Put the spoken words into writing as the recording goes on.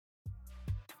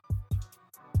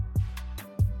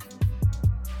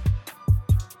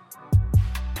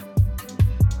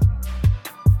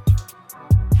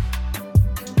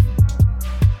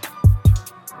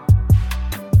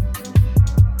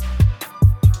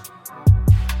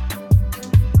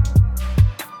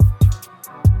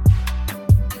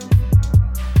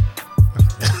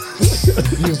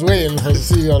was waiting to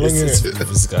see how long it is.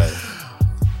 This guy.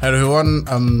 Hello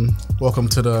everyone, welcome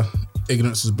to the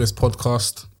Ignorance is Bliss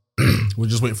podcast. We're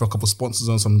just waiting for a couple sponsors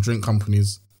on some drink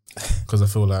companies because I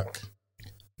feel like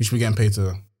we should be getting paid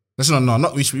to.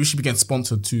 We should be getting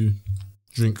sponsored to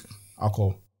drink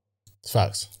alcohol. It's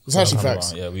facts. It's actually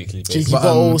facts. Yeah, weekly. Cheeky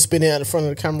bottle, spin it at the front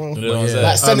of the camera.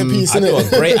 Like centerpiece, I do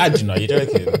innit? a great ad, you know. You're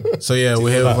joking. So yeah,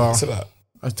 we're here with our.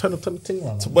 I Turn the thing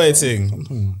around. It's a weird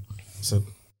thing. So,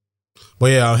 but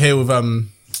yeah, I'm here with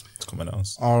Someone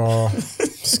else.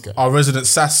 our resident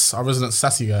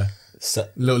sassy guy,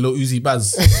 little Uzi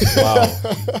Baz.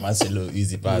 Wow, man said little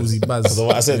Uzi Baz. Uzi Baz. Because of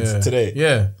what I said today.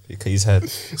 Yeah. His head.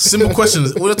 Simple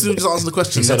questions. All you have to do is just answer the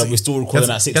question. He said that we're still recording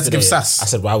at 6 You have to today. give sass. I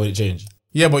said, why would it change?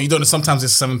 Yeah, but you don't know. Sometimes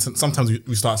it's 7. Sometimes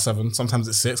we start at 7. Sometimes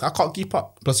it's 6. I can't keep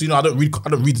up. Plus, I don't read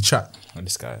the chat. Oh,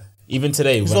 this guy. Even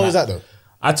today, As long as that though.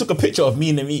 I took a picture of me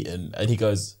in the meeting, and he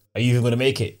goes, "Are you even going to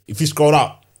make it?" If you scroll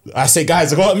up, I say,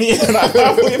 "Guys, I got a meeting at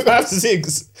 5:45 to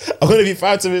 6. I'm going to be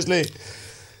 5 minutes late."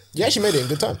 You actually made it in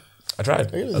good time. I tried.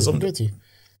 That's I'm good to you.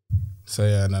 So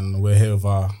yeah, and then we're here with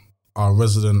our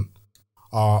resident,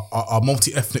 our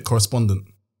multi-ethnic correspondent.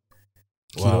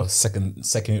 Wow, second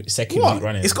week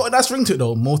running. It's got a nice ring to it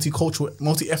though. Multicultural,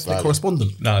 multi-ethnic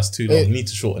correspondent. No, it's too long. You need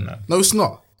to shorten that. No, it's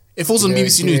not. If it was on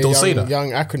BBC News, they'll say that.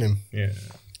 Young acronym. Yeah.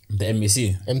 The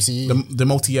MBC. MCE. The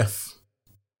multi-F.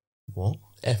 What?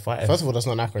 F. First of all, that's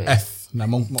not an acronym. F. No,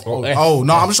 F.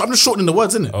 no, I'm just shortening the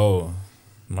words, innit? Oh,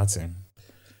 Martin.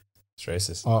 It's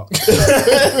racist.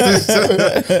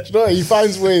 You know what? He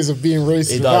finds ways of being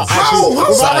racist. does.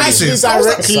 Without actually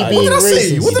directly being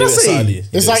racist. What did I say?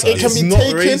 It's like it can be not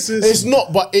taken. racist. It's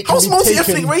not, but it can How's be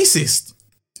multi-ethnic taken. racist?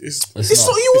 It's It's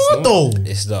what you want though.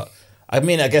 It's not. I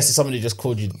mean, I guess if somebody just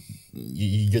called you,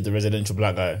 you're the residential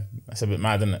black guy. That's a bit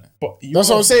mad, isn't it? But you That's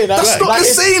what I'm saying. That's not the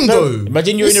same though.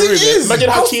 Imagine you're in the Yes, room. it is. Imagine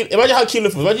how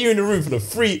Keelan feels. Imagine you're in the room for the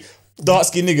 3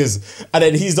 dark-skinned niggas, and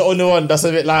then he's the only one that's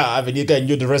a bit like, I mean,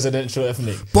 you're the residential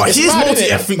ethnic. But It's he's mad,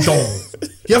 multi-ethnic though.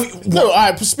 No,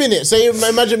 alright, spin it. Say,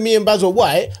 imagine me and Baz were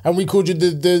white, and we called you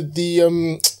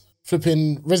the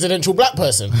flipping residential black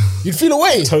person. You'd feel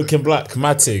away. Token black,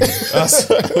 mad thing. What's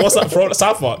that from?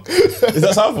 South Park? Is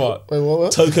that South Park? Wait,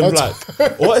 what? Token black.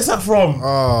 What is that from?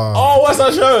 What's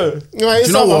that show? No, it's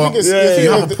you know not, what? I think it's,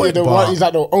 You have a point, but- he's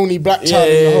like the only black child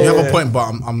in the Yeah. whole. You have a point, but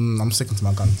I'm sticking to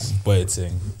my guns. Weird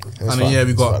thing. And then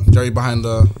we got Jerry behind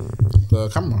the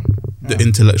camera. the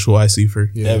intellectual IC3.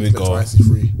 Yeah, There we let's go. to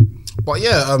IC3. But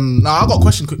yeah, now I got a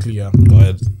question quickly. Yeah, Go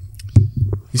ahead.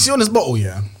 you see on this bottle,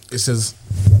 yeah, it says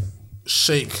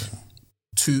shake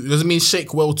too. Does it mean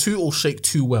shake well too or shake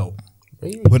too well?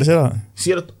 What is that?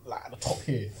 See at the top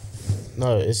here.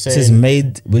 No, it's It says saying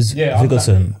made was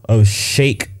Vigorton. Oh,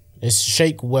 shake it's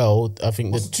shake well. I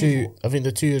think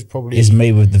the two is probably is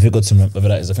made with the Vigorton. Whatever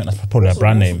that is, I think that's probably a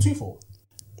brand name.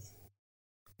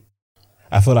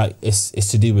 I feel like it's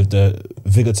to do with the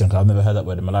Vigorton, because I've never heard that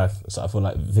word in my life. So I feel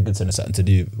like Vigorton is something to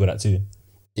do with that too.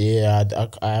 Yeah,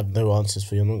 I have no answers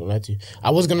for you. I'm not gonna lie to you.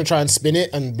 I was gonna try and spin it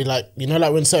and be like, you know,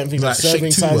 like when certain things like Like, shake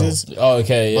serving too well. sizes. Oh,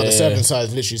 okay, But yeah. the serving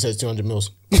size literally says 200 mils.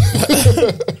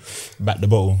 Back the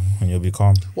bottle and you'll be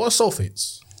calm. What are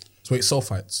sulfates? So wait,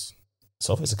 sulfites.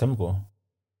 Sulfate's a chemical.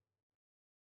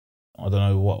 I don't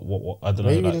know what I don't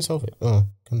Where are you know. reading sulfate?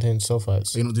 Contains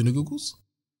sulfites. Are you not doing the Googles?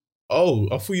 Oh,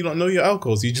 I thought you don't know your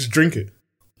alcohols. You just drink it.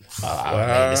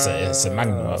 It's a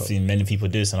magnum. I've seen many people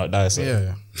do something like that. So.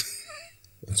 Yeah.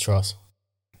 It's trust.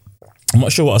 I'm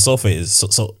not sure what a sulfate is.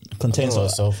 So contains I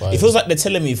don't know what sulfite It feels like they're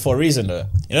telling me for a reason though.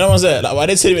 You know what I'm saying? Like why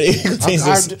they telling me it contains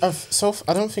this?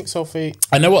 I don't think sulfate.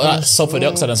 I know what like, sulfur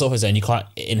dioxide and sulfur is, and you can't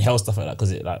inhale stuff like that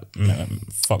because it like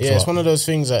fucks Yeah, you it's up. one of those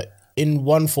things that in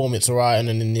one form it's alright, and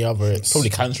then in the other it's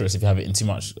Probably cancerous if you have it in too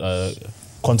much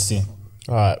quantity.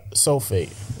 alright.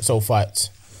 Sulfites.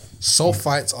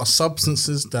 Sulfites are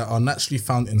substances that are naturally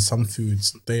found in some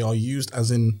foods. They are used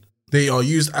as an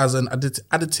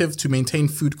additive to maintain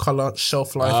food color,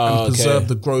 shelf life, and preserve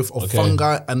the growth of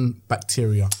fungi and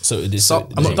bacteria. So it is. I'm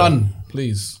not done,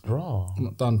 please. Bro, I'm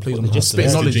not done, please. I'm just just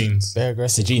spitting the knowledge. Genes. Very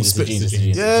it's the aggressive. genes. It's the genes. It's the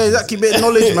genes. Yeah, exactly. Bit of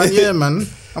knowledge, man. Yeah, man.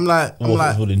 I'm like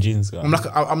in genes. I'm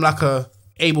like a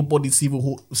able-bodied Stephen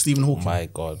Hawking. My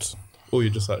God. Or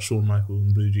you're just like Shawn Michaels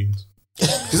in blue jeans.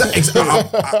 Is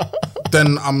that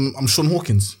then I'm Sean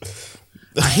Hawkins.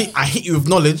 I hit you with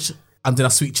knowledge, and then I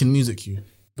switch in music. You.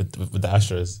 With the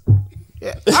Astros.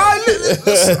 Yeah.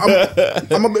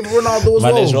 I'm a bit of Ronaldo as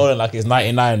Man is well. rolling like it's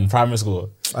 99 primary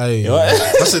school. Hey, what?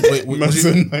 that's it. Wait, was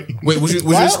you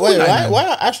in school in 99?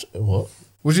 Why what?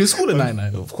 Was you in school in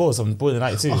 99? Of course, I'm born in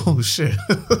 92. Oh shit.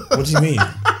 What do you mean?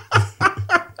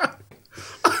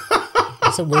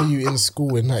 I said, were you in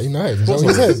school in 99? Is that what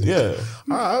he said?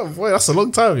 Yeah. Boy, that's a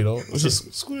long time, you know.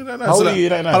 Just school in 99. How old are you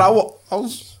in 99? I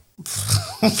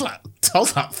was like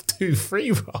 2,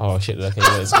 3, bro. Oh shit! Okay,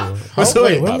 yeah, it's cool.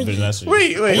 Wait, when I've did been in nursery.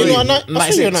 Wait. You know, I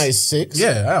thought you were 96. 96. Yeah,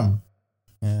 I am.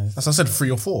 Yeah. That's I said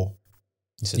 3 or 4.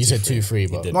 You said 2, 3,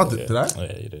 but did, No, yeah. did I? Oh,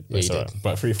 yeah, you did. Yeah, It's you alright.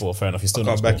 But 3, 4, fair enough. You're still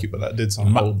Can't not back you, but that did sound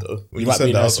You might- old though. When you you might said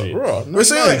be that, I was nursery. like, bro,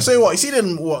 Wait, say what? You see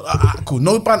then what? Cool.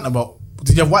 No banter about.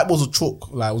 Did you have whiteboards or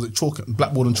chalk? Like was it chalk,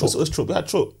 blackboard and chalk? It was chalk. We had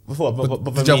chalk before, but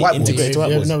did you have whiteboards? integrated Yeah,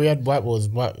 whiteboards. no, we had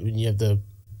whiteboards. You have the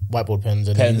whiteboard pens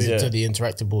and Pens, then you moved yeah. to the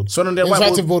interactive board. So then the the interactive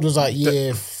whiteboard- board was like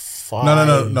year 5.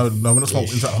 No. We're not talking.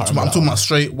 I'm talking about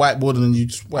straight whiteboard and then you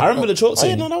just. I remember the chalk Oh,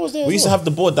 yeah, thing. no, that was there We as used to well. have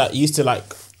the board that used to like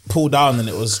pull down and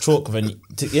it was chalk. Then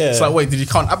yeah, It's like, wait, did you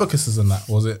count abacuses in that?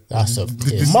 Was it? That's a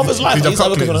piss. mother's life. Did I you used to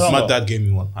have a calculate look at My the dad gave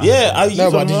me one. Yeah, I used No,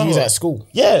 to but have did you one. use that at school?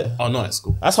 Yeah, Oh, not at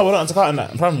school. that's how I learned to count in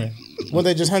that in primary. Well,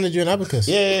 they just handed you an abacus.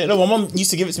 Yeah, no, my mum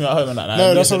used to give it to me at home and that.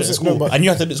 No, I that's knew what how to do it I'm at saying. No, school. but- I knew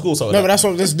how to do it at school. So No, but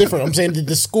that's different. I'm saying, did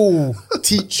the school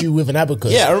teach you with an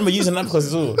abacus? yeah, I remember using that because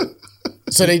it's all.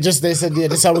 So they said, yeah,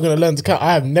 this is how we're going to learn to count.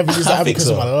 I have never used an I think abacus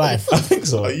so. in my life. I think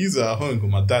so. I use it at home because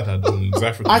my dad had one in South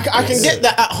Africa. I can get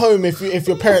that at home if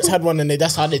your parents had one and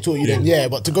that's how they taught you. Then yeah,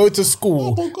 but to go to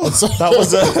school, and so That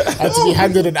was had to be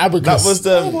handed an abacus. that was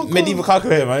the medieval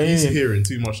calculator, man. He's hearing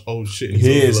too much old shit.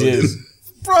 He is.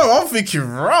 Bro, I'm thinking,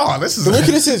 raw. This is. The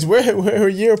wickedest is we're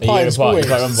a year apart year in school. apart, you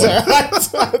can't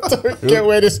So I don't get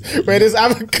where this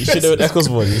abacus. You should have an Eccles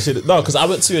board. You should no, because I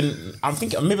went to I'm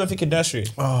thinking nursery.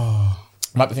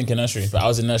 Might be thinking nursery, but I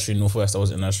was in nursery in Northwest. I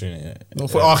wasn't in nursery.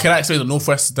 Can I explain the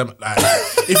Northwest? Like,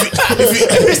 if you,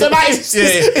 It's the 90s. Yeah,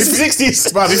 yeah. It's the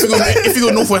 60s. bro, if you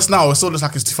go Northwest now, it still looks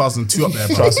like it's 2002 up there,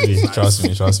 bro. Trust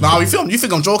me. Now you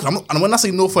think I'm joking? And when I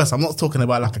say Northwest, I'm not talking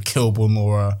about like a Kilburn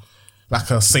or like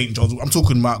a St. John's. I'm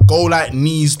talking about go like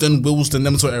Neasden, Willesden,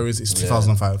 them sort of areas. It's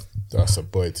 2005. That's a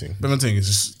boy thing. But the thing is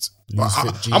just. fit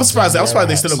jeans I'm surprised. and I'm surprised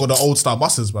they hats. still got the old style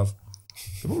buses, bro.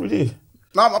 What would you do?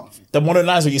 No, The modern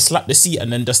lines where you slap the seat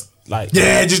and then just like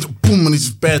yeah, just boom, and it's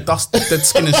just bare dust, dead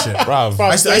skin and shit. bruv.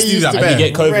 I used to do that And you bare.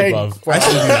 get COVID, Greg, bruv. I used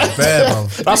to do that bare, bro.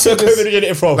 That's where COVID get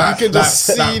it from. That- can just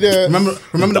that- see the-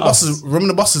 remember the buses. Remember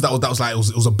the buses that was like it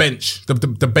was a bench. The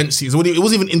bench seats. It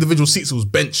wasn't even individual seats. It was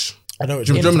bench. I know.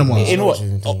 Do you remember them ones? In what?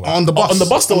 On the bus. On the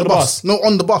bus or On the bus? No,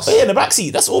 on the bus. Oh, yeah, in the back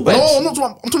seat. That's all bench. No, I'm not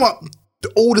talking. I'm talking about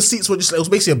all the seats were just. It was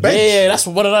basically a bench. Yeah, that's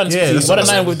what one of nine. Yeah, that's One of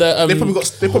what- nine with the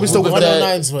They probably still got with the. the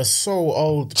 109s were so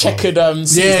old. checkered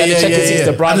seats. Yeah, like the checkered seats,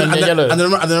 the brown and the yellow. And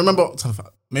then I remember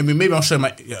maybe I'm showing my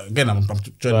again. I'm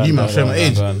showing you, man. I'm showing my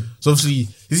age. go on. So obviously,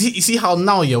 you see how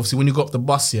now, yeah. Obviously, when you go up the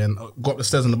bus, yeah, and go up the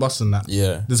stairs on the bus and that,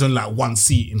 Yeah. there's only like one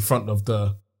seat in front of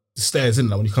the stairs, isn't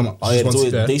there? When you come up, Oh yeah, Just one seat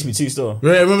there. there used to be two still.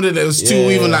 Yeah, remember that there was two, Yeah.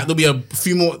 even like there'll be a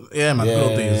few more. Yeah, man, good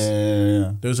old days.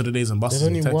 Yeah. Those are the days on buses. There's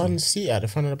only in Turkey. one seat at the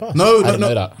front of the bus. No, didn't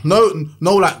know that.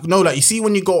 no, like you see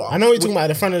when you go. I know what you're talking about at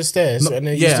the front of the stairs, No, and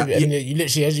then yeah, you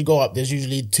literally as you go up, there's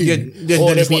usually two, Yeah, or there's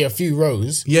there'll be one- a few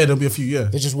rows. Yeah, there'll be a few. Yeah,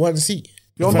 There's just one seat.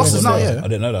 you're on in front of buses the now. stairs. Yeah, I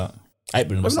didn't know that. I ain't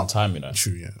been on bus in time, you know.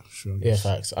 true. Yeah, sure. Yeah,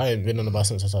 facts. I ain't been on the bus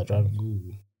since I started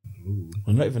driving.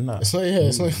 I'm not even that. It's not. Yeah,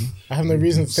 it's not. I have no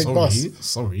reason to take bus.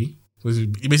 Sorry. You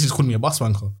basically just called me a bus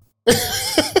wanker.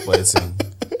 But it's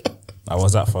I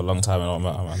was that for a long time and all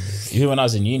matter, man. Even when I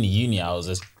was in uni, I was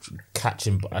just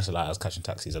catching. Actually, I was catching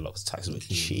taxis a lot because taxis were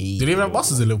cheap. Did they even have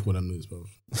buses in Liverpool them days, bro?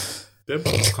 They're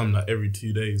about to come like every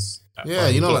 2 days. Yeah,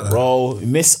 you know like that. Bro,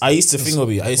 I used to think of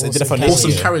it. I did a foundation.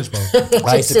 Awesome year. carriage, bro.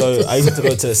 I used to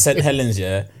go to St Helens.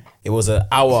 Yeah, it was an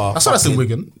hour. That's why that's in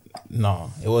Wigan.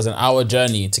 No, it was an hour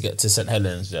journey to get to St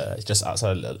Helens. Yeah, it's just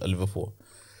outside of Liverpool.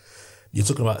 You're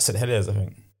talking about St Helens, I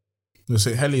think. No,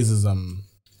 so Helly's is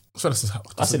So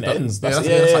That's in the ends. Yeah, That's,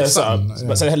 that's like so, Sutton, but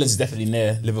yeah. St Helens is definitely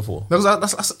near Liverpool. That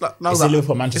was It's in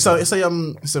Liverpool, Manchester.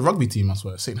 It's a rugby team, I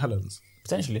swear. St Helens.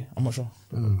 Potentially, I'm not sure.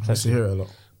 I used to hear it a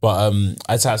lot. But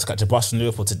I had to catch a bus from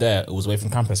Liverpool to there. It was away from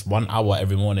campus, 1 hour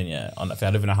every morning. Yeah, I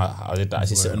don't even know how I did that. I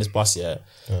used to sit on this bus. Yeah,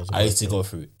 I used to go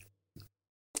through.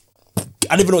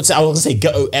 I don't even know what to say. I was gonna say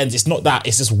ghetto ends. It's not that.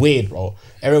 It's just weird, bro.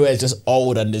 Everywhere is just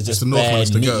old and there's just the North bare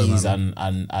Manchester ghetto, knees man.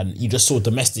 and you just saw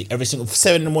domestic every single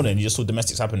 7 in the morning. You just saw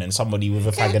domestics happening. Somebody with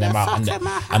a fag in their mouth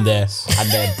and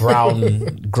their brown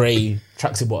grey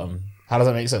tracksuit bottom. How does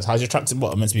that make sense? How's your tracksuit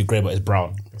bottom meant to be grey but it's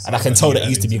brown? And I can tell that it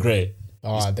used to be grey.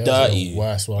 Oh, dirty. dirty.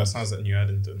 Worst one. That sounds like New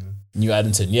Addington. Man. New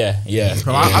Addington, yeah.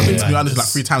 Bro, I've been to New Addington like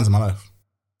 3 times in my life.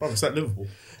 Bro, it's like Liverpool.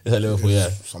 It's like Liverpool, yeah.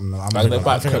 Bang the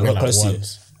back think I've been like close to you.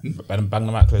 once. Bang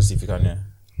the mic close to you if you can, yeah.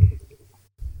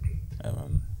 Yeah,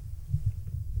 man.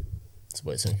 It's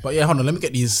what it's in. But yeah, hold on. Let me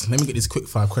get these quick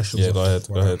fire questions. Yeah, go ahead.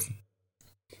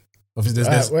 Obviously,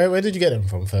 Alright, where did you get them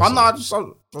from first? I was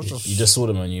just You just saw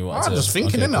them and you wanted I was to. just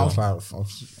thinking okay, in there. I cool.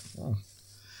 was like,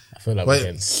 I feel like Wait. we're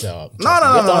getting set up. No, You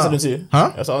have to answer no. them too. Huh?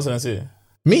 You have to answer them too.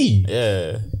 Me?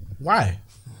 Yeah. Why?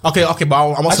 Okay, but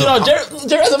I'm also Actually, no,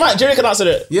 Jerry has a mic. Jerry can answer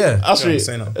it. Yeah. Answer Yeah, it.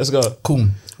 say no. Let's go. cool.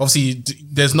 Obviously,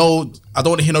 there's no. I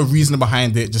don't want to hear no reasoning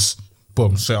behind it. Just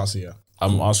boom, straight answer. Yeah.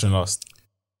 I'm answering last.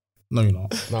 No, you're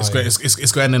not. No, it's going.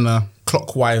 It's going in a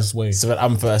clockwise way. So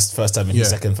I'm first time, and Yeah, he's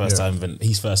second, first yeah. time, then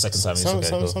he's first, second time. Some, Okay,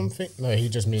 cool. something. No, he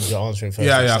just means you're answering first.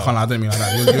 Yeah, and I stuff. can't. I didn't mean like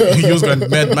that. You was going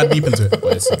mad deep into it.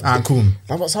 Alright, cool.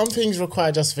 No, but some things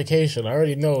require justification. I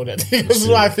already know that. This is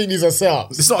why I think these are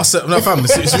setups. It's not a set. No, fam.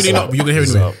 It's really not. But you're gonna hear it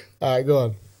anyway. All right, go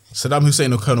on. Saddam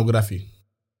Hussein or Colonel Gaddafi?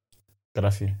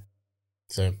 Gaddafi.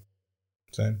 Same.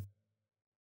 Same.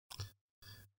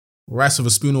 Rice with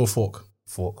a spoon or a fork?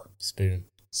 Fork. Spoon.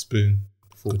 Spoon.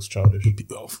 Fork's childish.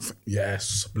 Oh,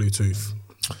 yes, Bluetooth.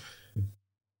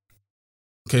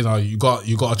 Okay, now you got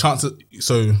a chance.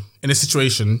 So in this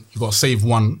situation, you got to save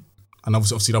one, and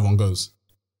obviously the other one goes.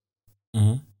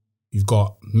 Mhm. You've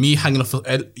got me hanging off.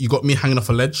 You got me hanging off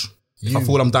a ledge. If I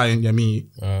fall, I'm dying. Yeah, me.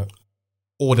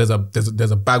 Or there's a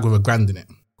bag with $1,000 in it.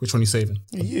 Which one are you saving?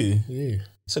 You.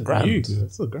 It's a grand.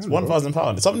 That's a grand. It's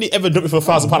 £1,000. If somebody ever done me for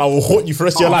 £1,000, I will haunt you for the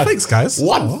rest of your life. Thanks, guys.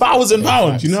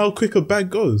 £1,000. Do you know how quick a bag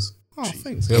goes? Oh,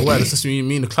 thanks. Yeah, well, it's just me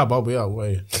in the club. I'll be out.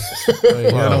 Wait.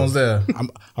 Yeah, no one's there.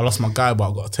 I lost my guy, but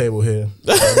I've got a table here.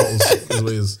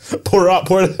 Pour it up,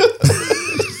 pour it.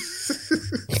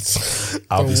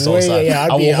 I'll be so sad. Yeah,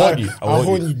 I will haunt you. I'll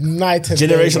haunt you night and day,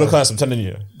 Generational bro. curse, I'm telling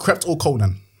you. Crept or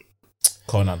Conan?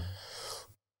 Conan.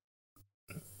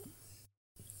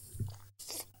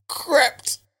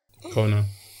 Crept. Conan.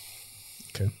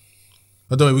 Okay.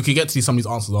 By the way, we can get to some of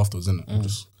these answers afterwards, isn't it?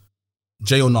 Just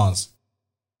Jay or Nas?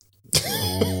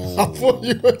 I thought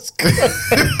you was good.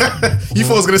 You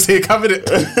thought I was gonna say a cabinet.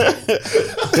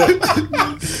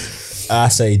 I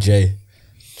say Jay.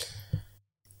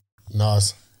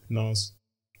 Nas. Nas.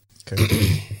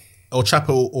 Okay. El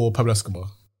Chapo or Pablo Escobar?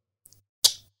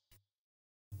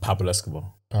 Pablo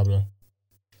Escobar. Pablo.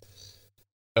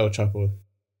 El Chapo.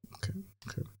 Okay.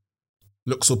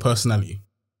 Looks or personality?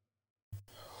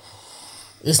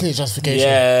 This needs justification.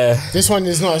 Yeah. This one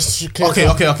is not as clear.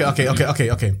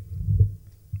 Okay.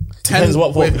 Depends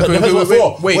what for. Wait, Depends what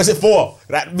for. wait. What's it for?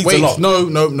 That means a Wait, lot. no.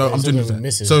 I'm It's doing with that.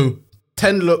 misses. So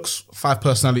 10 looks, 5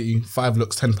 personality, 5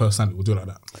 looks, 10 personality. We'll do it like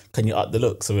that. Can you up the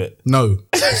looks of it? No.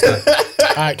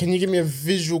 All right, can you give me a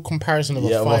visual comparison of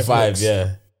Yeah, a about 5? five, looks?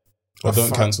 yeah. Or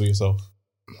don't cancel yourself.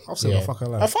 I'll say Yeah. the fuck I A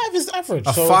like. 5 is average.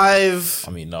 A so 5.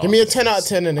 I mean, no. Give me a 10 out of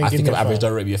 10 and then I give think me an a average 5.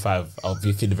 don't rate me a 5. I'll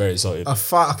be feeling very excited. A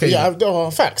 5. Okay. Yeah,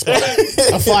 facts. But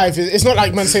a 5 is. It's not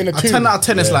like man saying a 2. A 10 out of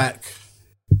 10 is like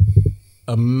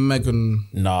a Megan.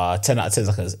 Nah, 10 out of 10 is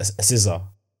like a scissor.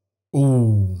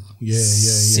 Ooh. Yeah.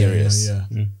 Serious. Yeah.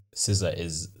 Scissor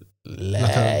is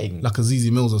Like lame. a ZZ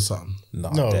Mills or something. No,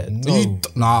 No, dead.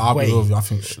 no. I'll Wait. be with you. I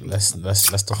think Let's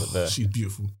stop it there. she's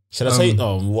beautiful. Should I say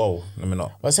no? Whoa, let me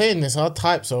not. I'm saying this, our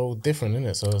types are different,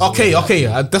 innit? So it's Okay.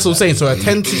 That's what I'm saying. So I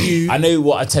 10 to you. I know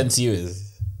what a 10 to you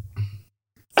is.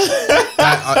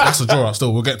 That's a draw.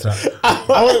 Still, we'll get to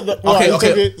that.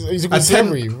 Okay. He's a A good 10.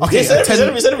 summary. Okay. Yeah, A 10.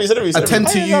 send me. A 10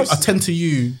 to Hey, you. that's- A 10 to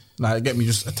you. Like, get me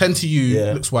just a 10 to you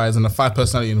Yeah. looks wise, and a 5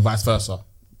 personality, and vice versa.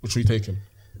 Which are you taking?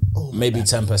 Maybe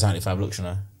 10 personality, 5 looks, you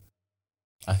know.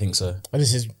 I think so. Oh,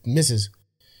 this is Mrs.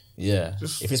 Yeah.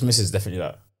 If it's Mrs., definitely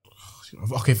that.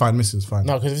 Okay, fine, misses, fine.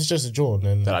 No, because if it's just a draw,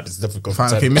 then Then I just definitely go for Fine,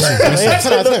 10. okay, misses, yeah,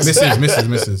 10 out of 10.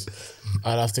 misses.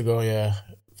 I'd have to go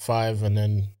 5 and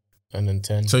then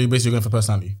 10. So you're basically going for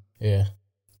personality. Yeah,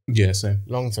 Yeah, same.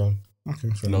 long term. Okay,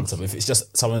 fair Long enough. time. If it's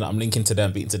just someone that I'm linking to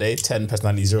them beating today, 10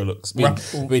 personality, 0 looks. I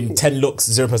mean 10 looks,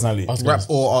 0 personality. Rap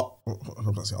or I'm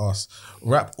about to say ass.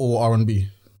 Rap or R&B.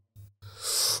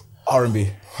 R&B.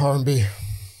 R&B.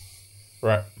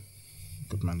 Right.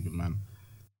 Good man.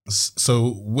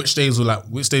 So which days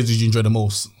did you enjoy the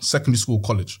most? Secondary school,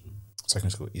 college,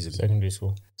 Secondary school, easily. Secondary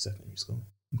school. Secondary school.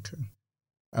 okay,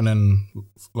 and then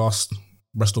last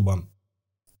breast or bum.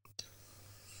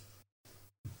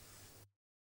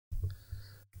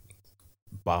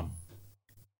 Bam.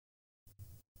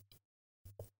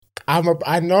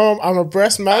 I know I'm a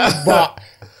breast man, but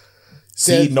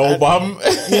See, no bum.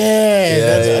 that's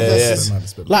Yeah.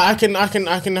 like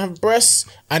I can have breasts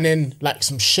and then like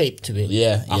some shape to it.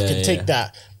 Yeah, I yeah, can yeah. take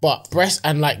that, but breast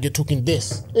and like you're talking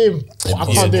this. I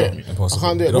Impossible. can't do it. Impossible. I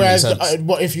can't do It it. don't make Whereas, sense.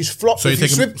 what if you flop? So if you're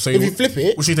you taking- flip, so if you- you flip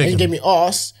it what you and you taking? give me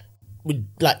ass with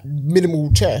like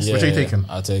minimal chest, Yeah, Which are you taking?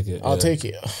 I'll take it. I'll yeah. take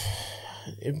it.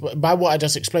 By what I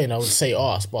just explained, I would say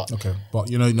ass, but Okay, but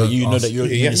you know That you're yourself that you're a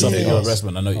yeah. breast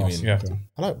man. I know what you mean. Yeah.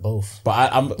 I like both.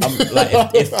 But I'm like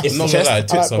if Not gonna chest, lie,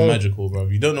 tits I are like both. magical, bro.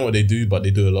 You don't know what they do, but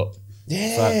they do a lot.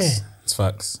 Yeah. facts. It's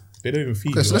facts. They don't even feed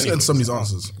Okay, you. so let's get anything. into some of these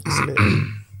answers.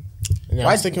 Yeah,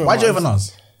 Why I'm sticking with Jay over Martin.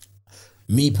 Nas?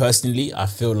 Me personally, I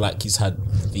feel like he's had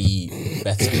the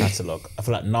better catalogue. I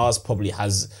feel like Nas probably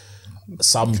has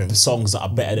some songs that are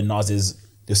better than Nas's.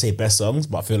 You'll say best songs,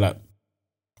 but I feel like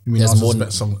You mean There's Nas more- has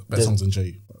better songs than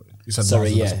Jay? You said sorry,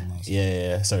 Nas yeah, has better songs than Nas.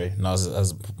 yeah. Sorry, Nas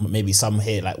has maybe some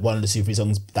hit like one of the 2-3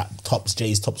 songs that tops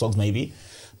Jay's top songs maybe.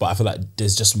 But I feel like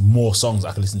there's just more songs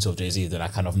I can listen to of Jay-Z than I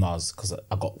can of Nas because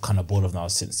I got kind of bored of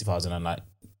Nas since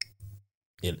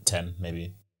 2010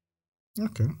 maybe.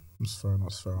 Okay, that's fair enough.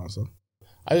 That's a fair answer.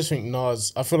 I just think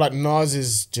Nas. I feel like Nas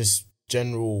is just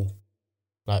general,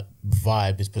 like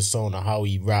vibe, his persona, how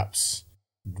he raps,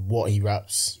 what he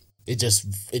raps. It just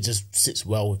sits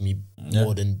well with me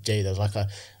more than Jay does. Like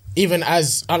even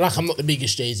as I'm not the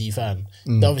biggest Jay-Z fan.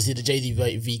 Obviously the Jay-Z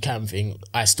v Cam thing,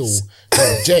 I still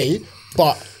love Jay,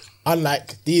 but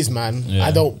unlike these man,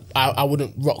 I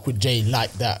wouldn't rock with Jay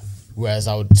like that. Whereas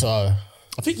I would. I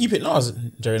think you picked Nas,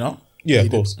 Jerry. No, Yeah, of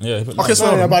course. yeah. He picked Okay, Nas.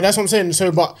 so No, but that's what I'm saying.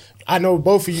 So, but I know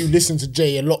both of you listen to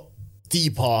Jay a lot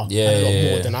deeper and a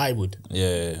lot more than I would.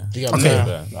 Yeah. Do you get what I'm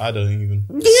saying? I don't even.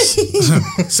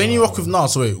 Saying you rock with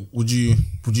Nas, so wait, would you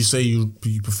say you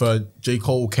prefer J.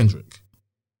 Cole or Kendrick?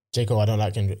 J. Cole, I don't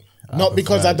like Kendrick. Not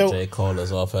because I don't. J. Cole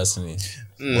as well, personally.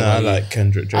 No, I like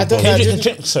Kendrick. J. I don't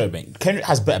Cole. like- Sorry, mate. Kendrick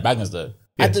has better bangers though.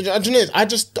 I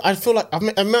feel like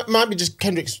it might be just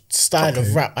Kendrick's style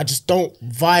of rap. I just don't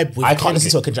vibe with. I can't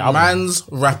listen to a Kendrick album. Man's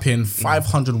rapping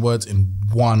 500 words in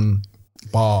one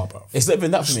bar, bro. It's not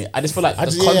even that for me. I just feel like the I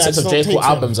concept just of don't J. take Cole it.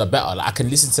 albums are better. Like I can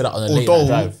listen to that on a late night Although,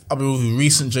 drive. I mean,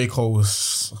 recent J. Cole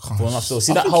was... Well, not still.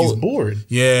 See I that think he's whole boring.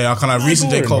 Yeah, I kind of...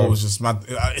 Recent J. boring, Cole bro. was just mad.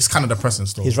 It's kind of depressing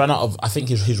still. he's run out of. I think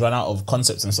he's run out of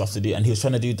concepts and stuff to do, and he was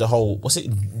trying to do the whole what's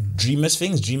it, Dreamers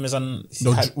things, Dreamers and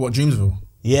No, what, Dreamsville?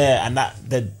 yeah, and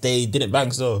that they didn't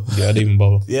bang still. Yeah, I didn't even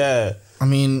bother. Yeah, I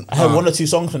mean... I heard 1 or 2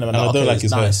 songs from them, and I I don't don't like like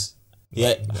his nice.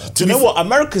 Yeah, do you know what?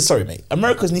 America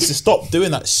needs to stop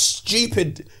doing that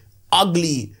stupid,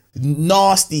 ugly,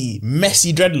 nasty,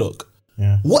 messy dreadlock.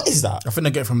 Yeah. What is that? I think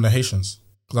they get it from the Haitians.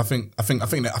 Because I think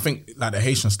like the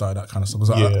Haitians started that kind of stuff.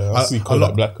 'Cause Yeah, I see a Kodak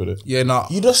lot, Black with it. yeah, no,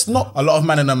 You just not a lot of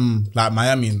men in like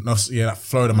Miami, like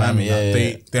Florida, Miami, yeah, like,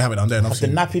 yeah. they have it down there. And the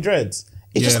obviously, nappy dreads.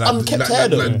 It's yeah, just like, unkept like, hair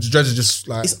though. Like, judges just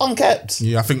like It's unkept.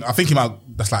 yeah. I think he might.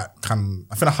 That's like I think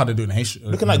that's how they do it in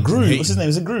Haitian. Looking like Gru. What's his name?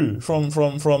 Is it Gru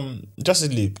from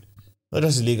Justice League? Not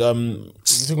Justice League. You're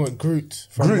talking about Groot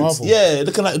from Groot. Marvel. Yeah,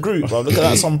 looking like Groot, bro. Look at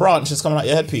that, some branch that's coming out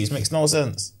your headpiece. Makes no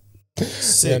sense. Yeah,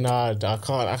 Sick. nah, I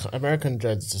can't. American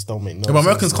dreads just don't make no But sense.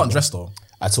 Americans can't dress though.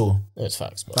 At all. It's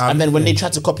facts, bro. And then when they try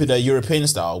to copy the European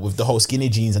style with the whole skinny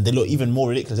jeans and they look even more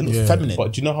ridiculous, they look feminine.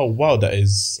 But do you know how wild that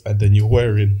is? And then you're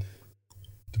wearing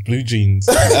the blue jeans.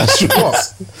 That's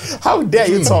what? How dare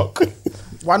you talk?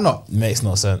 Why not? Makes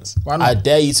no sense. Why not? I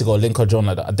dare you to go Lincoln John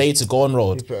like that. I dare you to go on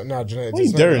road. But no, do you know, Why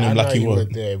you daring him like he would?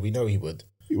 would? Yeah, we know he would.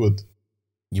 He would.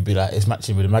 You'd be like, it's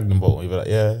matching with the Magnum ball. You'd be like,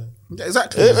 yeah. Yeah,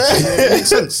 exactly. It makes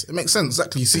sense. It makes sense.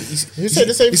 Exactly. You see, You said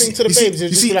the same thing to the babes. You It'd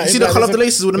just see, be like- you see it'd the be colour like of the there's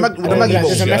laces with the It'd be Maggie like ball.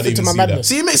 there's a Yeah, I method didn't to even my see that. madness.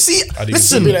 See, mate. See, didn't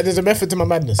listen. It'd be like there's a method to my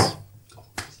madness.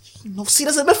 No, see,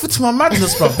 there's a method to my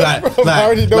madness, bro. Like, I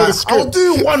already know the script. I'll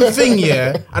do one thing,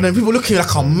 yeah, and then people look at me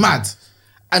like I'm mad,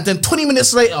 and then 20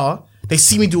 minutes later they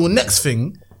see me do the next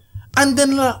thing, and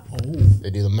then like,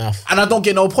 They do the math. and I don't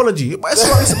get no apology. But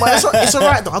it's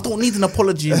alright though. I don't need an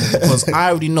apology because I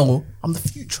already know I'm the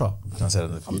future.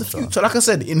 I'm the future. Like I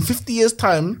said, in 50 years'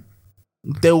 time,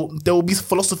 there will be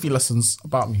philosophy lessons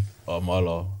about me. Oh,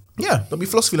 Marlo. Yeah, there'll be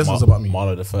philosophy lessons about me.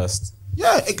 Marlo the first.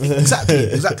 Yeah,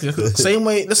 exactly. Same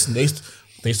way. Listen, they used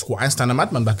to call Einstein a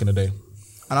madman back in the day,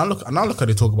 and I look how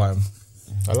they talk about him.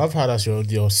 I love how that's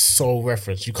your sole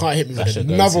reference. You can't hit me with That's your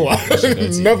another go-to. one. That's your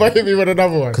go-to. Never hit me with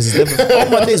another one. Because it's never. Oh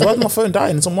my days, why is my phone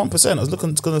dying? It's on 1%. I was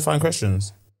looking to find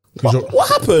questions. What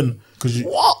happened?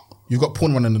 What? You've got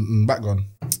porn running in the background.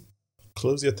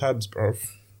 Close your tabs, bro.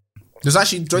 There's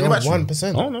actually join your battery.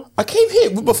 1%. Oh no. I came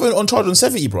here with my phone on charge on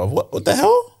 70, bro. What the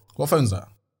hell? What phone's that?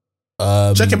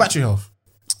 Um, Check your battery health.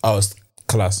 Oh, it's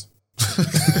class.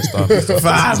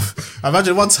 Fam,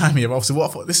 imagine one time here.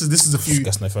 Obviously, this is a few.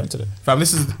 Guess no phone today. Fam,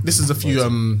 this is a few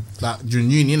like during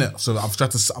uni, innit? So I'm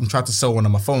trying to sell one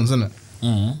of my phones, innit?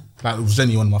 Like it was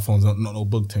genuinely one of my phones, not no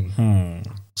bug thing.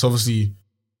 So obviously,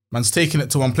 man's taking it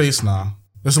to one place now.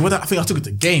 So I think I took it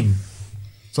to game.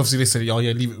 So obviously they said, "Oh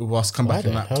yeah, leave it with us. Come Why back the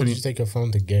in like hell 20." did you take your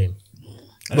phone to game?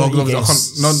 No, you because I get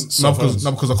can't.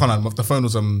 No, because I can't. The phone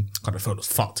was God, the phone was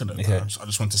fucked in it. Okay. So I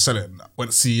just wanted to sell it.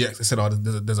 Went to CEX. They said, "Oh,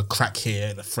 there's a crack here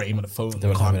in the frame of the phone. weren't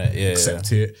Can't having it. Yeah,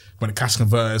 accept it." Went to cash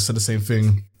converter. Said the same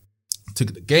thing. Took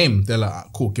it to game. They're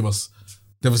like, "Cool, give us."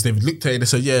 They've looked at it. They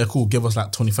said, "Yeah, cool. Give us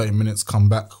like 20-30 minutes. Come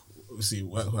back. We'll see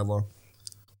whatever."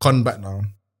 Come back now.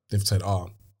 They've said,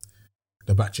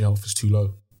 the battery health is too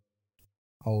low.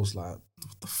 I was like,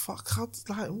 what the fuck?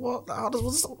 What?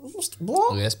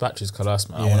 What? Yes, batteries collapse,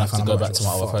 man. I Yeah, want to have to kind go of back to my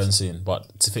battery other was phone soon.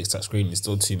 But to fix that screen, it's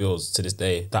still $2 to this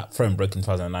day. That phone broke in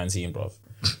 2019, bro.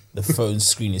 The phone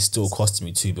screen is still costing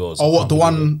me $2. Oh, what? The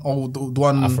one? Oh, the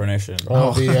one? Afro Nation.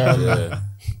 Oh, Yeah.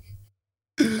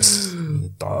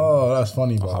 Oh, that's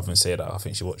funny, I bro. haven't said that. I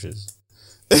think she watches.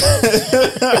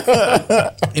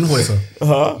 Invoice her.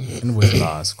 Invoice her.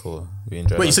 Nah, it's cool. We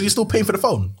enjoy. Wait, you that. said you're still paying for the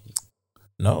phone?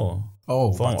 No.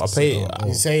 Oh, Phone, about I to pay. say,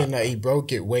 He's saying that he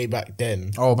broke it way back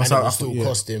then. Oh, but and it I will still thought,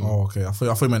 cost him. Oh, okay. I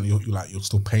thought you meant you're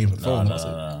still paying for the phone.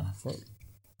 No.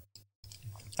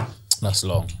 That's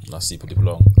long. That's super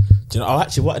long. Do you know? I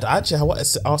actually wanted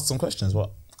to ask some questions.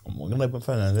 What? I'm gonna open my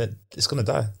phone and it's gonna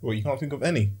die. Well, you can't think of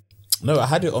any. No, I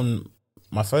had it on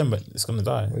my phone, but it's gonna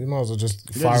die. Well, you might as well just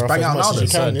Yeah, fire just off bang as out much now as you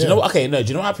then. can. Do you know what? Okay, no. Do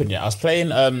you know what happened? Yeah, I was playing.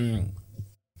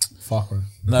 Far Cry.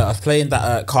 No, I was playing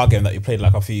that car game that you played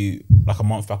like a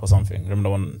month back or something. Remember the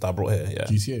one that I brought here? Yeah.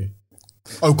 GTA.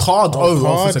 Oh, card. I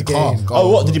thought it said car. game.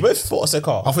 Oh, what? Did you both thought I said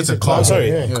car? I thought it said car. Oh, sorry.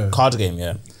 Yeah. Card game,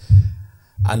 yeah.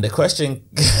 And the question,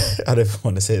 I don't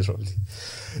want to say this properly.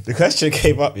 The question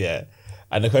came up, yeah.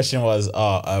 And the question was,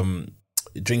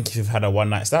 drink if you've had a one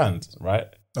night stand, right?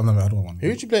 I've never had one. Who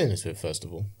would you playing this with, first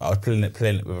of all? I was playing it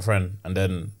with a friend, and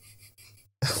then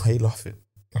why are you laughing?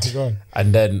 Go on.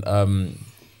 And then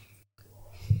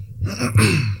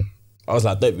I was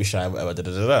like, don't be shy, whatever.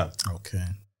 Okay.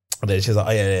 And then she was like,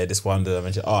 oh yeah, this one. And I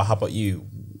mentioned, oh, how about you?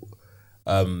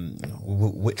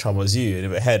 Which one was you? And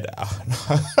in my head,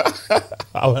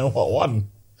 I went, what one?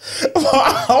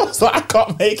 I was like, I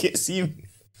can't make it seem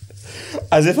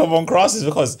as if I'm on crosses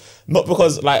not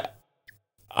because like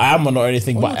I am or not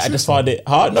anything, but I just found it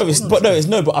hard. No, but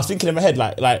I was thinking in my head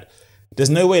like there's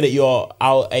no way that you're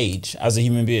our age as a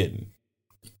human being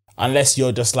unless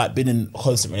you're just like been in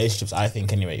constant relationships. I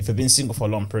think anyway, if you've been single for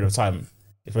a long period of time,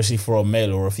 especially for a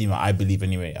male or a female, I believe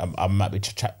anyway, I might be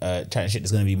chatting shit.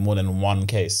 There's going to be more than one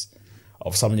case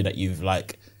of somebody that you've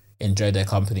like enjoyed their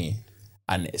company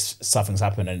and something's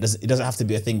happened, and it doesn't have to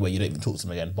be a thing where you don't even talk to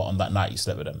them again, but on that night you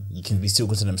slept with them. You can be still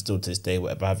consider them still to this day,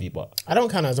 whatever have you, but I don't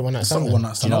count it as a one night stand. One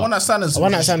night stand. One night stand is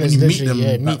one night stand when is you meet them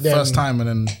literally, that first time and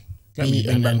then meet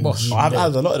bang and bang then bosh. meet. I've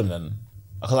had a lot of them then.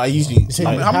 Because I usually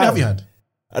How many have you had?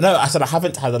 No, I said I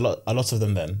haven't had a lot of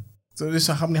them then. So this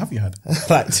how many have you had?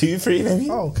 Like 2, 3 maybe?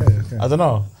 Oh, okay. I don't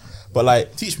know. But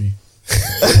like Teach me.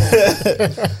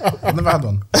 I've never had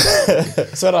one.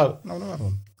 so that No, I've never had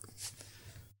one.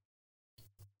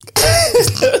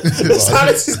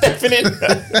 silence is stepping in.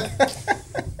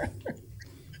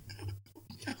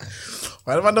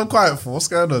 Why am I not quiet for? What's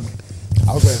going on?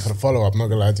 I was waiting for the follow up, I'm not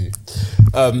gonna lie to you.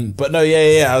 But no,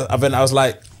 yeah. I was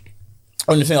like,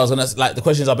 only thing I was gonna like the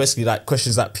questions are basically like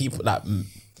questions that people that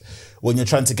when you're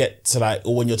trying to get to like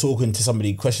or when you're talking to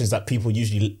somebody, questions that people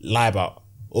usually lie about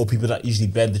or people that usually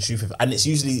bend the truth of, and it's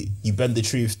usually you bend the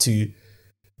truth to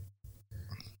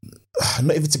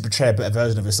not even to portray a better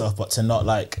version of yourself, but to not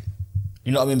like,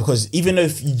 you know what I mean? Because even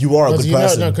if you are a good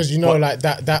person, because like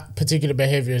that particular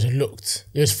behavior is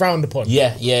it was frowned upon.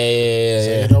 yeah. So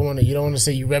you don't want to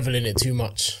say you revel in it too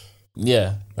much.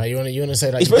 Yeah. Like you want to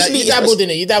say like Especially- you dabbled in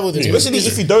it. Especially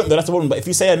if you don't, then that's the problem. But if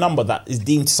you say a number that is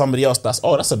deemed to somebody else, that's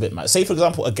a bit mad. Say for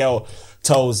example, a girl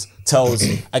tells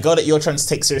a girl that you're trying to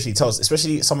take seriously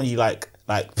especially someone you like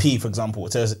P for example,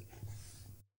 tells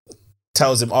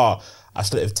him, I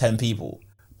slept with 10 people,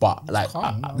 but like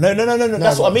no.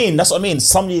 That's what I mean.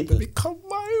 Somebody Come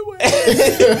my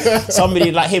way.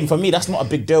 somebody like him, for me, that's not a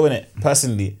big deal in it.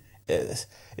 Personally, it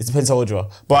depends how old you are,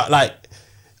 but like.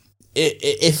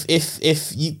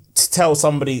 If you tell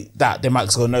somebody that they might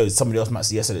go no, somebody else might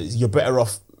say yes, you're better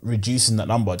off reducing that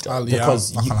number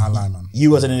because I can't lie, man.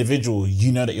 you as an individual,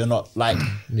 you know that you're not like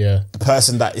Yeah. the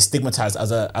person that is stigmatized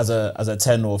as a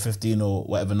 10 or 15 or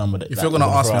whatever number. That, If you're gonna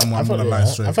ask me, I'm gonna lie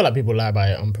straight. I feel like people lie about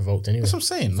it unprovoked anyway. That's what I'm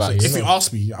saying. Facts. So if you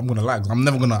ask me, I'm gonna lie. I'm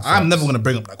never gonna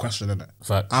bring up that question, innit?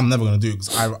 Facts. I'm never gonna do it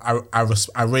because I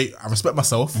respect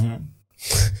myself and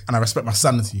I respect my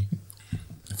sanity.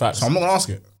 Facts. So I'm not gonna ask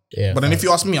it. Yeah, But then if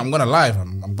you ask me, I'm gonna lie.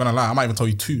 I'm gonna lie. I might even tell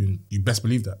you 2, and you best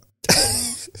believe that.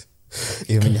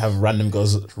 Even when you have random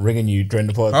girls ringing you during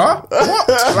the pod. Huh? What?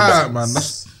 Like, man.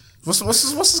 What's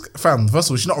this fam? First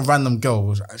of all, she's not a random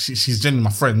girl. She's genuinely my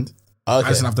friend. Okay. I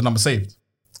just didn't have the number saved.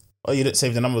 Oh, you didn't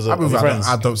save the numbers I of your friends?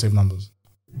 I don't save numbers.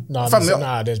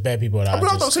 there's bad people that I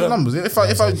don't save numbers. If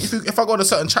I go to a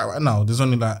certain chat right now, there's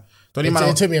only like the only It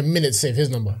man. took me a minute to save his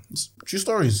number True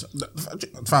stories,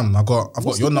 fam. I've got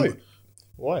your number.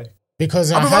 Why?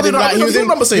 because I I've had been him having like your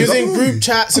number he was saved. in group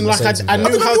chats and like I I knew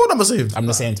don't have how. your number saved. I'm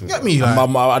the same to Get me, like,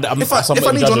 I'm if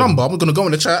I need your number, I'm gonna go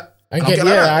in the chat And I'll get, get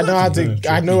like that. I know how to.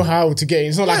 Yeah, I know how to get it.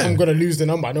 It's not like Yeah. I'm gonna lose the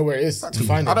number. I know where it is to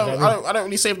find it. I you know what I mean? don't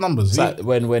really save numbers. It's like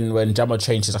when Jammer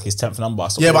changed his 10th number. I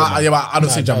stopped Yeah, calling him. but I don't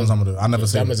say Jammer's number though. I never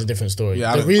say That it. was a different story.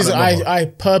 Yeah, the reason I don't know. I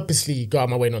purposely go out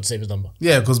my way not to save his number.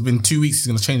 Yeah, because it's been 2 weeks, he's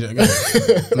gonna change it again.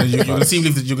 And then you're gonna see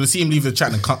him leave the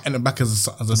chat and enter back as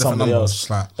a different Somebody number. else. It's just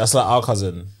like, That's like our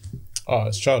cousin, Oh,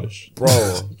 it's childish, bro.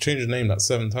 Change your name like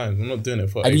 7 times. I'm not doing it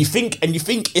for. And you eight.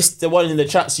 think it's the one in the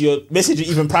chat, so you're messaging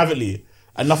even privately,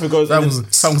 and nothing goes. that and was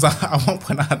then- sounds like at one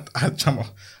point I had Jammer.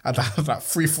 I had like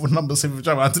 3-4 numbers saved with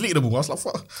Jammer. I deleted them all. I was like,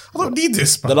 fuck, I don't need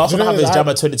this, the man. last You one I know, have is I-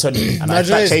 Jammer 2020, and I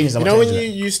Imagine this, changed them. you know when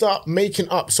you start making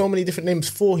up so many different names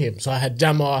for him. So I had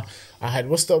Jammer. I had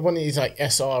what's the one? He's like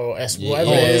SR or S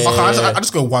whatever it is. Okay, I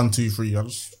just go 1, 2, 3. I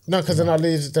just No, because then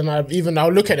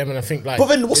I'll look at them and I think like. But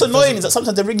then what's annoying is that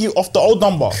sometimes they ring you off the old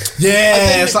number.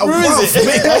 yeah, it's like ruins wow,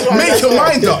 it. make your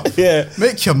mind up. Yeah.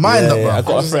 Make your mind up, bro. I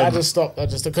got a I friend. just stopped.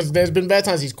 Because there's been bad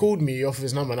times he's called me off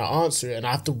his number and I answer it and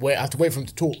I have to wait for him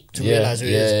to talk to Yeah, realize who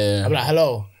it yeah, is. yeah, yeah. I'm like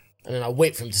hello, and then I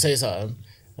wait for him to say something,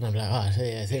 and I'm like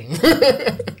yeah, it's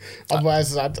him.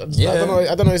 Otherwise, I don't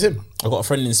know it's him. I got a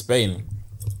friend in Spain.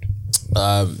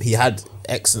 He had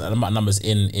excellent amount of numbers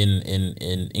in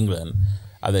England,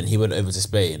 and then he went over to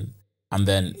Spain, and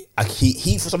then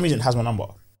he for some reason has my number.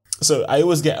 So I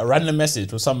always get a random message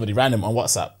from somebody random on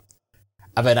WhatsApp,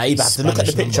 and then I either have to look at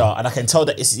the Spanish picture and I can tell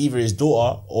that it's either his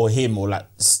daughter or him or like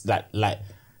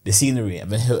the scenery,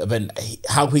 and then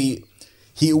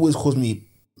he always calls me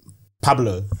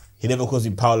Pablo. He never calls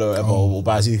me Paolo ever or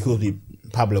Baz. He calls me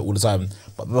Pablo all the time,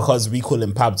 but because we call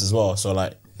him Pabs as well, so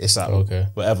like it's like Okay.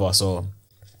 whatever. So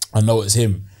I know it's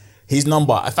him. His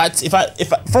number. If I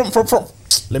from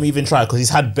let me even try because he's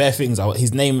had bare things.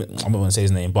 His name. I'm not gonna say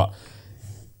his name, but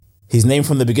his name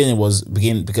from the beginning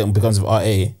begins with RA,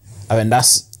 and then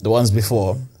that's the ones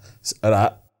before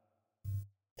that,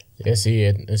 Yeah, see,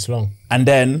 it's long. and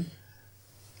then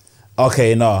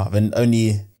then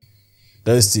only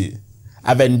those two,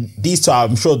 and then these two.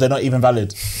 I'm sure they're not even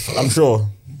valid. I'm sure.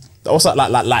 Also,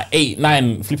 like 8,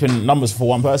 9 flipping numbers for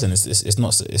one person. It's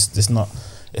not saying.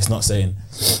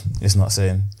 It's not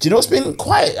saying. Do you know what's been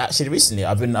quiet actually recently?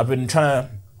 I've been trying to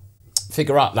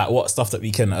figure out like what stuff that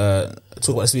we can talk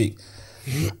about this week.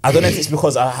 I don't know if it's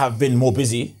because I have been more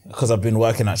busy because I've been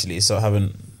working actually, so I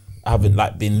haven't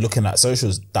like been looking at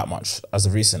socials that much as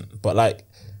of recent. But like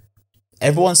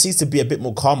everyone seems to be a bit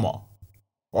more calmer.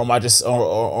 Or am I just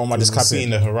capping? seeing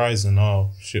the horizon.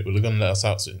 Oh shit, we're gonna let us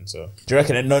out soon. So Do you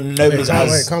reckon that nobody's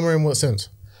as Calmer in what sense?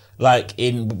 like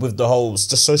in with the whole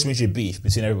just social media beef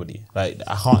between everybody? Like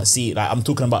I can't see like I'm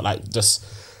talking about like just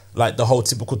like the whole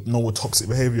typical normal toxic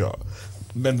behavior,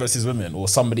 men versus women, or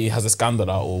somebody has a scandal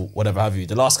out or whatever have you.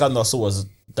 The last scandal I saw was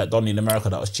that Donny in America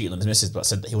that was cheating on his missus, but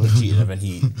said that he wasn't cheating, and then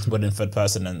he went in third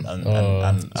person and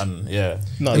yeah.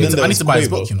 no, I need to buy his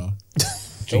book, you know.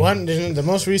 The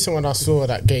most recent one I saw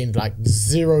that gained like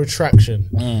zero traction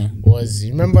was,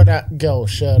 you remember that girl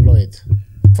Cher Lloyd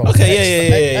from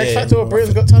Okay, yeah. X Factor or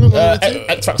Britain's Got Talent?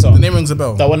 X Factor. The name rings a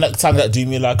bell. That one that sang that "Do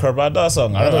Me Like a Brother"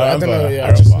 song. I I don't know. Yeah, I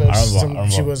I just know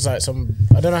remember. she was like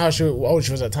I don't know how old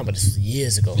she was at the time, but this was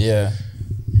years ago. Yeah.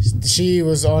 She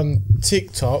was on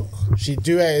TikTok. She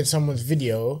duetted someone's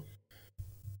video,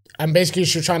 and basically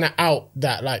she was trying to out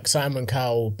that like Simon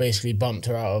Cowell basically bumped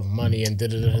her out of money and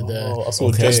I saw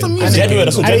Okay. Just the Jay. music. Genuine,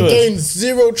 that's all and it genuine. gained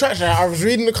zero traction. I was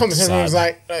reading the comments. Everyone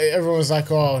was Sad.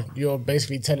 like, "Oh, you're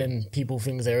basically telling people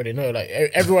things they already know." Like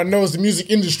everyone knows the music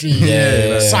industry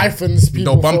siphons people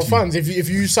They'll for bump you. funds. If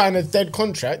you sign a dead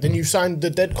contract, then you signed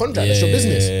the dead contract. That's your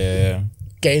business. Yeah.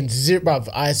 Gained zero. Bruv,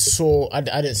 I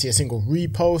didn't see a single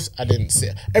repost. I didn't see.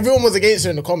 Everyone was against her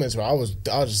in the comments, bro. I was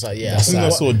just like, yeah. As soon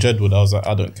as I saw Jedward, I was like,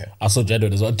 I don't care. I saw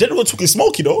Jedward as well. Jedward talking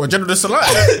smoky though. Well, General Desolate.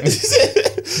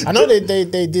 I know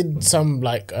they did some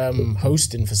like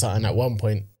hosting for something at one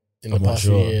point in the past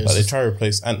few years. Like they try to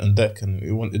replace Ant and Deck, and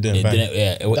it went. It didn't It bang. didn't,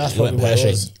 yeah, it That's went probably what it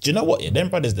pear-shaped. was. Do you know what? Yeah, them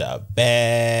brothers that are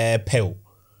bare pale.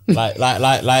 Like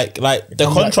the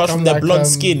contrast from their blonde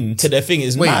skin to their thing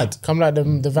is mad. Come like the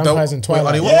vampires in Wait, Twilight.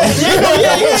 are they what?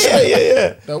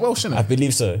 Yeah. They're Welsh, innit? I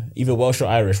believe so. Either Welsh or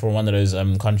Irish from one of those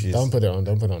countries. Don't put it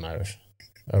on Irish.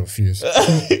 I refuse. No,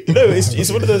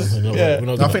 it's one of those. Yeah,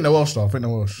 I think they're Welsh though. I think they're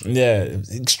Welsh. yeah,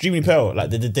 extremely pale. Like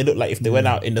they look like if they went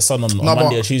out in the sun on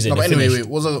Monday or Tuesday. No, but they anyway, finished.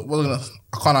 wait, was I gonna?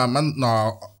 I can't. Man,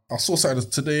 no, I saw something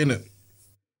today in it,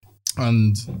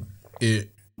 and it.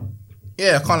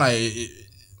 Yeah, I can't like.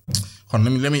 Hold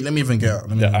on, let me even get.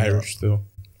 They're Irish still.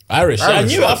 Irish. Yeah, I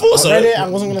Irish. knew it. I thought so. Ready? I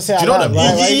wasn't gonna say. Do you know them?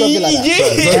 Why you gonna be like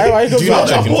that? Yeah. Why you Do you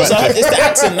gonna know be them? like Of course, it's the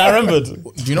accent. I remembered.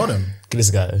 Do you know them? This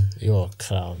guy. that? You're a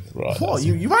clown. Right. What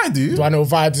you might do? Do I know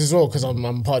vibes as well? Because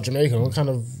I'm part Jamaican. What kind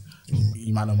of?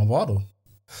 You might know my bardo.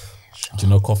 Do you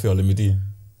know Coffee or Limidi?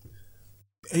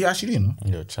 Yeah, actually, you know.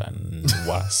 You're chatting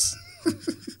was.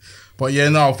 But yeah,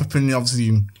 no, flipping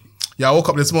obviously. Yeah, I woke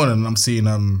up this morning and I'm seeing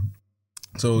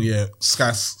so yeah,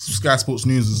 Sky Sports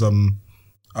News has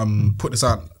put this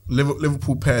out.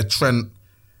 Liverpool pair Trent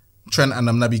and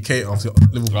Naby Keita, obviously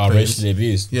Liverpool players. Racially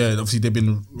abused. Yeah, obviously they've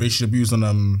been racially abused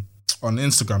on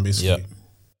Instagram basically. Yeah.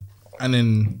 And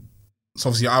then so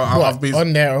obviously I've been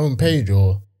on their own page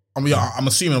or I'm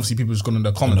assuming obviously people just gone in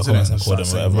the comments, comments innit, and called them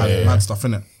saying whatever, mad stuff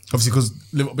in it. Obviously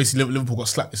because Liverpool got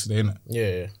slapped yesterday, innit?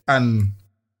 yeah. And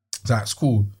that's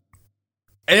cool.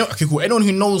 Okay, cool. Anyone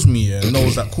who knows me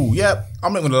knows that cool. Yeah,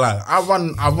 I'm not gonna lie. I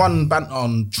run banter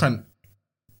on Trent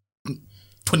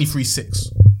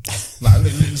 23-6. Like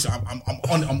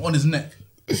I'm on his neck.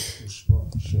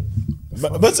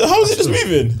 But how is it just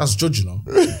moving? That's Judge, you know.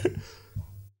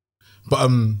 But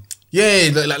yeah,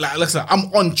 like listen, I'm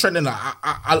on Trent and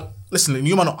I listen.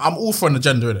 You man, I'm all for an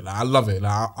agenda in it. Like I love it.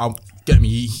 Like I'll get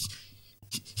me.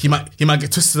 He might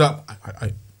get twisted up.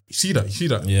 I you see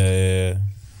that? Yeah.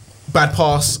 Bad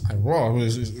pass.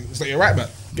 It's like you're right, but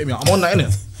get me. I'm on that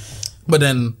innit. But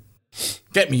then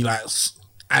get me like,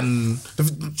 and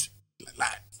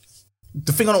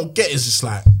the thing I don't get is just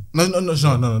like no.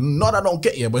 Not that I don't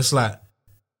get you, but it's like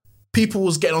people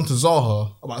was getting onto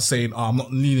Zaha about saying, "Oh, I'm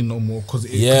not kneeling no more because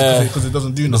it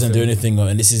doesn't do nothing. Doesn't do anything,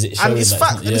 and this is it. And it's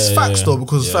fact. And it's facts though,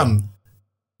 because fam,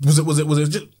 was it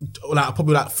just like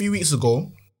probably like a few weeks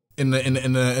ago in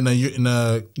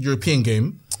a European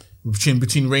game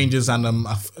between Rangers and it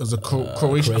was a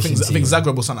Croatian, I think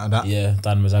Zagreb or something like that. Yeah,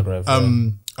 Dynamo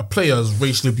Zagreb. A player has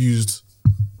racially abused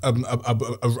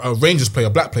a Rangers player, a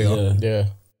black player. Yeah.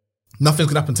 Nothing's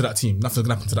gonna happen to that team. Nothing's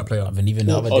gonna happen to that player. And even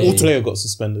the other day, All player got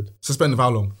suspended. Suspended for how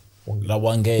long? Like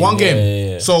one game.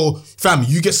 Yeah. So, fam,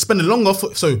 you get suspended longer.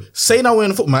 So, say now we're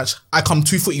in a football match, I come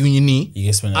 2 foot you in your knee. You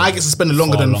get suspended. I get suspended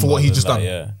longer than for what he just done.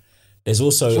 Yeah. There's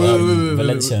also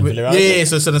Valencia and Villarreal. Yeah.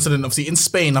 So then obviously in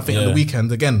Spain, I think on the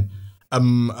weekend again,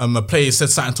 a player said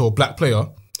something to a black player,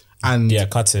 and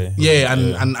Kate. Yeah,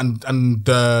 and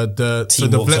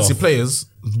the Valencia players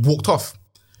walked off.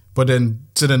 But then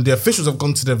the officials have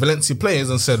gone to the Valencia players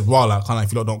and said, "Wow, like,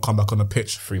 if you don't come back on the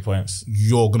pitch, 3 points.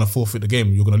 You're gonna forfeit the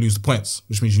game. You're gonna lose the points,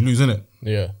 which means you lose, innit?"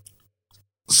 Yeah.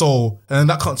 So and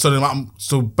that can't.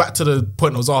 So back to the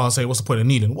point of Zaha saying, "What's the point of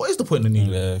kneeling? What is the point of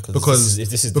kneeling?" Yeah, because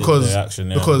this is the reaction.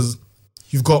 Yeah. Because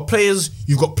you've got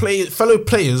fellow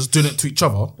players doing it to each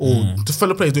other, or the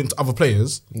fellow players doing it to other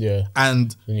players. Yeah.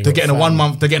 And they're getting a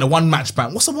 1 match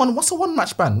ban. What's a 1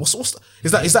 match ban? Is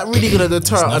that really gonna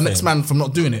deter a next man from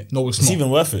not doing it? No, it's It's not. even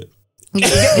worth it.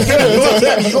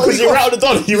 Because you rattle the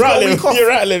Don, you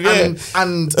rattle him, yeah.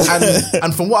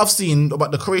 And from what I've seen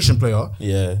about the Croatian player,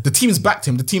 Yeah. the team's backed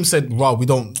him. The team said, "Wow, we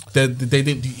don't." They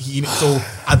didn't. So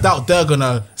I doubt they're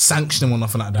gonna sanction him or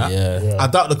nothing like that. Yeah. I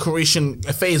doubt the Croatian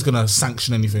FA is gonna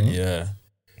sanction anything. Yeah.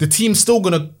 The team's still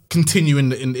gonna continue in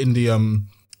the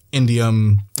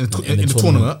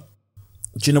tournament.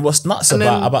 Do you know what's nuts And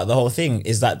about the whole thing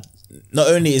is that not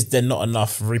only is there not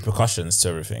enough repercussions to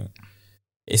everything,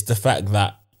 it's the fact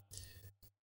that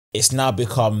it's now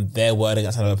become their word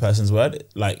against another person's word.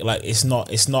 Like it's not.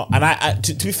 And I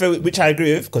to be fair, which I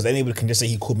agree with, because anybody can just say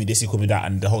he called me this, he called me that,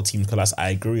 and the whole team collapse. I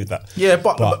agree with that. Yeah,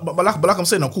 but like I'm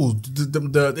saying, cool.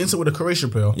 The incident with the Croatian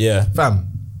player, Yeah. fam.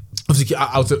 Obviously,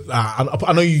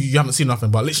 I know you haven't seen nothing,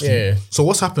 but literally. Yeah. So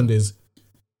what's happened is,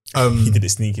 He did it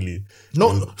sneakily.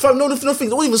 no, fam, no, thing.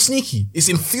 It wasn't even sneaky. It's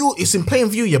in plain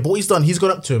view. Yeah, but what he's done, he's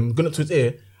gone up to his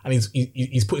ear, and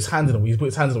he's put his hand in it. He's put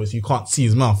his hands in it, so you can't see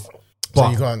his mouth. But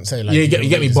So you can't say like you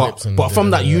get me. But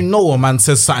from that, you know, a man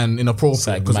says something inappropriate.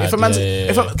 Like Because if a mad,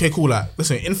 man's okay, cool. Like,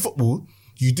 listen, in football,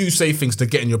 you do say things to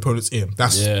get in your opponent's ear.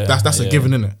 That's a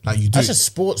given, innit? Like you do. That's just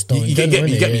sports, though. You get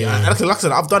me. And like I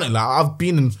said, I've done it. Like I've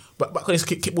been in, but back when it's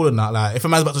kickball and that. Like if a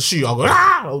man's about to shoot, I'll go.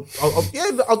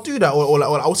 I'll do that. Or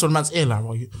I whisper in a man's ear like,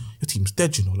 "Well, your team's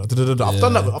dead," you know. Like I've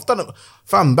done that. I've done it,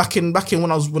 fam. Back in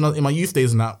when I was in my youth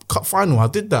days and that cup final, I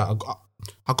did that.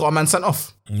 I got a man sent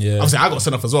off. Yeah. Obviously, I got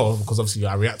sent off as well because obviously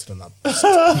I reacted and that.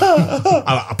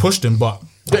 I pushed him, but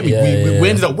get me. We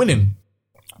ended up winning.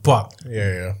 But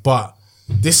But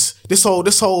this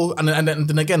whole and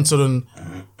then again, so then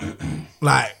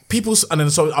like people, and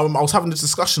then so I was having this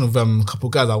discussion with a couple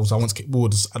of guys I went to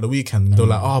kickboards at the weekend. They're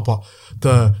like, "Oh,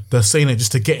 but they're saying it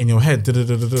just to get in your head."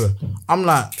 I'm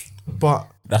like, but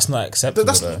That's not acceptable.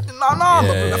 that's though.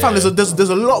 no. Fam, there's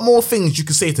a lot more things you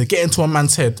could say to get into a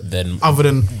man's head other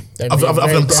than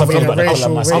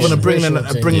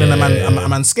bringing in a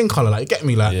man's skin color. Like, you get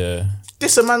me? Like,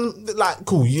 this a man, like,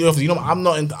 cool. You know, I'm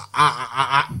not in.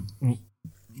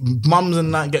 Mums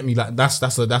and that, get me? Like, that's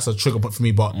a trigger point for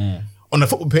me. But on the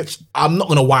football pitch, I'm not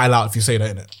gonna wild out if you say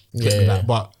that, innit? Get me that,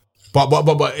 but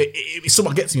it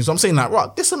somewhat gets me. So I'm saying that,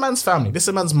 right, this is a man's family, this is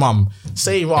a man's mum.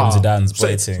 Say rah,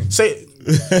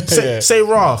 say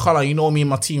rah, Carla, you know me and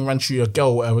my team ran through your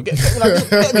girl, whatever. Get me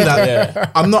that.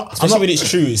 Yeah. I'm not. Especially when it's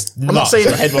true. I'm not saying.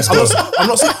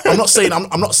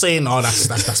 I'm not saying. Oh,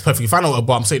 that's perfectly fine.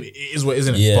 But I'm saying it is what it is,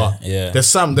 isn't it? Yeah,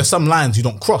 but there's some lines you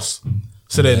don't cross.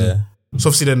 So then, so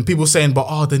obviously, then people saying,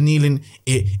 but the kneeling,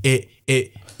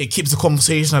 it keeps the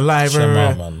conversation alive.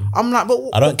 I'm like, but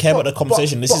I don't care about the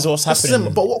conversation. This is what's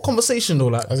happening. But what conversation though?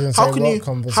 Like, how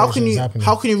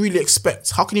can you really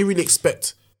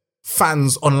expect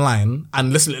fans online?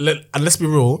 And let's be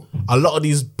real, a lot of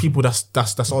these people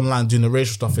that's online doing the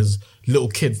racial stuff is little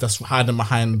kids that's hiding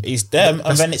behind. It's them,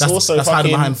 and then it's also that's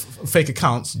hiding behind fake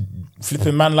accounts.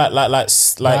 Flipping man like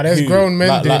there's grown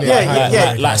men doing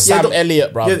it. Like Sam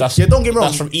Elliott, bro. Don't get me wrong.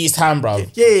 That's from East Ham, bro.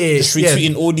 Just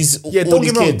retweeting all these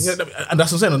kids. And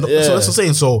that's what I'm saying. So that's what I'm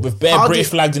saying. So with bare British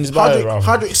flags in his bio, bro.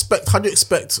 How do you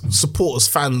expect supporters,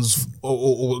 fans,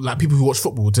 or like people who watch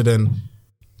football to then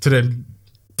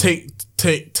taking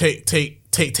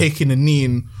the knee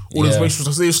and all this racial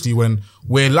stuff seriously when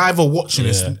we're live or watching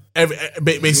this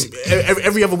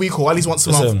every other week or at least once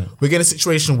a month? We're getting a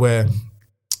situation where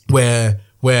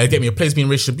get me, a player's being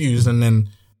racially abused and then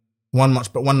one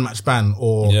match ban,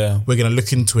 or we're gonna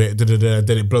look into it,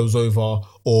 then it blows over,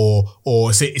 or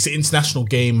it's an international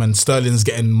game and Sterling's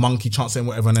getting monkey chance and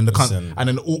whatever, and then and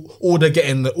then all they're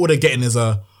getting is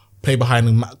a play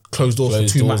behind closed doors for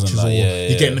 2 matches, or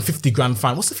you're getting a 50 grand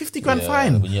fine. What's the 50 grand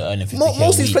fine? When you're earning 50K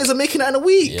most of these players are making that in a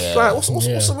week. Like, what's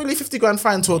a really 50 grand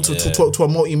fine to a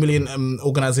multi-million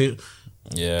organisation?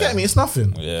 Yeah, get me, it's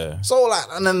nothing. Yeah. So like,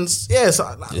 and then so it's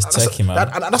techie, man.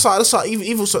 That's why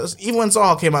even when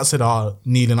Zaha came out and said,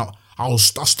 kneeling up, I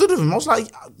stood with him. I was like,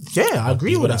 yeah, I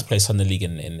agree with that. He's play Sunday League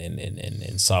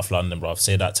in South London, bro.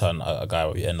 Say that to a guy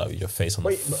where you end up with your face on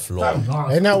the floor.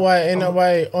 Ain't that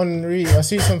why Henry? I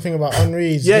see something about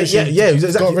Henry. Yeah.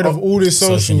 Got rid of all this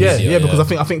social media.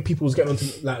 Because I think people was getting onto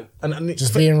like and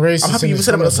just being racist. I'm happy you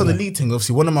said about the Sunday League thing.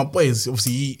 Obviously, one of my boys,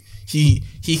 obviously he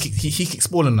kicks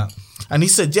ball in that, and he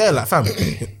said, yeah, like fam,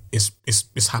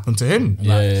 it's happened to him.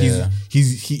 Like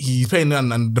he's playing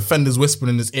and defenders whispering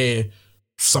in his ear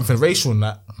something racial and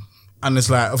that, and it's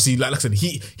like obviously like I said,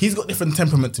 he's got different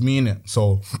temperament to me in it,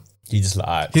 so he just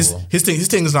like his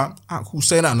thing is like cool,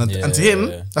 say that, and to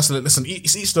him that's listen,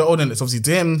 it's each their own. It's obviously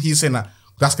to him he's saying that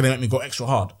that's gonna make me go extra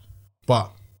hard,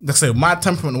 but like I say, my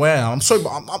temperament where I'm sorry,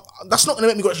 but that's not gonna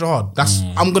make me go extra hard. That's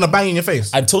I'm gonna bang in your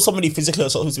face. Until somebody physically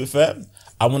assaults me, to be fair,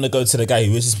 I want to go to the guy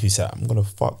who is this piece. I'm gonna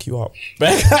fuck you up.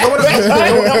 That's what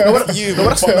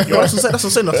I'm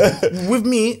saying. With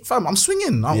me, fam, I'm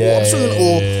swinging. I'm swinging,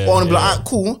 or I'm like, alright,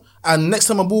 cool. And next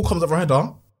time a ball comes up for a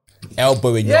header,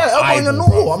 elbow in your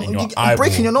nose. I'm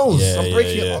breaking your nose. I'm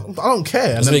breaking. I don't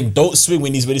care. Don't swing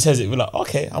when he says it. We're like,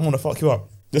 okay, I'm gonna fuck you up.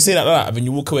 Just say that like that, and then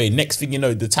you walk away. Next thing you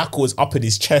know, the tackle is up in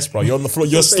his chest, bro. You're on the floor.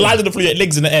 You're sliding the floor. Your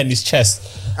legs in the air in his chest.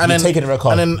 And then taking a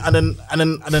record. And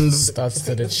then starts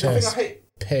to the chest.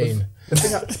 Pain. The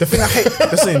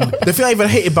thing I even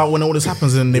hate about when all this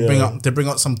happens and they bring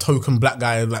up some token black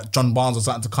guy like John Barnes or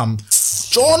something to come.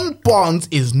 John Barnes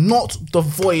is not the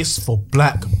voice for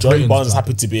black. John Barnes is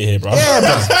happy to be here, bro. Yeah,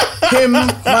 bro. Him,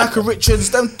 Michael Richards,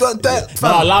 them.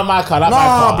 I like Michael.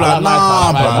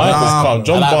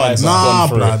 John Barnes.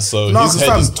 His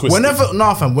head is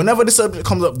twisted. Whenever this subject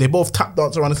comes up, they both tap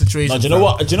dance around the situation. No, do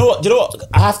you know what?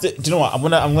 I have to. Do you know what?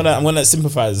 I'm gonna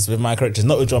sympathize with Michael Richards,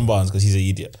 not with John Barnes because he's an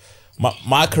idiot.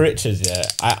 Michael Richards,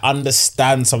 I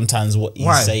understand sometimes what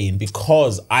he's saying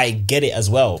because I get it as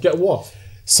well. Get what?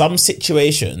 Some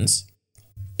situations,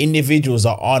 individuals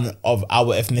are of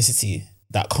our ethnicity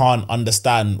that can't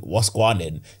understand what's going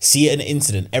on. See an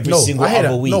incident every single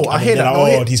other week. I hear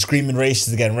that. He's screaming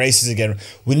racist again.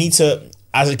 We need to,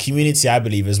 as a community, I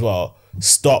believe as well,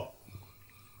 stop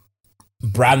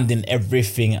branding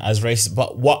everything as racist.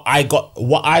 But what I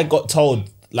got told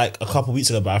like a couple of weeks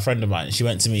ago by a friend of mine, she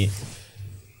went to me,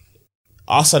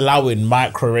 us allowing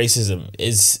micro racism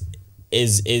is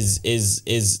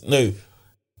no,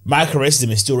 micro racism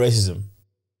is still racism.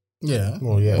 Yeah.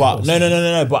 Well, yeah. But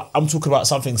no. But I'm talking about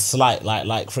something slight,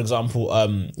 like for example, I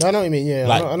know what you mean. Yeah,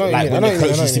 like I know what like you mean. when the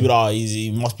coach used to be like,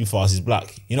 he must be fast. He's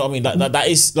black. You know what I mean? That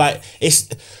is like it's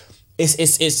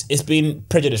been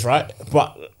prejudice, right?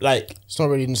 But like it's not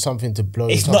really something to blow.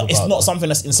 It's not something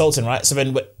that's insulting, right? So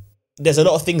then there's a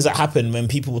lot of things that happen when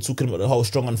people were talking about the whole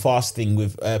strong and fast thing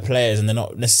with players, and they're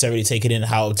not necessarily taking in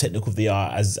how technical they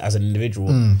are as an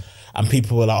individual. And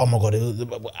people were like, "Oh my god!"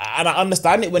 And I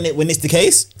understand it when it's the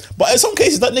case, but in some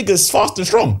cases that nigga's fast and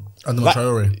strong. And like,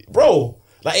 bro,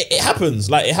 Like it happens.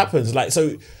 Like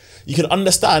so, you can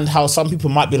understand how some people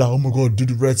might be like, oh my god, do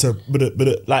the red tap, but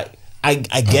like I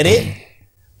get it.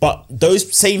 But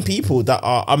those same people that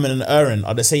are and erring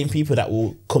are the same people that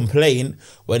will complain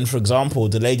when, for example,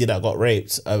 the lady that got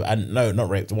raped and no, not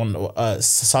raped, one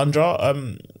Sandra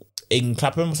in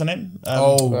Clapham, what's her name?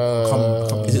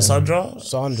 Is it Sandra?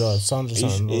 Sandra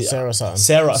something, or Sarah something.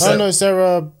 Sarah. Oh no,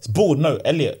 Sarah. It's Bald. No,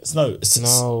 Elliot. No.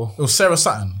 No, It was Sarah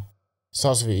Sutton.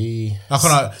 starts with E.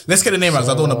 Let's get the name right. 'Cause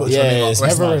I don't want to butcher her name. it's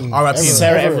Everin. R.I.P.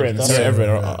 Sarah Everin, Everin. that's Sarah it.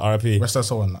 Everin. R.I.P. Rest her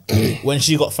soul on that. When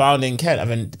she got found in Kent, and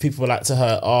then people were like to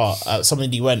her,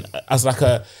 somebody went as like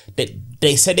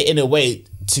they said it in a way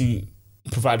to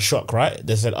provide shock, right?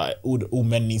 They said all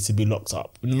men need to be locked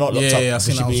up, not locked up. Yeah, I they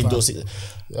seen should that be online. indoors.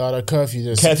 The curfew.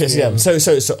 Yeah.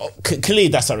 So clearly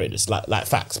that's outrageous, like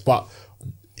facts. But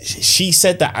she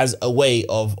said that as a way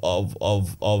of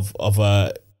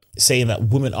saying that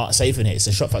women aren't safe in here. It's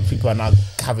a shock fact. People are now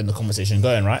having the conversation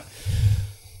going, right?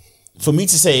 For me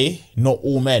to say not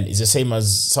all men is the same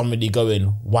as somebody going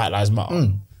white lives matter.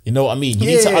 You know what I mean? You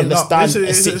need to understand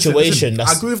a situation.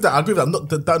 I agree with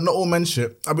that. Not all men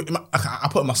shit. I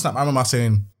put in my snap. I remember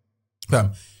saying,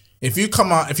 if you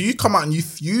come out and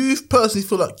you personally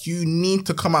feel like you need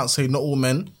to come out and say not all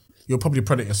men, you're probably a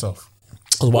predator yourself.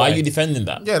 Why are you defending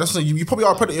that? Yeah, that's you probably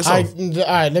are a predator yourself.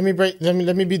 Alright, let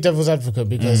me be devil's advocate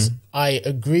because I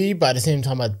agree, but at the same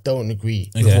time I don't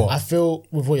agree. Okay. what? I feel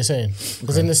with what you're saying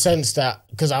because in the sense that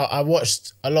because I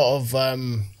watched a lot of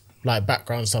like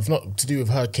background stuff, not to do with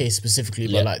her case specifically,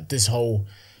 but like this whole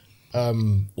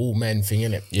all men thing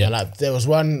in it. Yeah. Like there was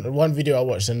one video I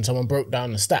watched and someone broke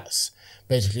down the stats,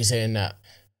 basically saying that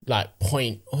like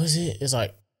it's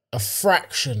like a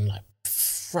fraction,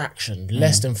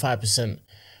 less than 5%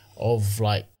 of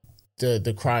like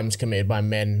the crimes committed by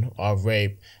men are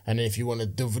rape, and then if you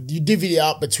want to you divvy it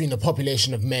up between the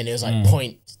population of men, it was like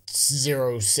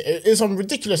 0.06. It's some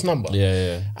ridiculous number.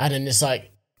 Yeah. And then it's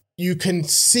like you can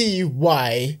see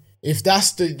why if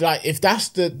that's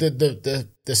the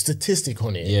statistic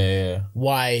on it. Yeah.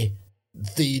 Why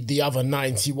the other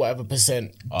 90 whatever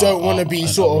percent don't want to be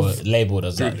sort of labeled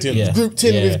as that. grouped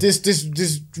in with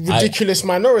this ridiculous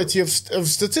minority of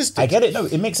statistics. I get it. No,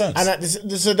 it makes sense. And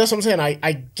so that's what I'm saying.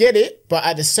 I get it, but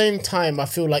at the same time, I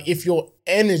feel like if your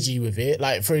energy with it,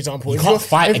 like for example, if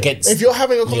you're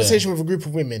having a conversation with a group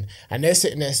of women and they're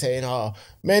sitting there saying, "Oh,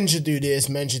 men should do this,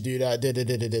 men should do that,"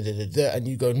 and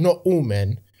you go, "Not all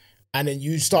men," and then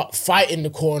you start fighting the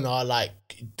corner like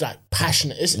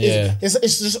passionate. It's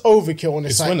just overkill. And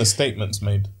it's when a statement's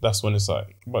made. That's when it's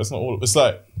like, but it's not all. It's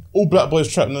like all black boys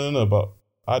trap. No. But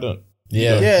I don't.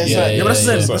 But that's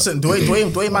listen. Do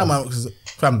I my mind? Because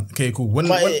fam, okay, cool. When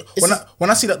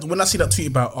I see that tweet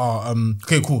about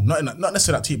okay, cool. Not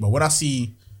necessarily that tweet, but when I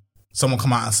see someone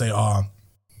come out and say,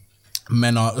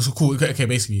 men are it's cool. Okay,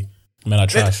 basically, men are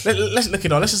trash. Let's look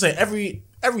it on. Let's just say every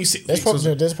 6 there's weeks.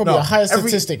 there's probably a higher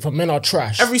statistic for men are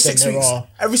trash. Every 6 weeks.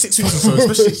 Every 6 weeks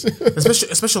or so,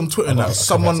 especially on Twitter, now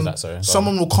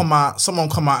someone will come out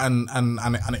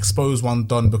and expose one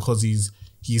done because he's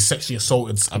sexually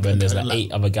assaulted. And then there's like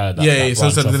 8 other guys.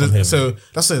 So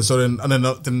that's it. So then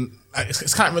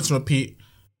it's kind of rinse and repeat,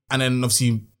 and then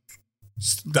obviously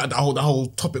that whole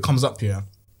topic comes up here.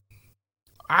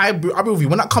 I be with you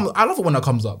when that comes. I love it when that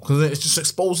comes up because it's just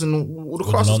exposing all the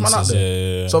crosses man out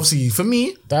there. Yeah. So obviously for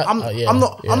me, I'm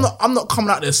not coming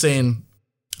out there saying,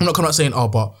 oh,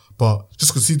 but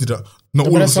just because he did that. Not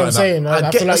all that's of what I'm saying.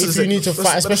 I feel like if you need to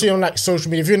fight, especially on like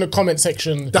social media, if you're in the comment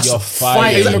section, you're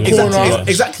fighting in the corner.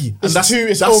 Exactly. It's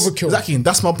overkill. Exactly. And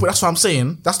that's my point. That's what I'm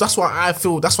saying. That's why I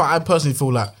feel. That's why I personally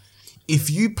feel like if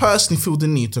you personally feel the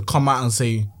need to come out and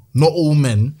say not all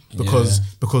men because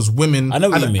women. I know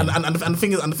what you mean. And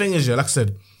the thing is, yeah, like I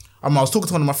said, I was talking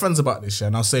to one of my friends about this, yeah,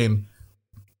 and I was saying,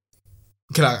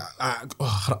 let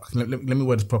me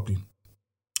word this properly.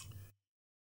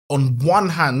 On one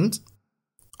hand,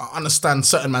 I understand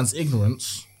certain man's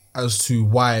ignorance as to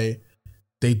why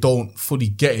they don't fully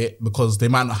get it because they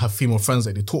might not have female friends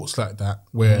that they talk like that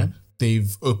where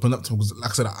they've opened up to them. Because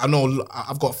like I said, I know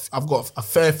I've got a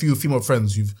fair few female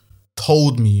friends who've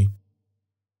told me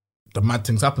the mad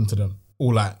things happen to them,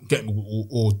 or like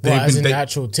or they've been the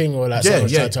actual thing, or like someone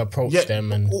tried to approach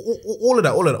them, and all of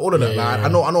that. Like, I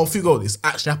know a few girls it's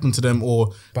actually happened to them,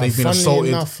 or they've been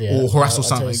assaulted or harassed or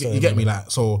something. You get me?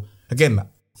 Like, so again,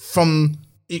 from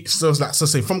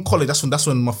college, that's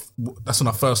when I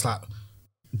first like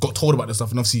got told about this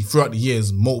stuff, and obviously throughout the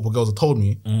years, multiple girls have told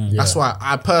me. That's why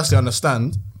I personally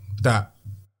understand that.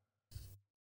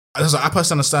 I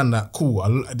personally understand that. Cool.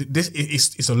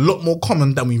 It's a lot more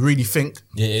common than we really think.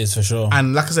 It is for sure.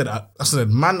 And like I said,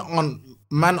 man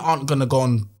aren't gonna go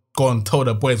on go and tell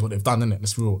their boys what they've done, innit?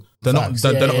 It's real. They're not Facts.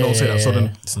 they're not gonna say that. So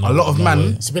then a lot of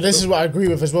men. But this is what I agree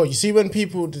with as well. You see, when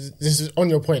people, this is on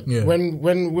your point. Yeah. When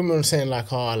women are saying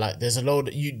like, like there's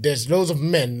loads of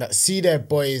men that see their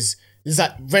boys. There's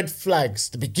like red flags,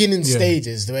 the beginning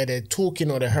stages where they're talking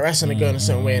or they're harassing a girl in a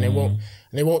certain way, and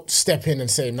they won't step in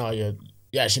and say, no, you're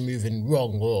actually moving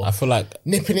wrong, or I feel like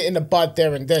nipping it in the bud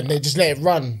there and then. They just let it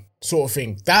run, sort of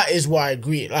thing. That is why I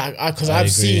agree. Like, because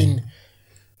I've seen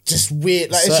just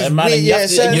weird, like, it's just man, weird. you have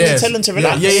to tell them to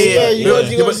relax.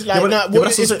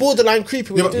 It's borderline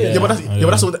creepy. What you're doing. But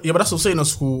that's what I'm saying.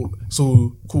 That's cool.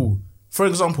 So cool. For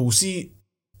example,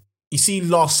 you see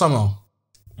last summer.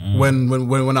 When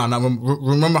I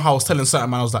remember how I was telling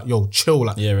certain man, I was like, yo, chill,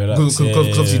 like, relax.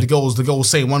 Because obviously the girl was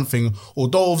saying one thing,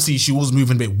 although obviously she was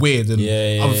moving a bit weird and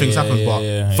other things happened,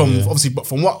 but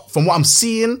from what I'm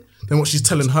seeing, then what she's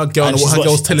telling her girl and what her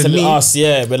girl's telling me, us,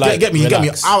 but like, get me.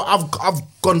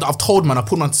 I've told man, I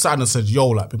put man to side and said, yo,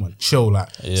 like, big man, chill, like.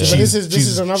 But this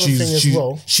is another thing as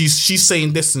well. She's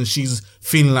saying this and she's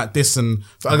feeling like this, and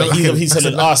he's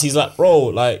telling us, he's like, bro,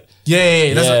 like.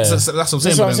 That's what I'm saying.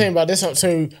 That's what I'm saying about this.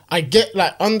 So I get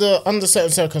like under certain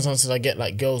circumstances, I get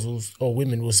like girls or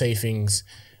women will say things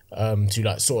to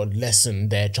like sort of lessen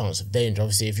their chance of danger.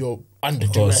 Obviously, if you're under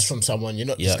duress from someone, you're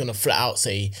not just gonna flat out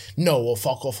say no or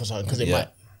fuck off or something, because it might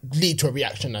lead to a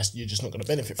reaction that you're just not gonna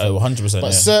benefit from. 100%.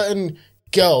 But certain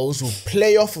girls will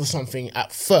play off of something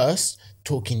at first,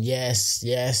 talking yes,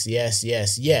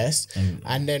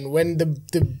 and then when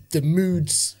the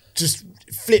moods just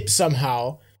flip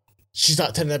somehow, she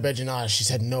started telling her bedroom, she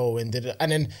said no, and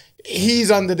then he's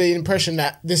under the impression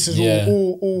that this is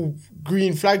all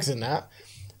green flags and that.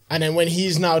 And then when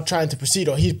he's now trying to proceed,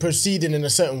 or he's proceeding in a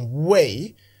certain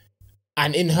way,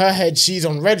 and in her head she's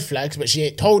on red flags, but she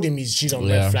ain't told him she's on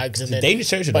red flags. And it's then dangerous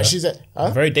territory, but she's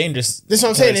very dangerous. This is what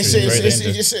I'm saying. It's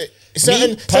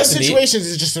certain personally, situations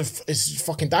is just it's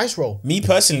fucking dice roll. Me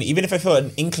personally, even if I feel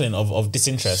an inkling of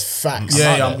disinterest, Facts.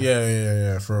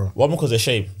 Yeah, for real. One because of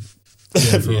shame.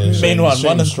 Main one.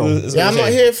 I'm not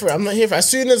here for it. As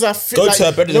soon as I feel go to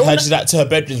her bedroom, she's like to her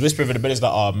bedroom, whispering in the bed, is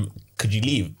like, could you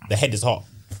leave? The head is hot.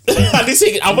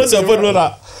 I went to a point where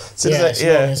like, I don't want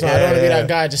to be that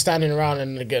guy just standing around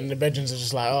and getting the bedrooms are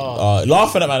just like,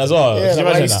 laughing at man as well. Yeah, like,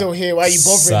 why are you still here? Why are you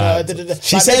bothering her?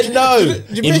 She said no.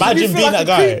 Imagine being that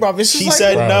guy. She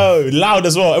said no, loud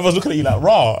as well. Everyone's looking at you like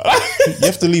raw. You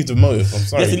have to leave the motive. I'm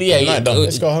sorry.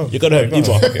 Let's go home. You're going home.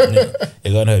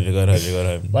 You're going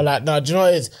home. But like, no, do you know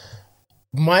what it is?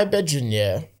 My bedroom,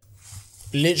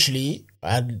 literally,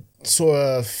 I saw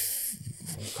her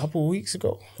a couple of weeks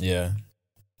ago. Yeah.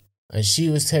 And she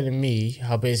was telling me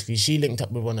how basically she linked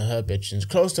up with one of her bedrooms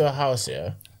close to her house,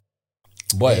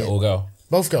 Boy or girl?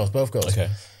 Both girls. Okay.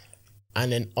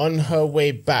 And then on her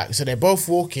way back, so they're both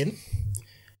walking.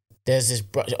 There's this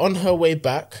on her way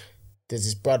back. There's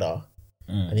this brother,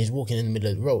 and he's walking in the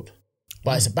middle of the road,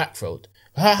 but it's a back road.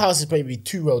 Her house is maybe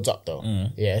 2 roads up though.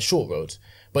 Yeah, short roads.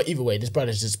 But either way, this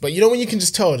brother's just. But you know when you can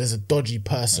just tell there's a dodgy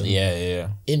person.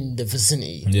 In the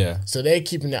vicinity. Yeah. So they're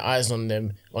keeping their eyes on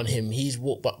him. He's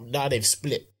walked, but now they've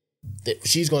split.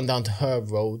 She's gone down to her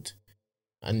road,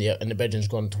 and the bedroom's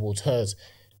gone towards hers.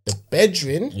 The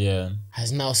bedroom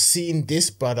has now seen this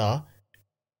brother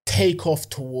take off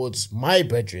towards my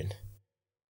bedroom,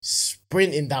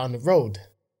 sprinting down the road.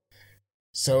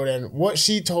 So then what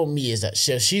she told me is that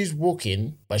she's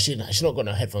walking, but she's not got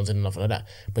no headphones and nothing like that,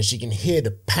 but she can hear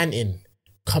the panting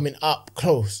coming up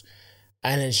close.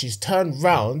 And then she's turned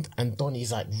round and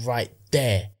Donnie's like right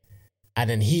there. And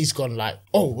then he's gone like,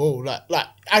 like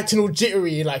acting all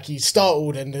jittery, like he's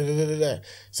startled and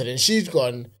So then she's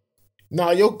gone,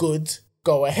 nah, you're good,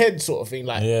 go ahead sort of thing,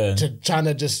 like trying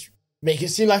to just make it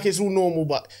seem like it's all normal,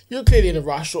 but you're clearly in a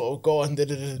rush, sort of go and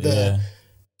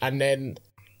And then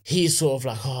he's sort of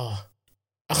like,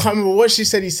 I can't remember what she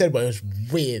said he said, but it was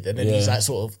weird. And then he's like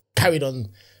sort of carried on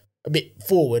a bit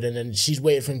forward, and then she's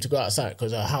waiting for him to go outside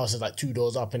because her house is like 2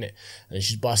 doors up in it, and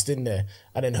she's bust in there.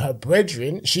 And then her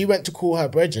brethren, she went to call her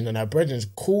brethren, and her brethren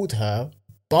called her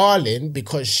bawling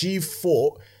because she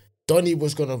thought Donnie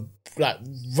was gonna like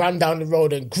run down the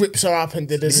road and grips her up and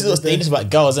This is what's dangerous about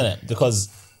girls, isn't it? Because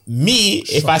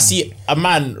if I see a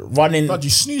man running, God, you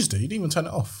snoozed it. You didn't even turn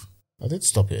it off. I did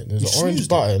stop it. There's an orange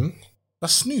button.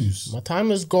 That's snooze. My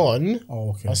timer's gone. Oh,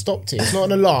 okay. I stopped it. It's not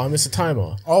an alarm, it's a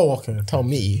timer. Oh, okay. Tell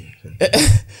me.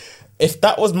 If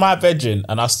that was my bedroom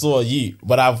and I saw you,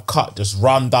 but I've cut, just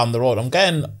run down the road, I'm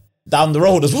getting down the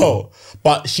road as well.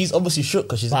 But she's obviously shook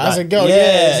because she's But like, as a girl,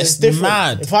 it's different.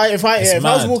 mad. If I was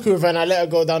mad. walking with her and I let her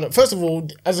go down, first of all,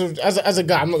 as a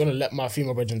guy, I'm not gonna let my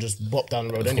female brethren just bop down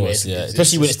the road Of anyway. course, yeah.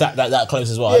 Especially when it's that close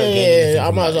as well. I Yeah, don't get anything I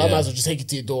from might that, as well just take it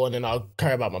to your door and then I'll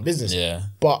carry about my business. Yeah.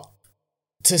 But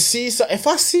to see, if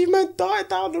I see men die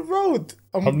down the road,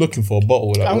 I'm looking for a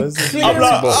bottle. Like, I'm where's the clearing empty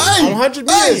out. bottle? I'm 100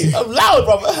 meters. I'm loud,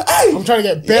 bro. Hey, I'm trying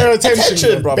to get bare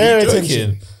attention, bro. bare You're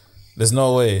attention. joking. There's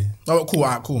no way. Oh, cool,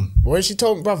 alright, cool. When she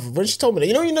told me that,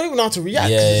 you don't even know how to react.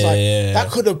 'Cause Yeah, it's like, yeah.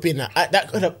 that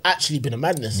could have actually been a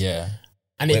madness. Yeah.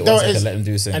 And Wait it one don't, second, it's- let him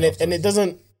do his thing and it afterwards.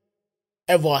 doesn't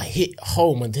ever hit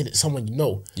home until it's someone you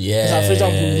know. Yeah, It's like, for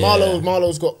example, yeah.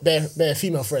 Marlo's got bare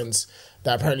female friends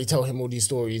that apparently tell him all these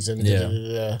stories and Yeah.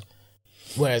 da.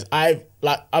 Whereas I've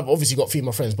obviously got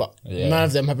female friends, but Yeah. none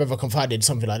of them have ever confided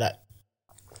something like that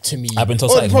to me. I've been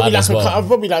told Or something probably mad as well. I've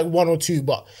probably like one or two,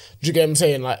 but do you get what I'm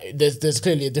saying? Like there's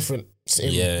clearly a difference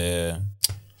in Yeah.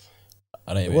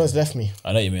 I know what you the mean. words left me. I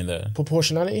know what you mean there.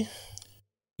 Proportionality.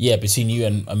 Yeah, between you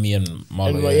and me and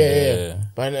Marlo. And, yeah.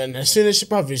 But then as soon as she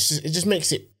it just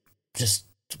makes it just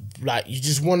like you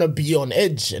just want to be on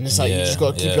edge, and it's like you Yeah, just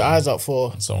got to keep yeah. your eyes out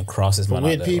for Some crassest man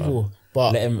weird out there, people. bro.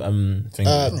 But Let him think.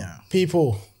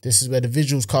 people, this is where the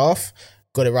visuals cut off.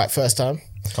 Got it right first time.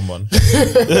 Come on.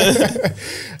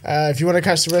 If you want to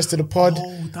catch the rest of the pod,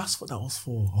 Oh, that's what that was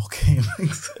for. Okay.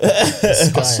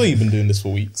 I swear you've been doing this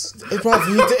for weeks. bruv,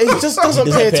 he just doesn't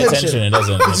It pay doesn't attention. It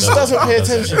doesn't. It just doesn't pay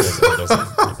attention.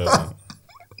 It doesn't.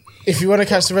 If you want to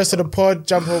catch the rest of the pod,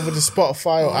 jump over to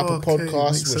Spotify or Apple okay,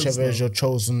 Podcasts, makes sense whichever now. is your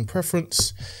chosen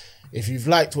preference. If you've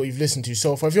liked what you've listened to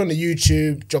so far, if you're on the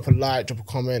YouTube, drop a like, drop a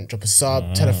comment, drop a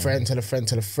sub, tell a friend, tell a friend,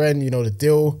 tell a friend. You know the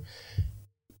deal.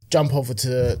 Jump over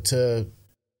to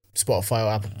Spotify or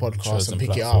Apple Podcasts Chosen and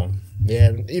pick platform. it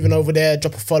up. Yeah, even over there,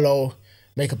 drop a follow,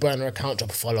 make a burner account,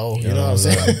 drop a follow. You know what I'm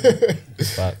saying?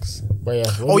 Facts. But yeah,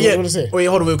 Oh yeah. What to say? Wait,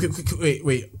 hold on.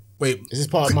 Wait. Is this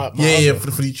part of my Yeah,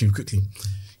 outro? for YouTube, quickly.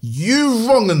 You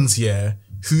wrong'uns, yeah,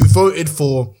 who voted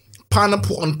for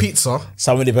pineapple on pizza.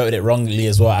 Somebody voted it wrongly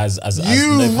as well as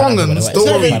You no pineapple, wrong'uns, by the way. don't It's It's not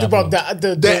worry. not pineapple.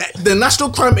 about that. The National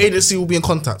Crime Agency will be in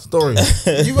contact. Don't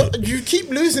worry. You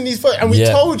keep losing these votes, and we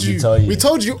Yeah, told you. we tell you. We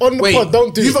told you on the Wait, pod.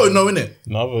 Don't do you it. voted no, innit?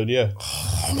 No, yeah.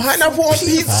 Pineapple on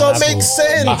pizza makes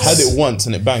sense. I had it once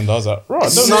and it banged. I was like, right,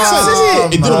 it doesn't Nah, make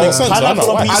sense. It didn't make sense. I Pineapple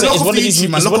know. on I pizza look is off one of these. YouTube,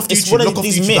 man. Look off It's YouTube, one look of off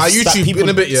these YouTube. myths Like that YouTube, people in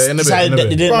a bit, yeah, in a bit, decided in a that bit.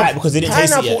 they didn't Bruv, like because they didn't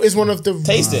taste it pineapple yet. is one of the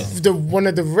Taste it. one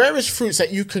of the rarest fruits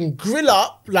that you can grill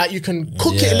up. Like you can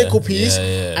cook it a Yeah, little piece,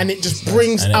 yeah. and it just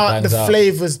brings And it out the bangs out.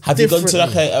 flavors. Have you gone to like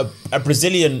differently. a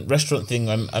Brazilian restaurant thing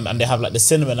and they have like the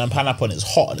cinnamon and pineapple and it's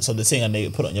hot and it's on the thing and they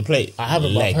put it on your plate? I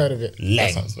haven't, but I've heard of it.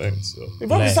 Leg. Sounds lame, so.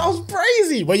 Bro, it Leg. sounds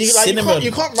crazy. But you like Cinnamon.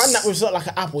 you can't run that with sort of like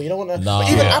an apple. You don't want to. Nah.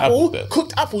 Even Yeah, apple, apple.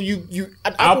 cooked apple.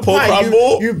 An Apple pie.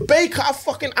 crumble. You bake a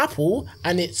fucking apple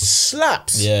and it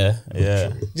slaps. Yeah. Do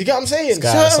you get what I'm saying?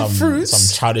 Guy has Certain fruits.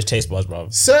 some childish taste buds, bro.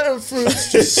 Certain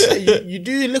fruits, just you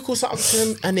do a little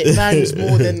something and it bangs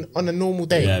more than on a normal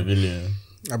day. Yeah, really.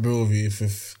 I believe you.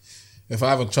 If I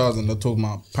have a child and they're talking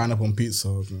about pineapple on pizza,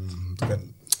 they're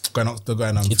going.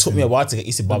 It took me a while to get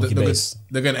used to barbecue base.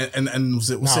 They're going and was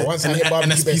it? Once I hit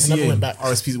barbecue base, I never went back.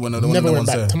 RSPCA, when the Never one went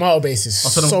back. there. Tomato base is I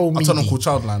so told them meaty. call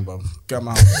Childline, bro. Get them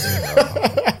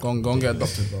out. Go and get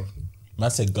adopted, bro. Man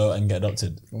said go and get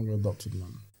adopted. Go and get adopted,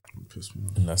 man. Piss me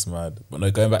off. That's mad. But no,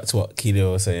 going back to what Keely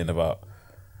was saying about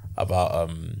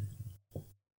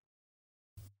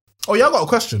Oh yeah, I got a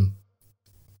question.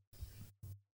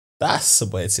 that's a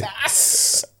way to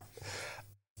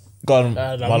go on,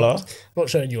 No, Mala. not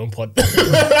showing you on pod.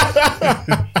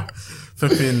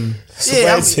 Flipping.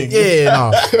 Surprising.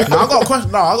 No, I got a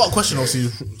question. No, I got a question. Obviously,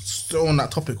 still on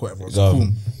that topic, whatever. It's Go on. cool.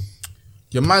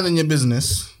 You're minding your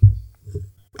business,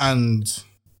 and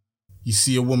you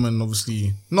see a woman.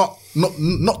 Obviously, not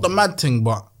the mad thing,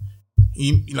 but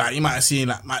you might see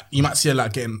her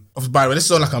like getting. By the way, this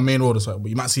is on like a main road or something, but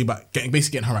you might see about basically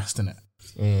getting harassed in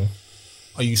it.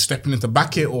 Are you stepping in to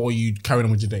back it, or are you carrying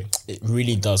on with your day? It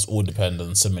really does all depend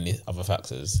on so many other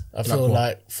factors. I feel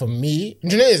like for me,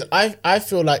 do you know what it is? I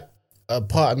feel like a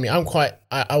part of me, I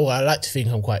like to think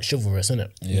I'm quite chivalrous,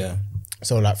 innit? Yeah.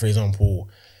 So like for example,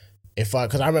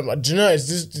 because I remember, do you know,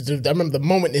 I remember the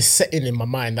moment this set in my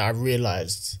mind that I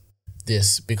realised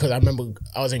this, because I remember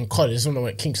I was in college, this is when I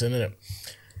went to Kingston, innit?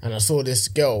 And I saw this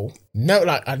girl,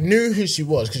 I knew who she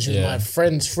was because she was Yeah. my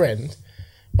friend's friend,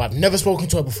 but I've never spoken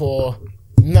to her before,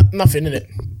 nothing in it.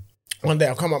 One day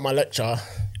I come at my lecture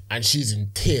and she's in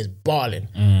tears, bawling.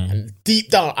 And deep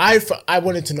down, I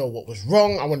wanted to know what was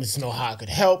wrong. I wanted to know how I could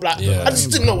help. Like, I just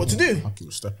didn't know what to do.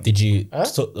 Did you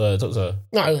talk to her?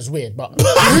 No, it was weird, but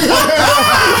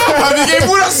I gave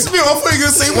all that spit. I thought you were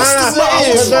gonna say what's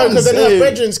the matter? because then her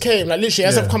bedrooms came. Like literally,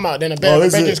 as I've come out, then her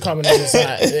bedrooms come, and it's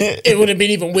like it would have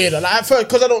been even weirder. Like at first,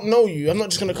 because I don't know you, I'm not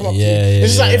just gonna come up to you.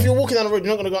 It's just like if you're walking down the road,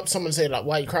 you're not gonna go up to someone and say like,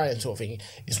 "Why are you crying?" sort of thing.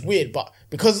 It's weird, but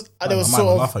because there was sort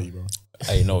of. Laugh at you, bro.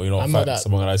 Hey, no, you're not I'm fat. not that-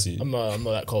 Someone gonna see you. I'm not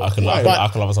that cold. I can laugh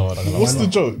someone. What's the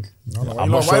joke? Why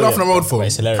you laughing on the road for? But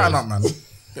it's hilarious. Kind up, man.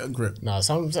 Get a grip. Nah,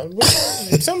 some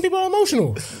people are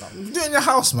emotional. Do it in your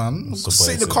house, man.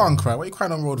 Sit in the car and cry. Why are you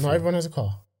crying on the road Not for? everyone has a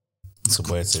car. It's a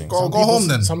weird thing. Go home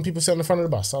then. Some people sit on the front of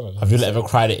the bus. I don't know. Have you ever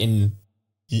cried it in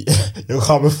your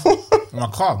car before? In my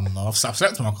car? No, I've slept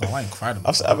in my car. I ain't cried in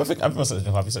my car. I've slept in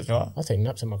your car. Have you slept in your car? I take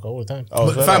naps in my car all the time.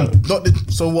 Oh, But fam,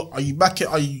 so what? Are you back here?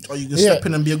 Are you gonna step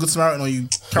in and be a good Samaritan, or are you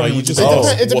carrying you with just- your Oh.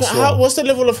 dates? It depends. what's wrong? What's the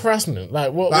level of harassment?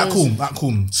 Like what? That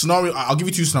cool. Scenario. I'll give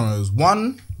you two scenarios.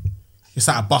 One, it's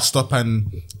at a bus stop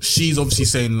and she's obviously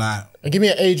saying like, And give me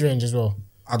an age range as well.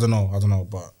 I don't know,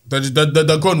 but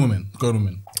they're grown women.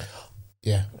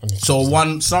 Yeah. So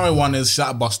scenario one is she's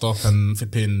at a bus stop and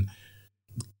flipping.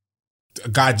 A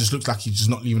guy just looks like he's just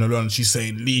not leaving her alone. She's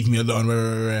saying, "Leave me alone."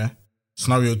 Rah.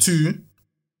 Scenario two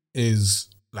is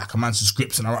like a man's just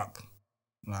gripping her up.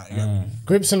 Like,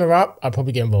 Grips in a rap, I'd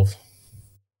probably get involved.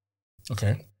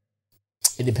 okay.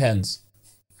 It depends.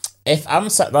 If I'm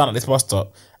sat down at this bus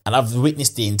stop and I've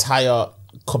witnessed the entire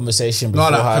conversation No,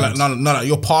 beforehand, like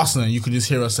you're passing and you can just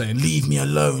hear her saying, "Leave me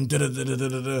alone." Da, da, da, da, da,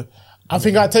 da, da. I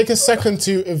think I'd take a second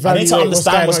to I evaluate need to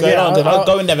understand what's going on. If I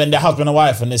go in there and their husband and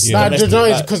wife and this,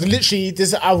 because literally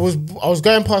this, I was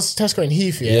going past Tesco in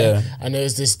Heath, Yeah. and there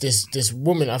was this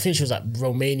woman. I think she was like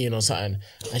Romanian or something,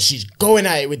 and she's going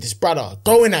at it with this brother,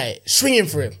 swinging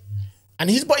for him, and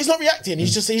he's not reacting.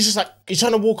 He's just like he's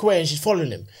trying to walk away, and she's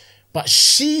following him, but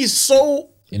she's so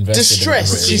Invested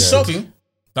distressed. in it, She's yeah. so.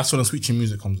 That's when the switching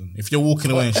music comes in. If you're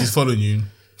walking away and she's following you,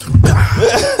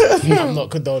 I'm not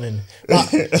condoning, but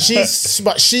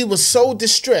she was so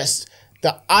distressed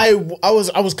that I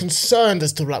was concerned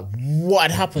as to like what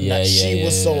had happened. Yeah, that she yeah,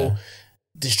 was yeah, so yeah.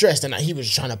 distressed and that he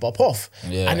was trying to bop off.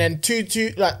 Yeah. And then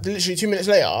literally 2 minutes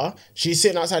later, she's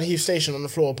sitting outside Heath Station on the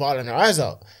floor, bawling her eyes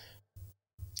out.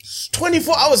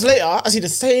 24 hours later, I see the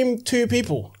same two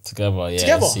people. together.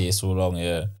 See, it's all long.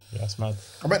 Yeah. That's mad.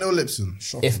 I bet they were Lipson.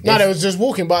 Shocking. No, they was just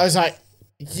walking, but I was like,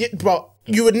 yeah, but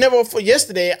you would never.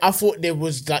 Yesterday, I thought there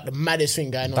was like the maddest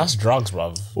thing going on. That's drugs,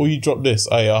 bruv. Or you drop this.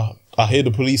 I hear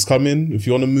the police come in. If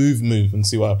you want to move and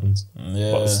see what happens.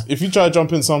 Yeah. But if you try to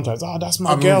jump in sometimes, that's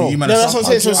my I'll be girl. with you, man. No, that's what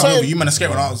I'm saying. So I'll be with you, man. Escape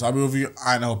when I'll be with you.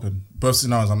 I ain't helping. Both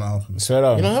scenarios, I'm not helping. Swear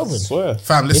down. You're not helping. swear.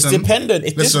 Fam, listen. It's dependent.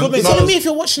 If this woman- You're telling me if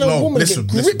you're watching a woman get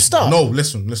gripped up? No,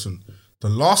 listen. The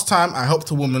last time I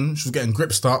helped a woman, she was getting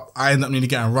gripped up. I ended up nearly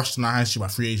getting rushed in her hand. She by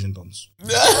 3 Asian dons.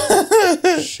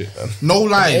 Shit, man. No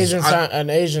lies. An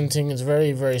Asian thing is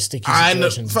very, very sticky I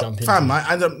ended situation to jump into. fam,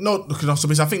 I ended up so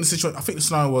basically, I think the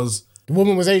scenario was The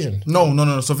woman was Asian.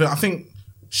 no. So I think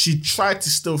she tried to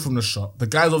steal from the shop. The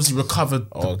guy's obviously recovered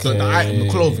Okay. the item, the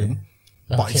clothing,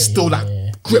 but he's still like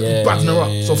grabbing her up.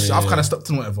 So obviously I've kind of stepped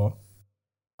in whatever,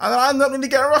 and I ended up really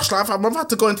getting rushed. Like I've had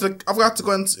to go into.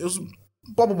 It was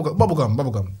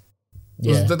bubblegum.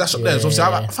 Yeah. That shop there. So obviously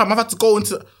I've had to go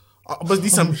into. But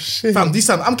this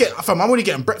time, I'm already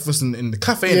getting breakfast in the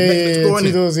cafe next door. two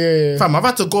innit? doors, yeah. Fam, I've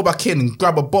had to go back in and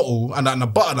grab a bottle and a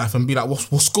butter knife and be like,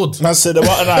 what's good? Man said the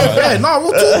button out. Yeah, no,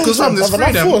 we'll talk because fam, there's But I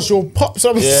freedom. thought you'll pop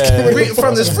some Yeah. skin.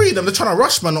 Fam, there's freedom. They're trying to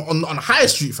rush man on High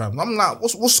Street, fam. I'm like,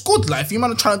 what's good? Like, if you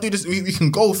man are trying to do this, we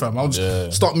can go, fam. I'll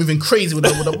just start moving crazy with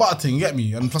the butter thing. You get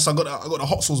me? And plus, I got the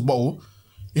hot sauce bottle.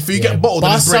 If you get bottled, then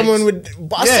But it's someone breaks. with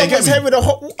Yeah, you get someone's me. head with a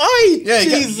hot. Aye, Yeah,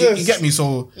 Jesus. you get me.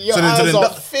 So Your then eyes are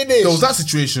finished. there was that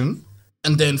situation,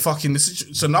 and then fucking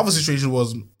so another situation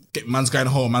was man's going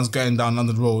home, man's going down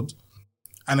London Road,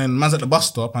 and then man's at the bus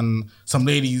stop, and some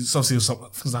lady, obviously some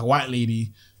like a white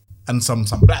lady, and some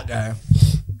black guy,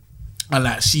 and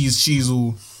like she's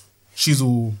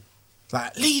all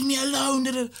like, leave me alone,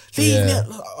 leave me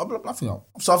alone.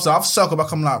 So obviously I've circled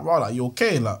back. I'm like, right, like you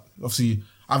okay? Like obviously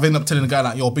I've ended up telling the guy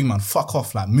like, yo, big man, fuck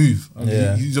off, like move. And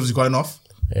he's obviously going off.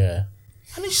 Yeah.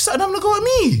 And then she started having a go at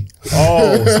me.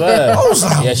 Oh, swear. I was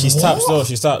like, Yeah, she's what? tapped still.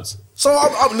 She's tapped. So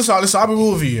listen, I'll be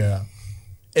real with you. Yeah.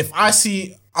 If I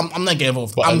see, I'm not getting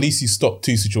involved. But I'm, at least you stopped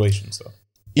 2 situations though.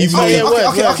 Even okay,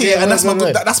 though okay, and that's my word.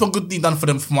 good. That's my good deed done for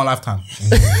them for my lifetime.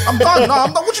 I'm done. No,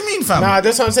 I'm not. What do you mean, fam? Nah,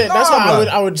 that's what I'm saying. That's Nah, why blood.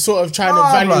 I would sort of try and Nah,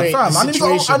 evaluate blood, fam. the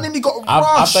situation. I nearly got I've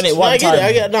rushed. done it I one get it. I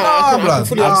time. get it. Nah, Nah, I can blood.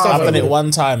 fully Nah, understand. I've done that. it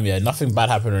one time, yeah. Nothing bad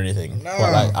happened or anything. But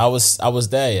like I was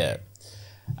there, yeah.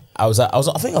 I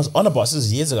think I was on a bus. This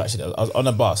was years ago actually. I was on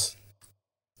a bus,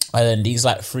 and then these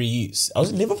like 3 youths. I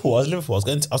was in Liverpool. I was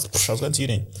going to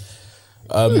uni.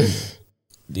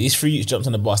 These 3 youths jumped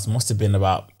on the bus. Must have been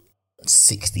about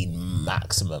 16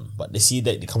 maximum. But they see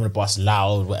that they come on the bus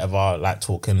loud, whatever, like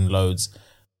talking loads.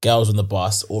 Girls on the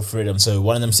bus, all 3 of them. So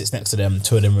one of them sits next to them.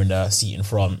 2 of them are in the seat in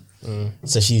front.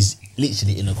 So she's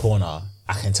literally in the corner.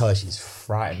 I can tell she's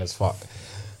frightened as fuck.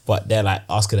 But they're like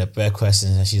asking her bare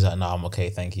questions, and she's like, "No, I'm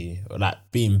okay, thank you." Like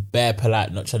being bare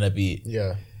polite, not trying to be.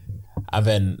 Yeah. And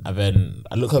then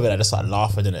I look over and I just start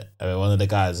laughing, innit? And then one of the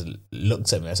guys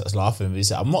looked at me and starts laughing. But he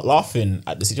said, "I'm not laughing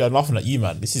at the situation. I'm laughing at you,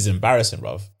 man. This is embarrassing,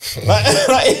 bruv."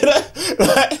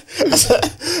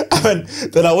 And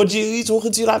then like, what are you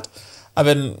talking to, lad? And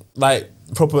then like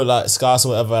proper like scars or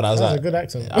whatever. And I was That was like, a good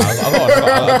accent.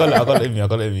 I got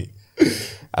it in me.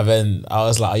 And then I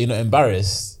was like, "Are you not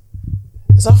embarrassed?"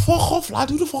 He's like, "Fuck off, lad.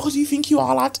 Who the fuck do you think you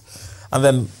are, lad?" And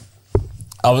then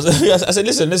I said,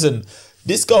 listen.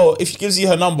 This girl, if she gives you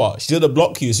her number, she's gonna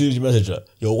block you as soon as you message her.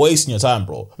 You're wasting your time,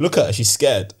 bro. Look at her, she's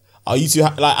scared. Are you too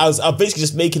like? I was basically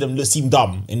just making them seem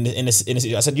dumb in this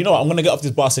situation. I said, "You know what? I'm gonna get off this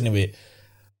bus anyway.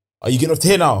 Are you getting off to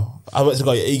here now?" I went to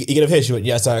go. You getting off here? She went,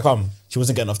 "Yeah." So I come. She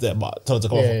wasn't getting off there, but I told her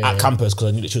to come off at campus because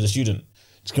I knew that she was a student.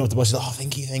 She came off the bus. She's like, "Oh,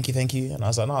 thank you." And I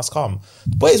was like, "No, it's calm."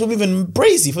 Boys were moving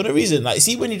brazy for no reason. Like,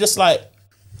 see when you just like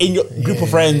in your group of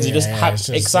friends, you just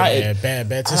excited. Bare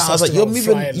and I was like, "You're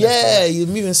moving, you're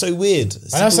moving so weird."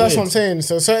 And that's what I'm saying.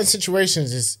 So certain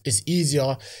situations is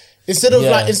easier instead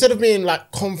of being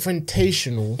like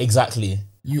confrontational. Exactly.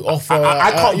 You offer.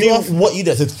 I can't do what you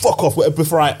did. I said, "Fuck off."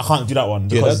 Before I can't do that one.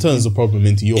 Yeah, that turns the problem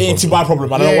into your into my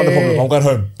problem. I don't want the problem. I'm going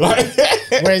home.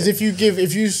 Whereas if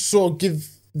you sort of give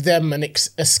them an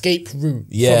escape route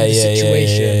from the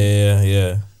situation,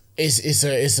 yeah. It's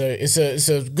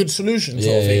a good solution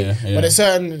sort of thing. Yeah. But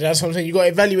that's what I'm saying. You got to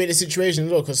evaluate the situation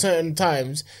as well, because certain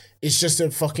times it's just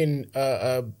a fucking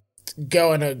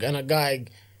girl and a guy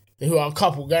who are a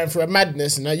couple going through a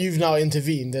madness, and now you've now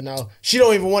intervened, and now she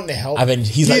don't even want the help. And then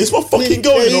he's like, "It's my fucking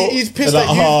girl." He's pissed that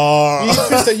he's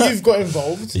pissed that you've got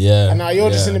involved. Yeah. And now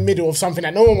you're just in the middle of something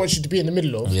that no one wants you to be in the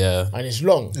middle of. Yeah. And it's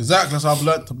long. Exactly. That's how I've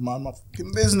learned to mind my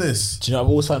fucking business. Do you know what I've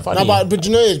always found funny? No, but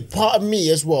you know, part of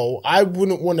me as well, I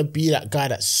wouldn't want to be that guy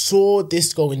that saw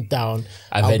this going down,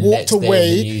 And I then walked next day away,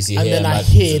 in the news you and hear then I mad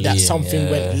hear that Lee, something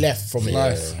went left from it.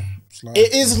 Life. It's life.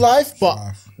 It is life, but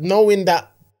knowing that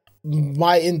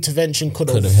my intervention could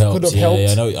have helped. Yeah,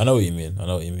 I know what you mean.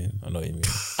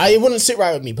 It wouldn't sit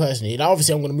right with me personally. Like,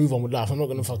 obviously, I'm going to move on with life. I'm not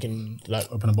going to fucking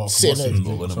like Open a box. sit in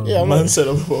yeah, Man said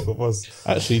on the bus.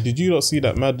 Actually, did you not see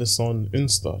that madness on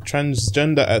Insta?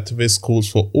 Transgender activist calls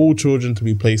for all children to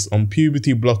be placed on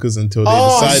puberty blockers until they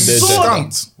decide their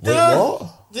gender. Wait,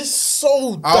 what? This is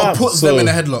so dumb. I'll put them in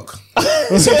a headlock.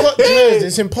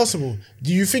 It's impossible.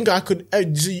 Do you think I could?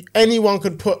 Anyone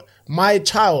could put my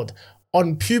child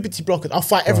on puberty blockers? I'll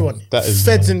fight everyone. that is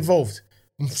Feds involved.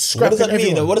 I'm What scrapping does that mean?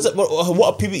 everyone. What is it? What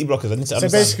are puberty blockers? I need to So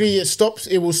understand. basically,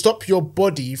 it will stop your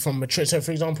body from maturing. So,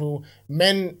 for example,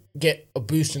 men get a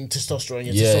boost in testosterone.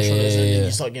 Your testosterone is, and then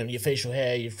you start getting your facial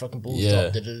hair, your fucking balls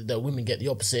drop. The women get the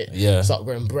opposite. Start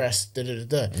growing breasts.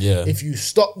 If you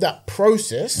stop that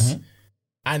process.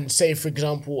 And say, for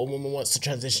example, a woman wants to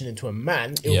transition into a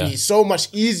man, it'll be so much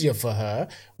easier for her.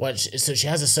 So she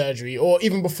has a surgery, or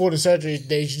even before the surgery,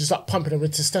 they just start pumping her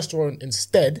with testosterone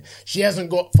instead. She hasn't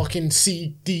got fucking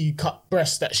CD cut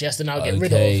breasts that she has to now get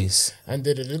rid of. And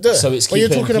So it's but you're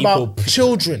keeping talking about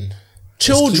children.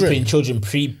 Keeping children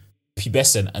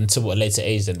pre-pubescent until a later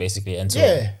age, then basically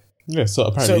until Yeah, so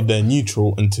apparently they're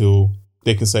neutral until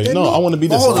they can say, "No, I want to be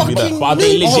this, I Hold want to be on, that." But are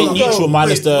they legit neutral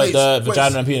minus Wait, the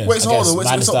vagina and penis? Wait, I hold guess, on. Wait,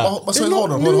 minus that. hold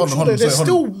on. They're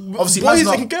still Obviously, boys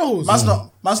man's and girls. Man's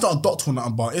not a doctor or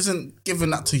nothing, but isn't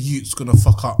giving that to youths gonna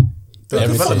fuck up the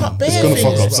Everything. development? It's Gonna fuck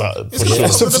up things, something. It's gonna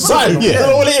fuck up the Society, development.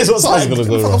 yeah. All it is, what's It's gonna go gonna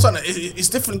fuck wrong. up something. It's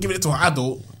different giving it to an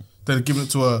adult than giving it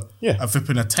to a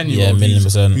flipping a 10-year-old. Yeah, million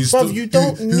percent. Bruv, you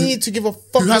don't need to give a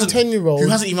fucking 10-year-old who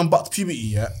hasn't even bucked puberty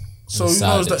yet. So who Sad,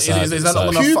 knows that it's sad, is it's that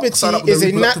not sad. gonna sign up puberty with is the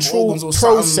a reproductive natural organs or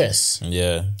something? process.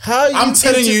 Yeah. How are I'm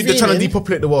telling you, they're trying to intervening?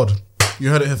 depopulate the world. You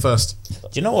heard it here first. Do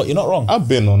you know what? You're not wrong. I've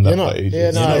been on that You're not. for ages.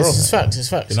 Yeah, no, not it's wrong. facts. It's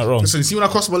facts. You're not wrong. Listen, you see when I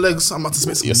cross my legs, I'm about to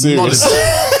spit some You're knowledge. serious.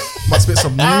 I'm about to spit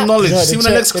some knowledge. Yeah, See when the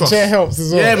the legs chair cross. helps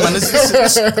as well. Yeah, man. It's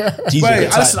Jesus, wait,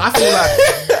 it's listen, like-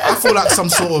 I feel like some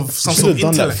sort of Should have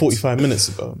done that intellect. 45 minutes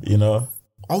ago. You know.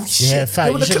 Oh shit! Yeah,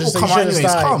 fact, Yeah, you the clip will should've- come you out should've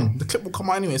anyways. started. Calm. The clip will come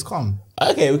out anyways. Calm.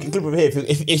 Okay, we can clip over here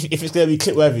if it's gonna be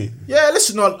clip worthy. Yeah,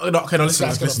 listen. No, okay, no, listen.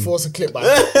 That's gonna Listen. force a clip back.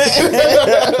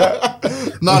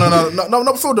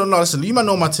 No, before no, listen. You might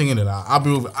know my thing in it. I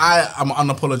am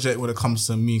unapologetic when it comes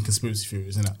to me and conspiracy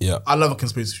theories, innit? Yeah. I love a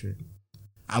conspiracy theory.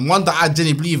 And one that I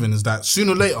genuinely believe in is that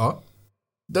sooner or later,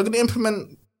 they're going to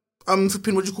implement,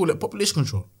 flipping, what do you call it, population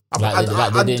control. Like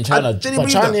they did in China. I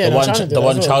genuinely believe that. The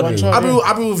one child rule.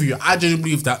 I'll be with you. I genuinely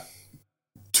believe that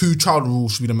 2-child rule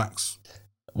should be the max.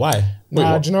 Why?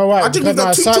 Nah, do you know why? I genuinely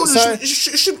believe that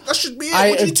Because 2 children that should be it. I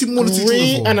What do you need two more than 2 children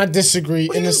agree for? and I disagree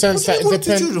in the sense that what do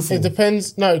you need 2 children for? it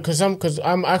depends. No, because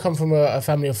I come from a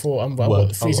family of 4. I've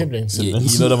got 3 siblings. You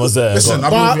know them was there. Listen,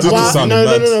 But, I'll be with you. but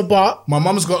no. But My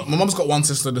mum's got 1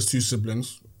 sister. There's 2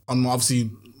 siblings. And obviously,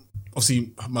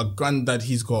 my granddad,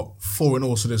 he's got 4 in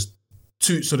all. So there's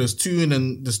 2. So there's 2, and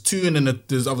then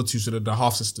there's other 2. So they're the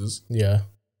half sisters. yeah,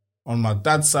 On my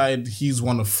dad's side, he's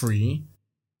 1 of 3,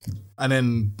 and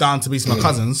then down to basically my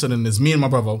cousins. So then there's me and my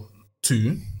brother,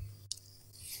 2.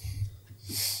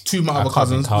 2 of my other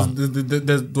cousins.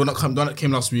 There's the one that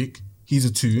came last week. He's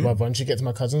a 2. well, once you get to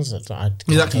my cousins,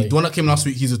 Exactly. The one that came last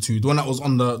week, he's a 2. The one that was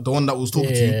the one that was talking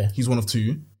to you, Yeah. he's 1 of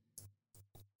 2.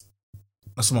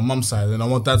 That's on my mum's side. And on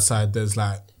my dad's side, there's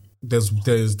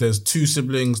 2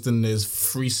 siblings, then there's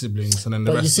 3 siblings, and then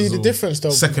the But rest you see is the all difference though.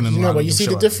 second and but round you and see shit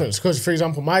the like that. difference because, for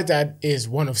example, my dad is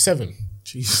 1 of 7.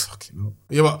 Jeez, fucking hell.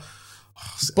 Yeah, but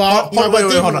But wait,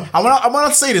 hold on. I'm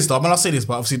gonna say this though. But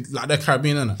obviously, like they're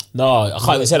Caribbean, innit? No, I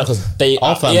can't even say that because they.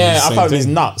 Our family's Yeah, the our same family's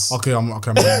thing. nuts. Okay, I'm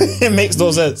It makes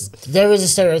no sense. There is a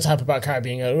stereotype about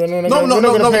Caribbean. We're not No,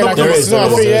 gonna play like there it's is, not a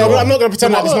there thing. is. Yeah, I'm not gonna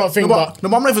pretend like it's not a thing. No, But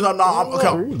I'm not even.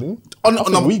 Okay. I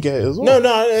think we get it as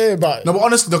well. but No,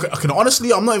 but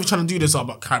honestly, I'm not even trying to do this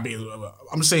about Caribbean.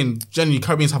 I'm just saying, generally,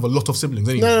 Caribbeans have a lot of siblings.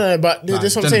 Anyway. no. But this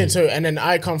is what I'm saying generally. too. And then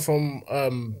I come from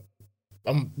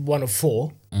I'm 1 of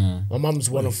 4. My mum's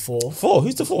 1 of 4. 4.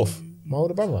 Who's the 4th? My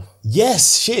older brother.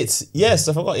 Yes, shit. Yes,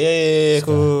 I forgot. Yeah,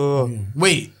 cool.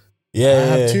 Wait, I Yeah,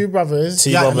 have 2 brothers. 2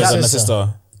 Yeah, brothers yeah, and a sister.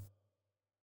 sister.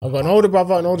 I've got an older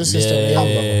brother, an older sister, and a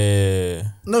younger brother. Yeah,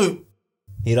 no,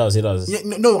 he does. yeah,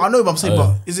 no, I know, but I'm saying,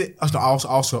 but is it? I'll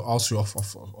ask you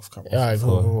off camera. Alright,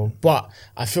 cool. But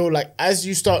I feel like as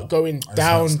you start going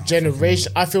down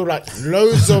generation, I feel like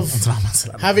loads of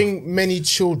having many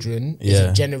children is a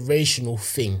Yeah. generational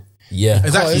thing. yeah.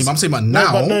 Exactly, Because- but I'm saying, but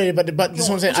now, But this is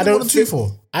what I'm saying. what do you want 2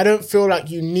 for? I don't feel like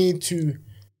you need to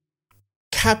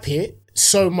cap it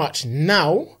so much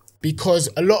now because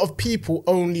a lot of people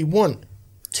only want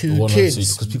 2 kids.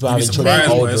 Because people are having some children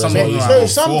riots, older. boy. as Some well. people No, Right.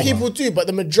 some 4, people do, but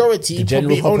the majority The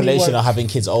general probably only population want, are having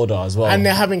kids older as well. and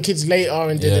they're having kids later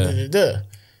and da.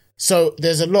 So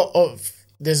there's a lot of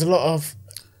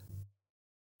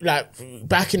like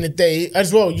back in the day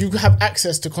as well. You have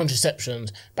access to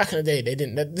contraceptions. Back in the day, they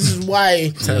didn't. This is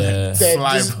why. Yeah.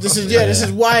 This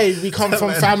is why we come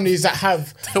from families that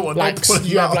have Don't like pull it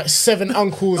you have out. like 7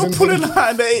 uncles and put it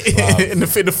out in the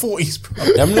 40s, bro.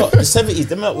 Them lot, the 70s,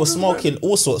 them lot were smoking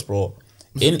all sorts, bro.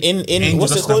 In Angel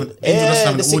what's it doesn't called? have- Angel doesn't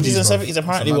have The the 60s orgies, and bro. 70s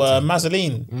apparently It's a were mad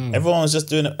Mazzoline. Everyone was just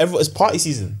doing it. It's party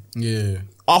season. Yeah.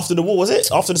 After the war, was it?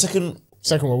 After the Second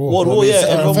Second World War. World War, yeah. Second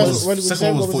Everyone World was War What did we say?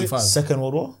 Second World What was was it? 45. Second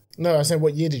World War? No, I said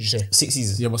what year did you say?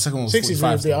 60s. Yeah, but second one was 60s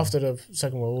 45. would be after the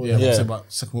Second World War. Yeah, Yeah, but Yeah. I'm saying about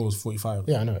second one was 45.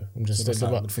 I know. I'm just That's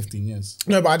but- like 15 years.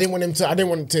 no, but I didn't want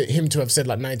him to have said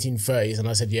like 1930s, and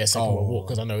I said Second World War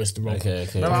because I know it's the wrong. Okay.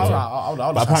 No, I'll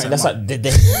But apparently that's like the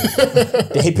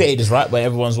hippie age, right? Where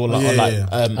everyone's all like, Yeah, on like yeah.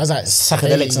 I was like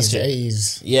psychedelics and 80s, shit.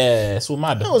 80s. Yeah, it's all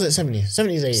mad. What was it? 70s,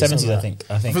 80s, 70s, I think.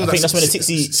 I think that's when the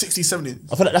 60s. 60, 70.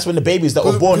 I feel like that's when the babies that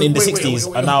were born in the 60s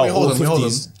are now all hold on.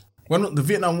 50s. When the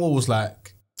Vietnam War was like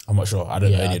I'm not sure. I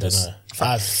don't know Yeah, any I of don't this. know.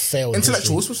 I failed.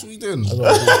 intellectual, what's what you doing?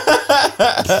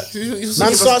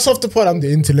 Man starts off the pod. I'm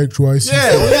the intellectual. I see.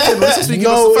 Yeah, what you doing? Let's just give us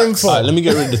No the facts. info. Alright, let me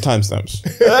get rid of the timestamps.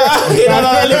 Bro,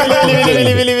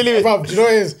 do you know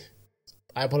what it is?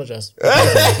 I apologize.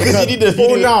 Because you need the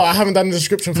Oh, no, I haven't done the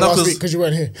description for No, last 'cause- week because you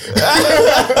weren't here.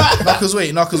 Because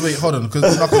wait, hold on.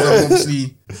 Because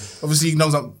obviously,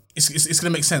 knows that it's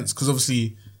gonna make sense. Because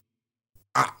obviously,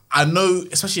 I know,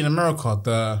 especially in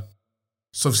America,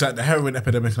 so obviously like the heroin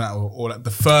epidemic and that, or like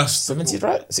the first 70s,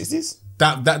 right? 60s?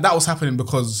 that was happening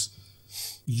because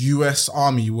U.S.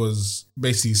 Army was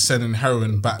basically sending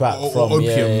heroin back Back or from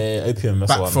opium opium.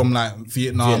 That's back one. from like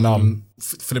Vietnam. And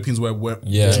Philippines, where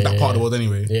Yeah. that part of the world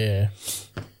anyway. Yeah.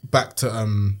 Back to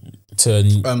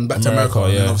to back to America,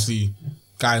 and then yeah. obviously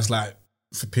guys like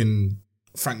flipping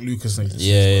Frank Lucas, and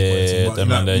Yeah, but, them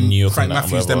man there, New York Frank and that,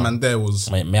 Matthews, them whatever. man there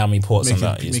was Miami Ports and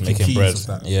that. He's making keys bread. of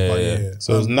that. Yeah, But yeah.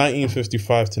 So it was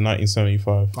 1955 to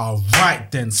 1975. Oh, right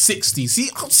then, 60. See,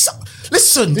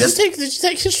 listen, Did you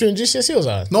take history and GCSE or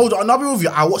something? no, I'll be with you.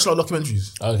 I watch a lot of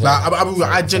documentaries. Okay. Like,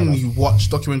 I genuinely watch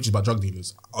documentaries about drug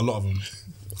dealers. A lot of them.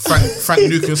 Frank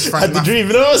Lucas, Frank Matthews. Dream,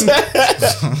 you know what I'm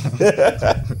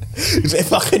saying?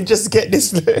 If I can just get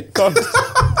this, God.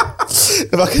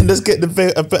 If I can just get a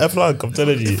better plug, I'm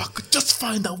telling you. If I could just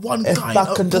find that one If guy.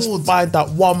 I can just find that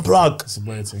one plug,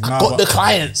 I got the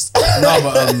clients. No,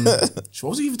 but what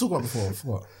was he even talking about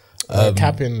before? I forgot.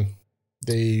 Capping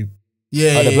the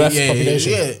Yeah, the birth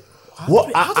population. Yeah.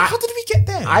 What? How did we get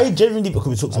there? I genuinely, because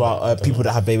we talked about people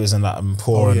that have babies and that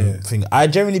poor and thing. I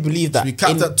genuinely believe that we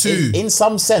capped at 2. in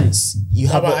some sense you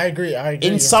have. but I agree.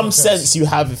 In some sense, you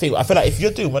have a thing. I feel like if you're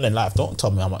doing well in life, don't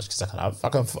tell me how much kids I can have. I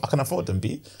can afford them.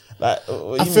 Be like,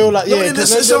 I feel like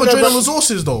It's not draining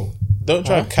resources though. Don't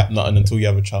try to cap nothing until you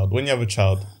have a child. When you have a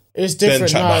child, it's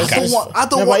different. Then No, chat it's, back. it's, I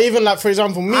don't no, want- but even like for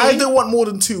example, me. I don't want more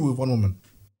than 2 with one woman.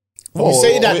 You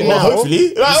say that now. hopefully.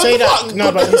 You say that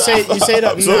no, but you say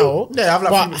that now. Yeah, I have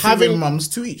like but 3 having mums,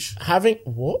 2 each. having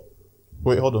what?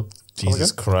 wait, hold on.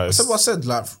 Jesus Christ. That's what I said.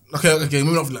 Like, okay,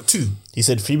 moving on from like 2. He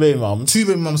said 3 baby mums 2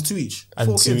 baby mums, 2 each. and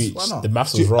 4 2 kids. each. Why not? The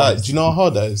maths Do was wrong. you know how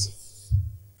hard that is?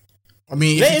 I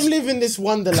mean, Let if him you, live in this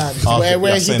wonderland Okay,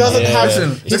 where yeah, he same. doesn't Yeah, have yeah.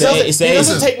 Listen, he doesn't, he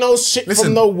doesn't take no shit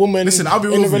from no woman I'll be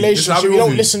real in a with you. relationship. I'll be You real don't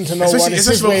with listen to no Especially- one. It's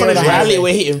his especially way my of college, life. Reality,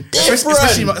 we're hitting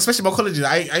different. especially my colleges,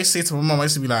 I used to say to my mum, I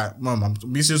used to be like, Mum,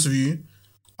 I'm be serious with you.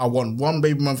 I want 1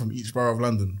 baby mum from each borough of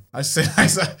London. I said,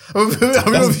 I'm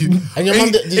real with you. And your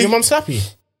mum, did your mum slap you?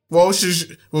 Well, no,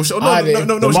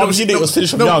 The mum she did was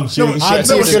finished from young. She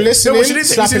if you're listening, but she didn't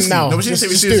take me slap him seriously. now. No, but she didn't take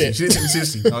me Just do seriously. it. She didn't take me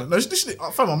seriously. No, she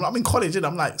didn't. Fam, I'm in college, and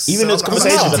I'm like, Even those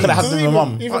conversations, I could have had them with my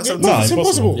mum. It's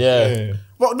impossible. Yeah.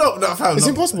 Well, no, fam. It's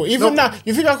impossible. Even now,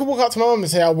 you think I could walk up to my mum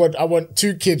and say, I want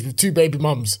 2 kids with 2 baby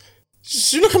mums?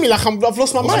 She look at me like I've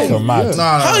lost my mind. You're mad.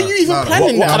 How are you even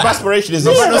planning What kind that? of aspiration is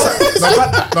this?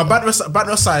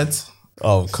 Bad side.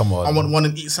 Oh, come I on. want 1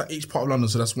 in each part of London.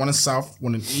 So that's 1 in south,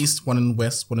 1 in east, 1 in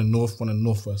west, 1 in north, 1 in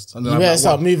northwest. And then You I have better like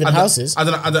start one- moving and then- houses. And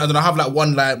then I have like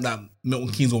 1 like Milton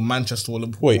Keynes or Manchester or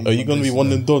Liverpool. Wait, are you gonna be one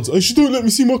of them dons? Oh, she don't let me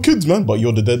see my kids, man. But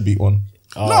you're the deadbeat one.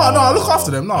 No, I look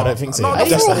after them. No, I don't think so. No, How you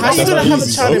That's gonna not have a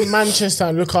easy, child bro. in Manchester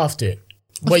and look after it?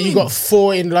 But you got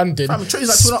 4 in London. Fam, train's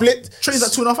like Split.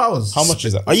 2.5 hours. How much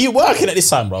is that? Are you working at this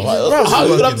time, bro? Bro, How you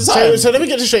gonna have the time? So let me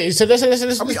get this straight. So let's mean, put it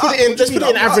in. what Let's do you put it in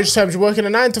mean? I'm average terms. You're working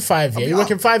a 9 to 5. Yeah, you're I'm-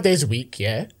 working 5 days a week.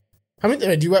 Yeah. How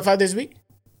many? Do you work 5 days a week?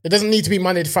 It doesn't need to be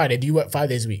Monday to Friday. Do you work 5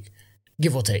 days a week,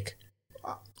 give or take?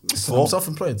 Listen, I'm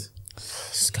self-employed.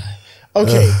 This guy.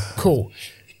 Okay, cool.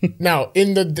 Now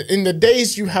in the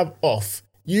days you have off,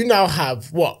 you now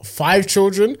have what? 5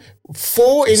 children,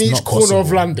 4 in each not corner of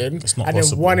possible. London, It's not and then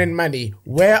possible. 1 in Manny.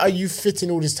 Where are you fitting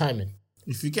all this time in?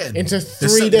 If you get Into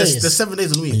 3 days. There's 7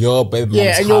 days a week. Your baby Yeah,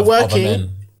 mums and you're have other working men.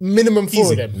 minimum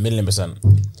 4 of them. $1,000,000%.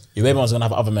 Your baby mom's gonna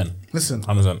have other men. Listen,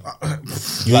 100%.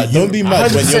 Like, don't be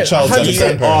mad when your 100%, child's at the 100%.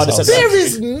 grandparents' house. There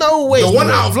is no way. the one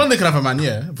you out of London can have a man,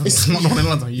 yeah. But it's not the one in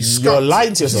London. You You're scum.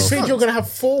 lying to You yourself. think you're gonna have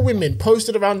 4 women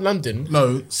posted around London?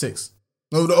 No, 6.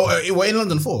 No, we're in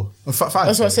London 4. 5.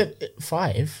 That's what I said.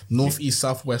 5. North, east,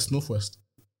 south, west, northwest.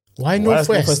 Why Why is northwest?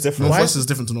 Northwest different? Why- Northwest is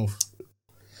different to north.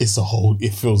 It's a whole.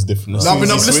 It feels different. As No, soon but as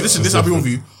no, you switch, listen, it's I'll be different.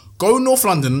 with you. Go North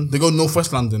London, they go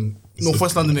Northwest London.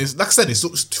 Northwest London is, like I said, it's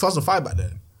 2005 back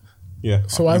there. Yeah.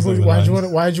 So why do you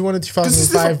want a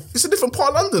 2005? It's a different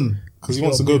part of London. Because he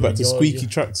wants to go back to You're- squeaky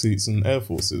tracksuits and Air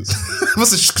Forces.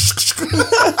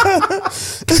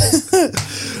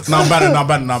 No, I'm bad.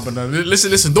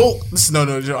 Listen, no,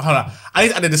 hold on. I need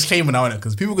to add a disclaimer now in it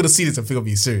because people are going to see this and think I'm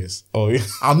being serious. Oh yeah.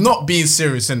 I'm not being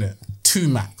serious in it. 2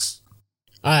 max.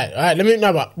 All right. Let me know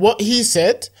about what he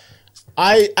said.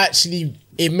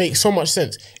 It makes so much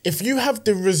sense. If you have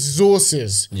the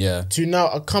resources, Yeah. to now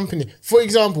accompany, for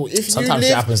example, if Sometimes you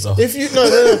shit live, happens, though. if you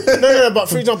no, but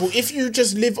for example, if you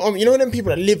just live on, you know them people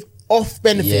that live off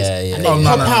benefits Yeah, yeah. and they Oh, no,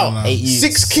 pump no, no, out no. 8 youths.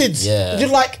 6 kids, Yeah. you're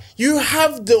like, you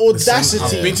have the audacity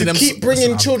I've been to them- keep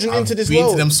bringing listen, children I've into this been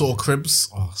world. to them sort of cribs.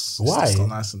 Oh, Why? It's not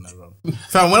nice in there, bro.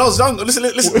 Fam, when I was younger, listen.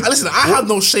 I had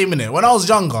no shame in it. When I was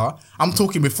younger, I'm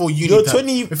talking before uni. You're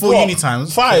 20. Before uni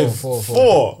times. 5. Four.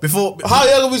 4. Before How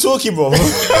young are we talking, bro?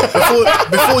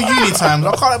 before uni times,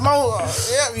 I can't.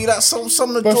 Yeah, like some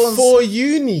of the Johns. Before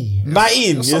uni,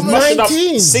 19. You're Some smashing up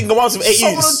 19. single moms of 8 Some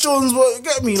of the youths. Johns were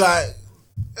get me like.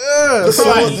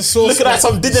 Look at that,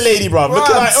 some dinner lady, bro. Look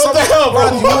at that. What the hell,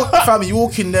 bro? You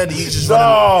walk in there, the each just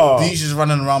No.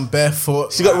 running around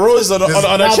barefoot. She got roses on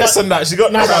her chest and that. She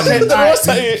got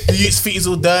The youth's feet is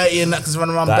all dirty and that because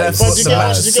running around That is barefoot. sad. The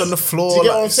mattress on the floor. Do you get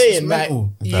like, what I'm it's saying? Like,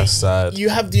 mental. That's sad. You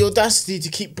have the audacity to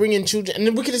keep bringing children. And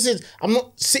the wickedest is, I'm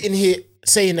not sitting here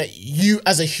saying that you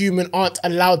as a human aren't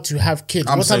allowed to have kids.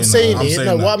 What I'm saying is,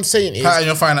 that. what I'm saying is, Pattern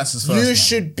your finances first. you man.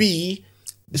 should be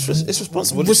it's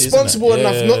responsible.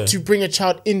 enough not to bring a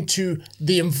child into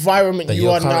the environment That you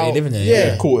you're are now. currently living in,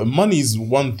 Yeah. Cool. And money's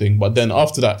one thing, but then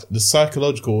after that, the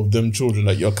psychological of them children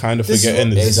that you're kind of This is forgetting.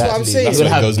 what- this is what I'm saying. That's You're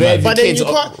what gonna goes have mad. baby But then kids you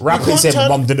can't- rapping you can't saying turn-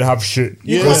 mum didn't have shit.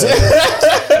 You Because- can't-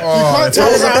 Oh, if I was a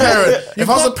turn around- parent, if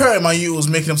I was a parent, my youth was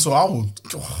making them so I would.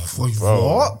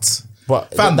 What?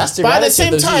 But Fam, that's the But at the reality same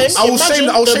of those time, youths. I will shame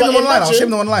them online. I'll imagine- shame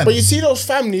them online. But you see those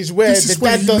families where This the is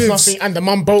where dad he does lives. nothing and the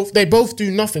mum both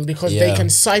do nothing because they can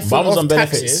siphon Mums off on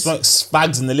benefits, taxes. smoke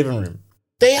spags in the living room.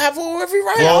 They have all every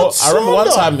right. Well, I remember one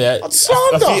time, I'd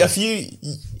slander. a few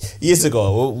years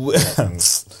ago,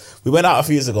 we went out a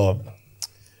few years ago.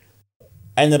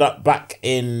 Ended up back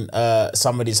in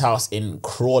somebody's house in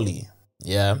Crawley.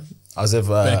 Yeah, I was with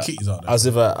kitties out there. I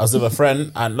was with a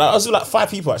friend, and I was with like 5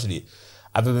 people actually.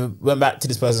 Went back to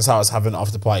this person's house having an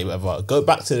after party, whatever. Go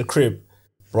back to the crib,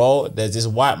 bro. There's this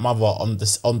white mother on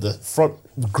the front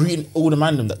greeting all the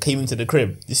mandem that came into the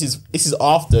crib. This is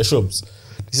after Shubs.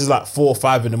 This is like 4 or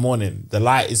 5 in the morning. The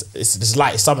light is it's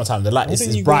light. It's summertime. The light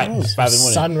is bright. It's 5 in the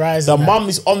morning. Sunrise The and that. mum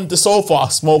is on the sofa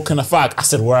smoking a fag. I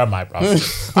said, "Where am I, bro?"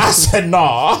 I said,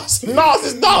 "Nah, this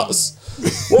is nuts.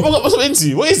 What have I got myself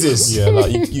into? What is this?" Yeah,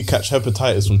 like you catch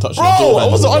hepatitis from touching Bro, the door I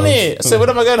handle, wasn't on bro. it. I said, "When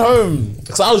am I going home?"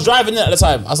 Because I was driving in at the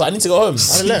time. I was like, "I need to go home."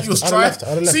 I'd have left. He was I'd have driving. left. I'd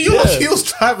have left. See, you Yeah. like he was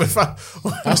driving. Fam.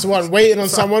 That's the one, waiting on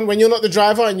someone when you're not the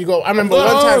driver and you go. I remember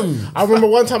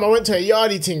one time I went to a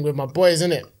yardie thing with my boys,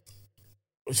 innit?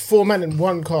 It was 4 men in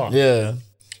one car. Yeah.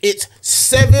 It's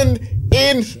 7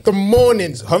 in the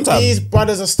morning. Home time. These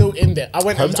brothers are still in there. I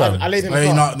went. Home time. I laid in the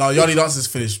Hey, car. no, Yardie dances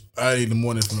finish early in the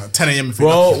morning from like 10 a.m. if you're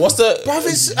Bro, lucky. what's the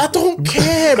Brothers, I don't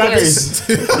care. Galleries?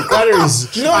 Galleries.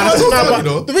 Do you know And what? that's Nah, not but funny,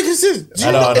 though. the biggest is, do you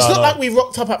I know, know, it's I not know. like we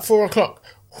rocked up at 4 o'clock.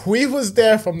 We was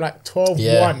there from like 12,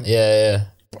 Yeah, 1. yeah.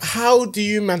 How do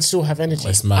you man still have energy?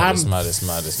 It's mad. I'm It's mad. It's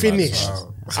mad. It's finished. Mad.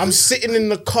 I'm sitting in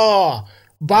the car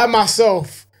by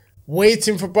myself,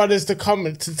 waiting for brothers to come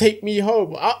and to take me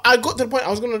home. I got to the point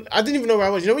I didn't even know where I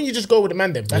was. You know when you just go with the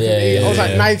man then? Back in the day, I was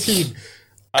like 19.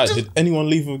 Did anyone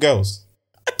leave with girls?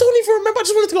 I don't even remember. I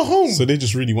just wanted to go home. So they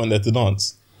just really went there to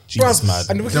dance. Bruv, Jesus, mad.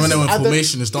 and the Then when they were in I don't-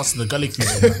 formation, it's dancing the gully crew.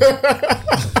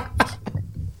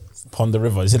 Pond the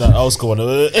river. You see that old school one?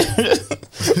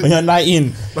 When you're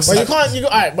 19. But you can't.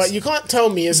 Alright, but you can't tell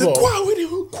me as well.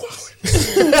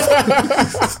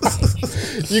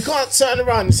 You can't turn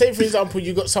around. Say for example,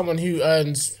 you got someone who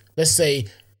earns, let's say,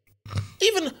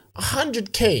 even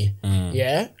 100K,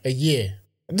 yeah, a year.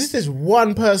 This is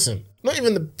one person, not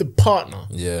even the partner.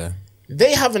 Yeah.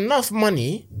 They have enough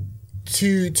money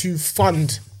to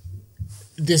fund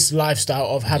this lifestyle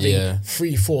of having Yeah.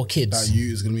 3-4 kids. That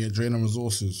you is gonna be a drain on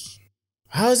resources.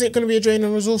 How is it going to be a drain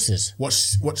on resources? Watch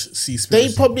Seaspiracy.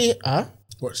 They probably.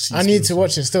 Watch I need to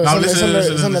watch it still. It's Now, on the- listen, it's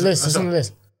on the listen, list. It's listen. on the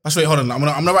list. Actually, hold on. I'm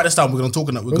gonna write this down. We're gonna talk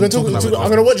on that. We're gonna talk. I'm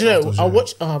gonna watch it. I'll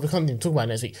watch. We can't even talk about it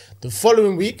next week. The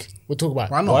following week, we'll talk about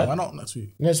it. Why not? Why not next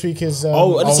week? Next week is.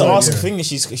 Oh, and it's an Oh, awesome yeah. thing. Is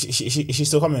she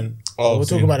still coming? Oh, we'll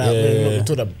talk about that. Yeah, We'll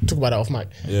talk about that off mic.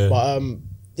 Yeah. But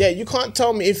yeah, you can't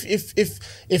tell me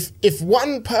if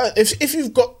one if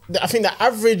you've got. I think the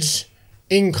average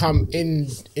income in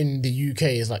the UK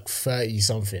is like 30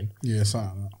 something. Yeah,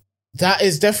 something like that. That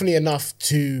is definitely enough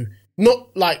to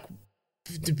not like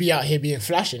to be out here being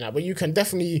flashing that, but you can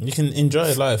definitely. You can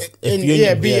enjoy life.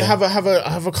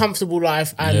 Have a comfortable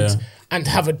life and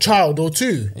have a child or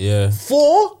two. Yeah.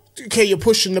 4, okay, you're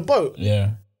pushing the boat.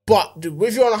 Yeah. But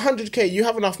if you're on 100K, you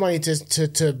have enough money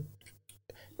to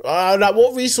like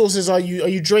what resources are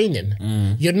you draining?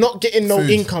 You're not getting no Food.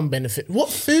 income benefit. What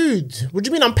food? What do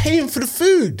you mean? I'm paying for the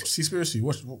food. Seaspiracy.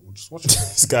 Just watch it.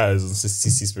 This guy is on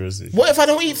Seaspiracy. What if I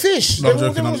don't eat fish? No, I'm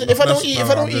Then joking. if I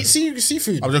don't I'm eat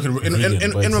seafood? I'm joking.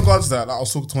 Vegan, In regards to that, like, I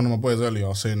was talking to one of my boys earlier. I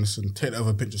was saying, listen, take that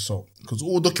with a pinch of salt, because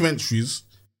all documentaries,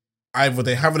 either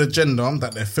they have an agenda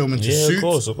that they're filming to Yeah, suit, of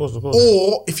course.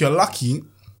 or if you're lucky,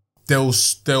 they'll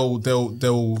fit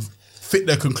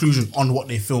their conclusion on what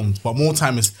they filmed. But more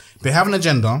time is they have an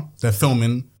agenda, they're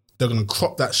filming, they're gonna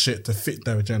crop that shit to fit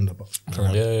their agenda. But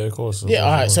Yeah, of course. Yeah,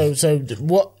 all right. So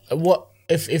what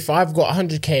if I've got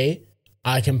 100K,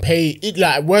 I can pay.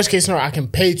 Like worst case scenario, I can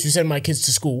pay to send my kids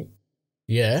to school.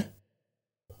 Yeah.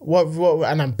 What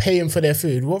and I'm paying for their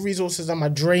food. What resources am I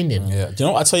draining? Yeah. Do you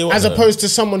know what? I tell you what. As though. opposed to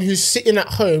someone who's sitting at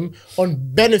home on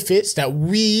benefits that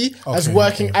we as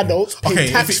working adults pay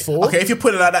tax for. If you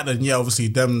put it like that, then yeah, obviously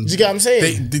them. Do you get what I'm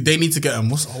saying? They need to get them.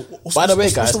 By the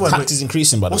way, guys, the word? tax is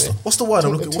increasing. By the way. What's the word?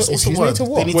 I'm looking. What's the Excuse me, word? to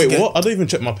what? They need to Wait, get- what? I don't even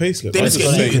check my payslip. They I need to just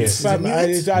get say- muted. Fam, I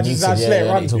just let it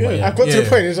Yeah, run. talk about it. I got to Yeah. the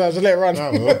point, so I just let it run.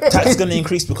 Tax is going to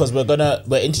increase because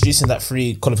we're introducing that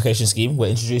free qualification scheme. We're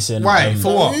introducing Why?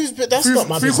 For what? That's not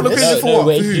my Free business. qualification for what?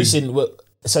 we're For who? introducing.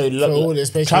 So all this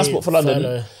basically transport for London.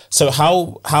 furlough. So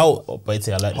how? Wait,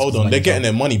 I like. Hold on, they're getting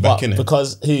their money back in it.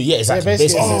 because who? Yeah, exactly. Yeah,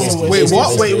 basically, Basically, Wait, basically,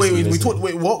 what? Wait, basically, we basically. talked.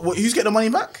 Wait, what? Who's getting the money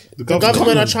back? The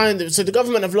government are trying. So the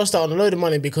government have lost out on a load of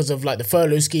money because of like the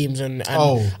furlough schemes and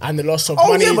the loss of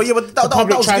money. Yeah, but to that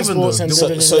public was given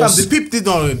transports though.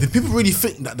 and Did people really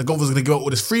think that the government's going to give out all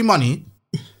this free money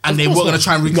and they weren't going to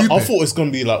try and recoup I it? thought it's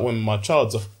gonna be like when my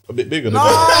child's a bit bigger. Nah,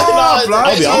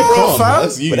 I'll be bro, fam.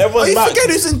 That's you. But everyone's Are you back.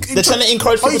 forgetting who's in They're trying to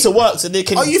encourage people to work so they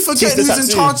can. Are you teach forgetting the who's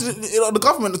in tattoo. charge of the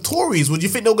government, the Tories? Would you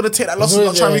think they were going to take that loss and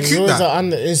not try and recoup that?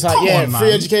 It's like, Come yeah, on, free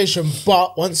man. education,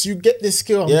 but once you get this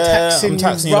skill, I'm Yeah, taxing I'm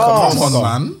taxing you. you. raw. Come on,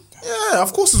 man. Yeah,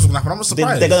 of course it's going to happen. I'm not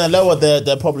surprised. They're gonna lower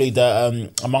the probably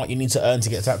the amount you need to earn to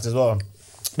get taxed as well.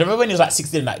 Remember when it was like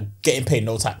 16, like getting paid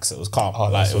no tax? It was calm.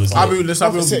 Like it was. I'll be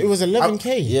listen, It was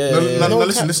 11k. Yeah. No, No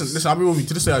listen. I'll be with you.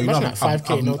 To this day, you know, Imagine that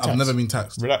 5K, no I've tax. never been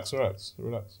taxed. Relax. I've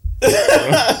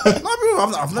never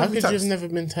How been could taxed. you've never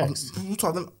been taxed? On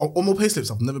my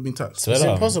payslips, I've never been taxed. Swear It's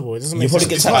down. impossible. It doesn't You make probably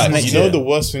sense. get taxed next You know year. the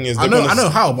worst thing is I know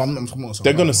how, but I'm not.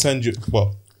 they're gonna send you.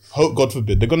 Well, hope God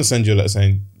forbid they're gonna send you a letter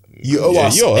saying You owe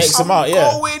us X amount.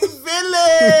 Yeah. Going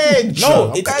village.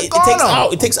 No, it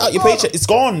takes out your paycheck. It's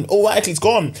gone. Automatically, it's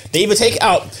gone. They either take it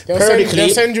out periodically. They'll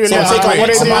send you a so letter. take out What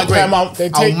X they do- amount per month.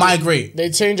 I'll migrate. They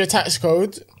change your tax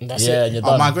code. And that's Yeah, it. and you're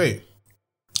I'll done. migrate.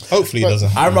 hopefully it doesn't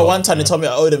happen. I remember one time they told me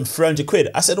I owed them 300 quid.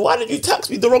 I said, why did you tax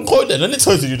me the wrong code then? And they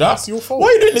told you that. That's your fault. Why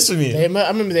are you doing this with me? I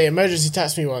remember they emergency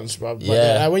taxed me once, bro. But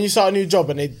Yeah. when you start a new job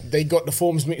and they got the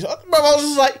forms mixed up, bro, I was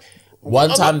just like,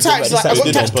 One I time got taxed, they like, I did got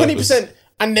it on taxed 20%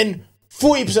 and then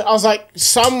 40%. I was like,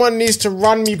 someone needs to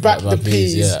run me back Like, the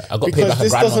please, peas yeah. I got paid because like a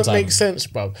this grand one doesn't make time. sense,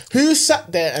 bro. Who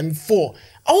sat there and thought?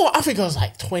 Oh, I think I was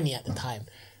like 20 at the time.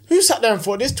 Who sat there and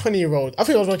thought this 20-year-old? I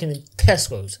think I was working in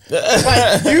Tesco's.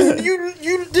 Like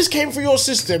you, this came through your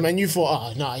system and you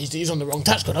thought, oh no, he's on the wrong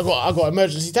tax code. I got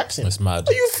emergency taxing. That's mad.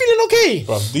 Are you feeling okay?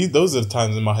 Bro, those are the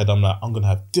times in my head I'm like, I'm gonna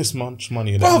have this much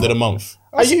money at the end of the month.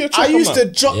 I used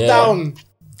to jot down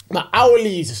my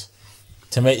hourlies.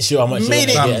 To make sure how much Made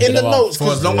you it want to get in the at month. notes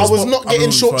because I was not getting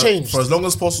shortchanged. For as long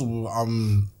as possible,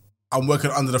 I'm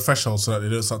working under the threshold so that they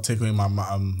don't start taking away my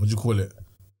what do you call it?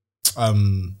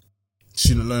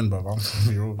 Student loan, bro.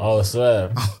 Oh, I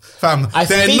swear. Fam,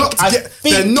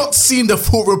 they're not seeing the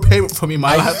full repayment from me in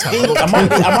my lifetime.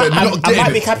 I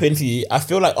might be capping for you. I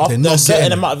feel like after not a certain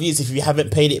getting it. amount of years, if you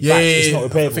haven't paid it back, it's not I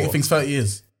repayable. think 30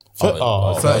 years. 30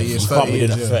 years, You can't 30 be doing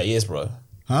that years, for 30 years, bro.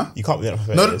 Huh? You can't be doing that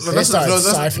for 30 No, years. that's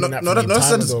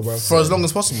for as long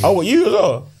as possible. Oh, what, you as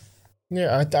well?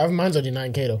 Yeah, mine's only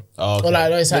 9k though. Oh, okay. Or like,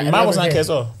 no, it's like mine was 11K. 9k as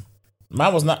well.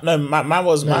 Mine was not. No, mine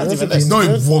was yours even was less. No,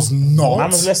 it was not. Mine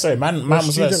was less. Sorry, mine was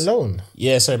Student less. loan.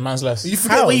 Yeah, sorry, mine's less. You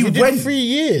forget How? where you did went. 3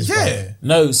 years. bro. Yeah.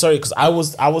 No, sorry, because I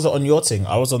wasn't on your thing.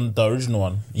 I was on the original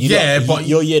one. But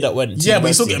your year that went. To Yeah, but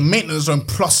you still university. get maintenance on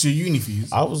plus your uni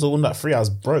fees. I was the one that free. I was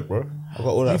broke, bro. I got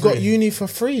all that. You free. got uni for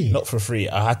free. Not for free.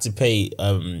 I had to pay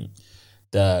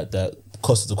the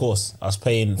cost of the course. I was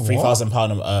paying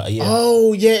 £3,000 a year.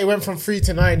 Oh yeah, it went from 3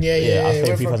 to 9. Yeah. I was It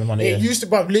paying went £3,000 from- a year. It used to,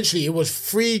 but literally, it was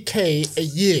 3k a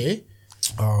year.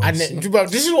 Oh, And then, bro,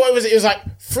 this is what it was. It was like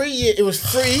 3 year. It was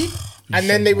free, and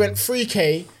then they went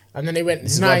 3k, and then they went 9k.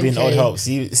 This is why being old helps.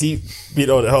 See, being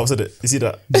old helps, isn't it? You see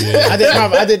that?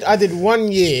 I did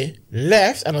 1 year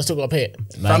left, and I still got to pay it.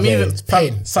 Even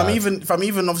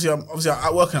obviously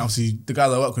at work, and obviously the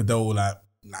guys I work with, they're all like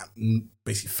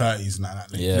basically 30s and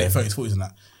that, late 30s, 40s and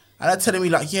that. And they're telling me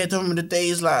like, yeah, don't remember the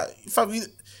days like, fam, you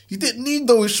didn't need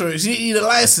no insurance, you didn't need a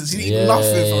license, you didn't need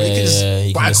nothing, fam. You can just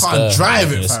buy a car and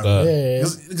drive it, fam.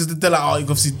 Because they're like, oh,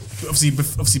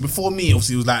 obviously before me,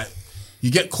 obviously it was like,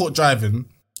 you get caught driving,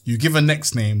 you give a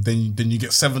next name, then you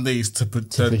get 7 days to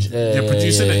produce it.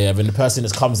 Yeah, when the person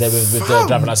just comes there with the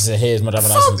driving license, says, here's my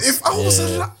driving license. If I was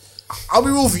like, I'll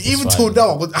be real with you, even till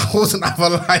now, I wasn't have a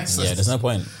license. Yeah, there's no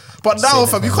point. But now,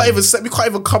 fam, you can't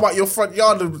even come out your front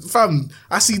yard, fam.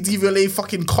 I see DVLA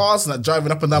fucking cars and that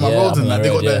driving up and down my road and that. They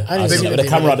got with the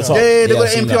camera at the top. they got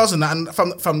the NPRs and that. And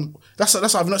from that's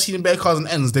why I've not seen in bare cars and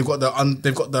ends. They've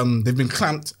been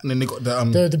clamped and then they got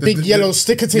the big yellow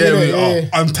sticker thing.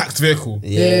 Untaxed vehicle.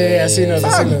 Yeah, I seen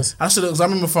those. I said because I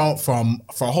remember for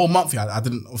a whole month, I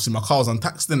didn't obviously my car was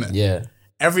untaxed, didn't it? Yeah.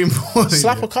 Every morning,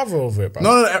 Slap a cover over it, bro.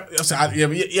 No. But I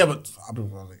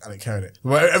didn't carry it.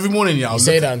 But every morning, I'll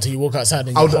say that until you walk outside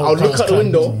and I'll look at the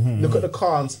window, look at the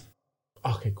car, and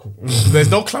okay, cool. There's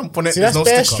no clamp on it. See, there's that's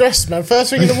no bare sticker. stress, man. First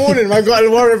thing in the morning, man, got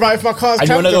to worry about if my car's And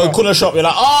you want to go to the corner shop, you're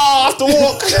like, I have to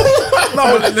walk.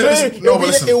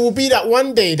 Listen. It will be that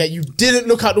one day that you didn't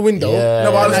look out the window. Yeah.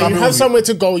 No, but And listen, now I'll you be have with you. somewhere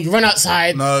to go. You run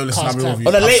outside. No, listen, car's I'll be with clamped. you.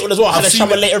 On the late one as well. Had a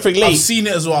shower late everything I've late. seen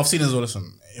it as well.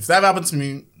 Listen, if that happened to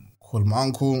me, call my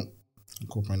uncle.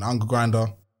 Incorporating angle grinder.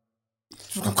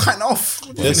 I'm cutting off.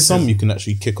 There's some you can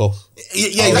actually kick off.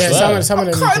 Yeah, yeah, some of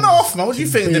I'm them cutting you can off, man. What do you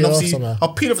think? peel Then it off obviously, somehow.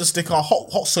 I'll peel off the sticker,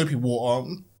 hot soapy water,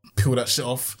 peel that shit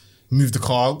off, move the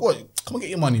car. What? Come on, get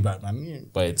your money back, man.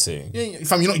 Waiting. Yeah,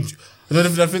 fam, you're not.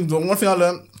 The one thing I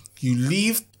learned, you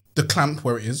leave the clamp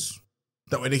where it is.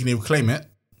 That way they can even claim it.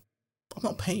 I'm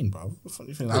not paying, bro.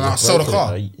 And I'll sell the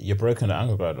car. You're broken the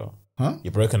angle grinder. Huh?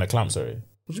 You're broken the clamp, sorry.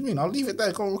 What do you mean? I'll leave it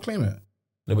there. Go and reclaim it.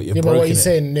 No, but you're Yeah, but broken what he's it.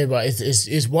 saying, no, but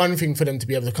it's one thing for them to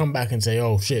be able to come back and say,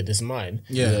 "Oh shit, this is mine."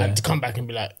 Yeah. and to come back and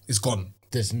be like, It's gone.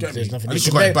 "There's me? nothing." At least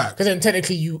you got it back. Because then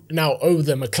technically you now owe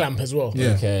them a clamp as well.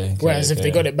 Yeah. Okay. Whereas if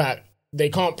they got it back, they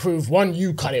can't prove one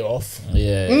you cut it off.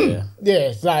 Yeah.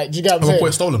 Yeah, like do you get what I'm At one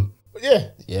point, saying? stolen. Yeah,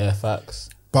 Yeah, facts.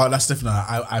 But that's different.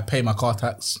 I pay my car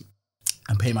tax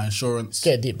and pay my insurance.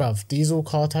 get deep, bruv. Diesel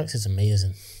car tax is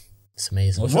amazing. It's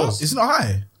amazing. What's What? yours? It's not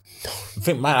high. I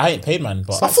think, man, I ain't paid, man.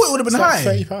 But I thought it would have been high.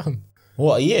 £30.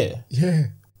 what, a year? Yeah.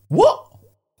 What?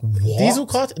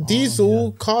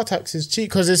 Diesel car tax is cheap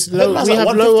because it's low. that's We like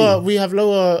have 150.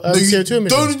 lower CO2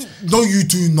 emissions. No, you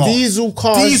do not. Diesel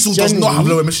cars. Diesel does not generally- have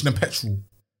lower emission than petrol.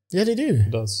 Yeah, they do.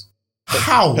 It does.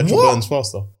 How? Petrol What? burns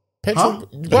faster. Petrol, Huh?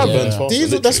 bruv, burns faster,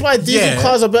 diesel. That's why literally. diesel Yeah.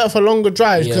 cars are better for longer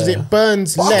drives because Yeah. it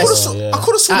burns But I could have less. saw, yeah. I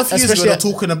could have saw a few years ago Especially they're at-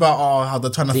 talking about how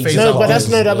they're trying to phase No, out. No, but that's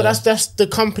Yeah. that's the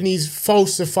companies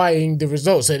falsifying the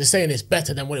results. So they're saying it's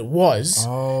better than what it was.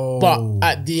 Oh. But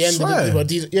at the end of Swear. the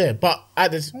diesel, yeah. But at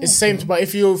the it's the same. But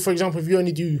if you, for example, if you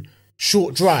only do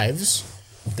short drives,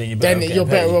 Then you're then better, you're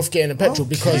better off getting a petrol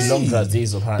because Long drive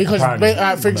diesel,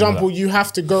 apparently. for example, you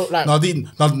have to go like. Now,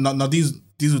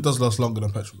 diesel does last longer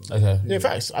than petrol. Okay. Yeah,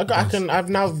 facts. I've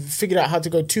now figured out how to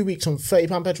go 2 weeks on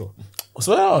 £30 petrol.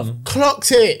 Swear on.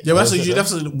 Clocked it. Yeah, but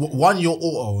that's one, you're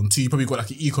auto, and two, you probably got like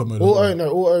an eco mode.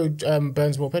 Auto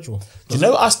burns more petrol. Do you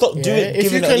know what I stopped Yeah, doing? if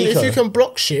Giving you can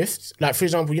block shift, like for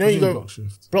example, you know you go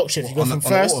block shift, you go from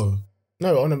first. Auto.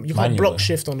 No, you can't Manual. block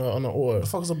shift on an auto. The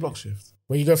fuck is a block shift?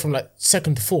 Where you go from like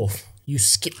second to fourth, you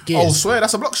skip gears. Oh, swear,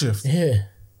 that's a block shift. Yeah,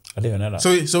 I didn't even know that.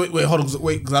 So wait, hold on,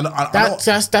 wait, because I know.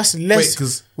 that's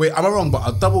less. Wait, am I wrong? But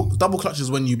a double clutch is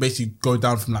when you basically go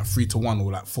down from like 3 to 1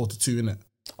 or like 4 to 2, innit?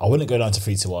 I wouldn't go down to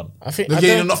 3 to 1. I think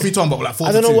Yeah, not 3 to 1, but like 4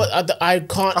 I to 2. don't know what I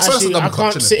can't I swear it's a actually. double I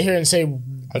clutch, can't innit? sit here and say.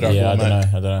 I don't Yeah, I know.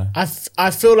 don't know. I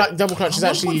feel like double clutch is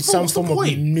actually what's some the form of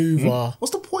point? maneuver,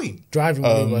 What's the point? driving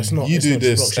maneuver. It's not. you it's do not just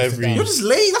this block shift every- down. You're just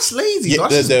lazy. That's lazy. Yeah, though.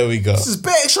 That's there we go. This is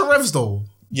bare extra revs though.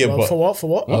 Yeah, Well, but for what? For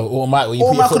what? Or Mike, when you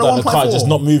put your Automatic foot down, the car 1.4. just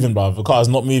not moving, bruv. The car's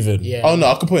not moving. Yeah. oh no,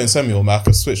 I could put it in semi-automatic. I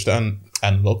could switch the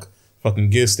analog, fucking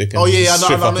gear stick. And Oh yeah, just I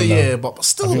shift know, up and down. yeah, but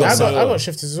still, I that's got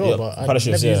shifters as well, Yeah, but I paddle never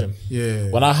shifts, use yeah. them.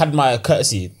 yeah. When I had my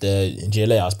courtesy, the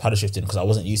GLA, I was paddle shifting because I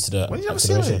wasn't used to the When did you have a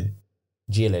acceleration.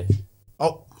 GLA.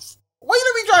 Oh, why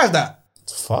you let me drive that?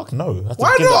 Fuck no. I have to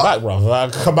Why give not? that back, bruv. I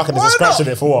can come back and Why just scratch not?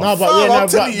 it for what? No, but Fam, yeah, I'm no,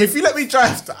 telling but you, if you let me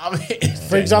drive that, I mean,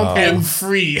 for example,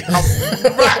 M3,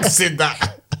 I'm maxing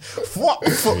that. What?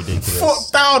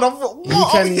 Foot down. I'm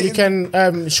what? you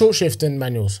can short shift in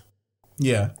manuals.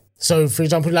 Yeah. So, for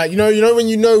example, like you know when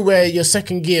you know where your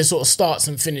second gear sort of starts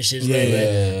and finishes.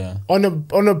 Yeah. On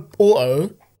a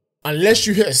auto, unless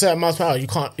you hit a certain miles per hour, you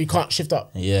can't shift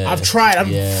up. Yeah. I've tried. I'm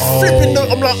Yeah. flipping. Oh,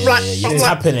 I'm like, yeah, yeah, yeah. I'm It's like,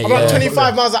 happening, I'm like yeah.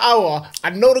 25 miles an hour. I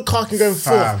know the car can go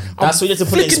Fam. forth. That's why you have to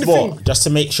put it in flicking the sport, thing. just to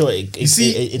make sure it You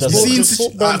see, it you doesn't. see,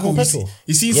 Sport burns more petrol.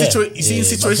 you see, Yeah,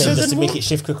 situations. just to make it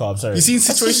shift quicker. I'm sorry. You see That's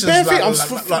situations the bare thing.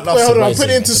 like Wait, hold on. I'm It's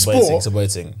putting it into a waiting, sport It's a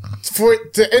waiting. for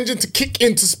it, the engine to kick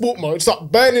into sport mode,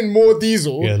 start burning more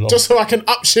diesel, Yeah, just so I can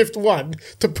upshift one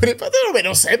to put it. But that don't make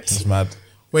no sense. It's mad.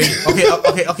 Wait,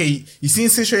 okay. You seen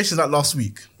situations like last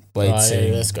week? Waiting.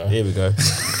 yeah, let's go. Here we go.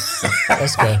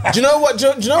 Let's go. Do you know what?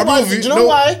 Do you know I'm why? with Do you. you know No.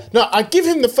 why? No, I give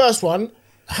him the first one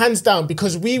hands down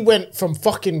because we went from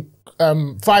fucking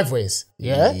 5 ways.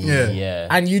 Yeah. Yeah.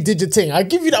 And you did your thing. I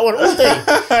give you that one all day.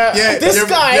 Yeah, This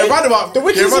guy- roundabout. the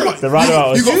wicked The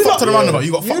roundabout You got was- fucked to the yeah. roundabout.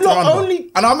 You got You fucked to the lot roundabout.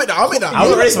 only- And I'll admit that. I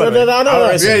was racing, man. No. I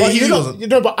was racing. Yeah, But he you lot- wasn't. You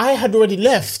know, but I had already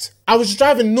left. I was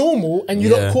driving normal and you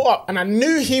Yeah. lot caught up. And I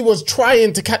knew he was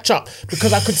trying to catch up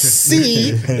because I could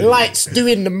see lights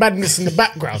doing the madness in the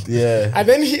background. Yeah. And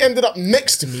then he ended up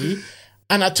next to me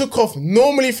and I took off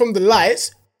normally from the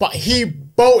lights, but he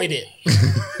bolted it.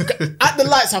 At the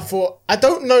lights, I thought, I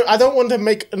don't want to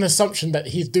make an assumption that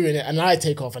he's doing it and I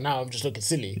take off and now I'm just looking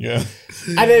silly. Yeah.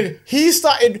 And then he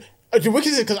started. The wicked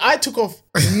is because I took off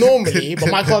normally, but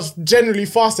my car's generally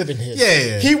faster than his.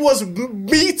 Yeah. He was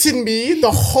beating me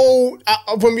the whole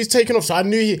when we was taking off, so I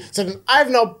knew he. So then I've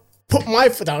now put my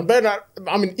foot down. But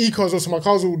I'm in ecos, so my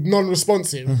car's all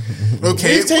non-responsive.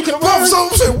 Okay. He's taking Bruv,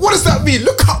 so what does that mean?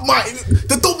 Look up my.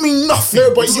 That don't mean nothing.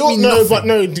 No, but It doesn't you're mean no, nothing. but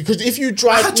no, because if you I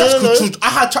drive, had traction no. control. I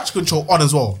had traction control on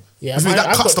as well. Yeah, I think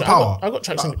that cuts the power. I got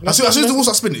traction. As soon as the wheels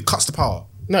start spinning, it cuts the power.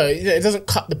 No, it doesn't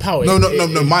cut the power. No,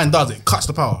 mine does. It cuts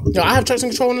the power. No, I have traction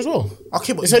control on as well.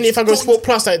 Okay, but it's only if I go Sport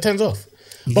Plus that it turns off.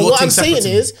 But what I'm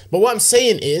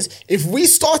saying is, if we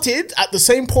started at the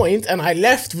same point and I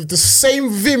left with the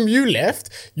same vim you left,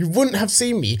 you wouldn't have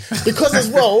seen me. Because as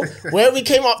well, where we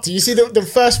came up to, you see the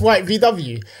first white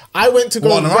VW, I went to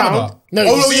go round. No,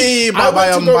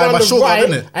 by Sugar,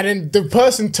 didn't it? And then the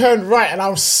person turned right and I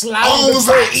was slamming. I was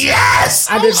like, yes!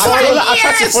 And then I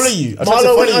tried to follow you.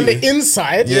 Marlo went on the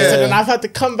inside, so then I've had to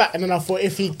come back, and then I thought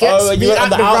if he gets me at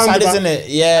the outside, isn't it?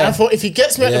 Yeah. I thought if he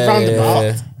gets me at the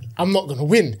roundabout, I'm not gonna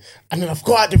win. And then I've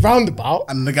got at the roundabout,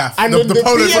 and the guy, the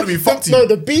polo in front of me fucked you. No,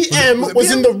 the BM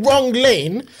was in the wrong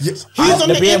lane. Yes. He's on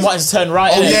the BM wanted to turn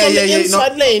right. He's on the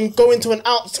inside lane, going to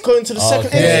the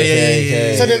second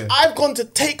exit. So then I've gone to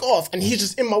take off, and he's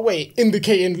just in my way,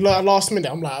 indicating last minute.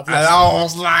 I'm like, I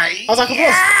was like, I've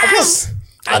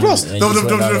lost.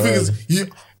 The thing is, you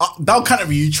down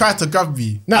Canterbury, you tried to grab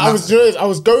me. No, I was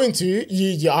going to.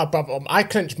 Brother, I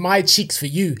clenched my cheeks for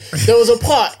you. There was a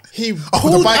part he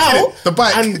pulled out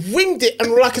and winged it, and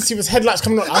all I could see was headlights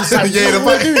coming on. I was like, the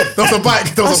bike. There was a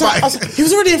bike. There was a bike. He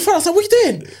was already in front. I was like, what are you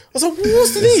doing? I was like,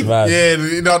 what's the need?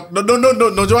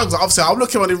 No, Joanne's obviously I'm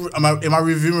looking in my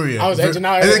review mirror. I was edging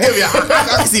out. I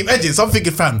can see him edging. So I'm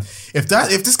thinking, fam, if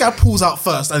this guy pulls out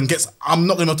first and gets, I'm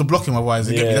not going to be able to block him otherwise.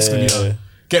 That's going to be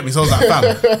get me. So I was like, fam,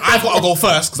 I've got to go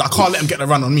first because I can't let him get the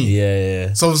run on me.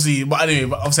 Yeah. So obviously,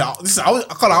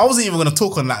 I wasn't even going to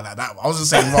talk on that. I was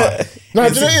just saying, right. No,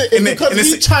 because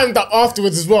he chimed up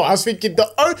afterwards as well. I was thinking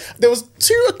there was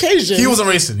 2 occasions. He wasn't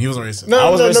racing.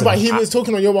 No, but he was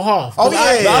talking on your behalf. Oh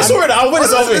yeah, I saw it. I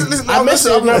witnessed I messed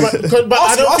it up, but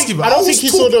I don't think he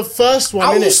saw the first one.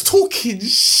 I was talking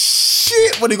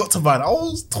shit when he got to mine. I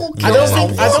was talking. I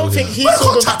don't think he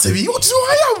saw the. Contact me. What do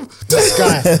I am? This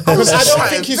guy. Because I don't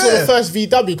think he saw the first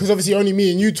VW because obviously only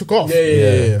me and you took off.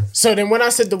 Yeah. So then when I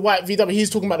said the white VW, he's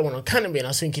talking about the one on Canterbury, and I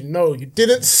was thinking, no, you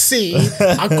didn't see.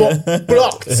 I got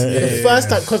blocked the first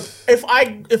time because if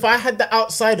I had the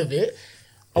outside of it,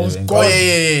 I was gone.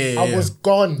 I was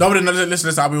gone. No,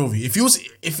 listen, I'll be with you.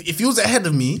 If he was ahead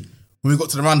of me when we got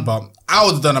to the roundabout, I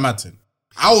would have done a mad thing.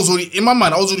 I was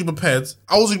already prepared.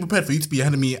 I was already prepared for you to be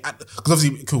ahead of me because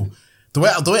obviously, cool. The way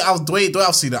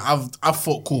I've seen it, I've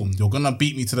thought, cool, you're gonna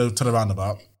beat me to the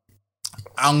roundabout.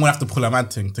 I'm gonna have to pull a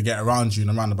mad thing to get around you in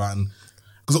the roundabout, and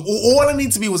because all I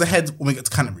need to be was ahead when we get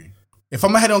to Canterbury. If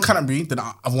I'm ahead on Canterbury, then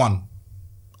I've won.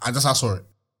 I saw it.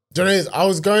 Do you know what it is? I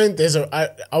was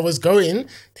going to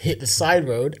hit the side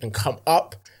road and come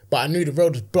up, but I knew the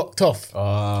road was blocked off.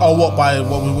 What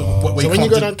so when you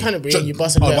go down Canterbury and you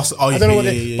bust a left, I don't know what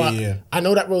it is, but I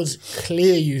know that road's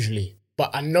clear usually.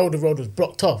 But I know the road was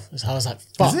blocked off. So I was like,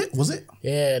 fuck. Was it?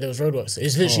 Yeah, there was roadworks.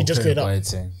 It's literally just cleared up.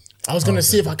 I was going to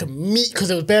see if I could meet, because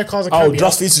there was bare cars.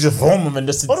 Just for you to just home him and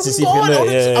just to see if you can do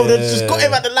it. I would have just got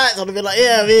him at the lights. I would have been like,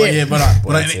 yeah, man.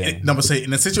 But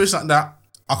in a situation like that,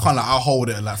 I can't I'll hold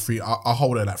it at like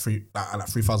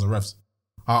 3,000 revs.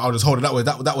 I'll just hold it that way.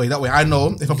 I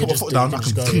know if I put my foot down, I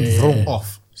can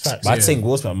off. But I think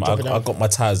Wolfman, I got my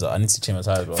tires. I need to change my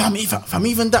tires, bro. Fam,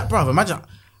 even that, bro. Imagine.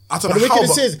 But the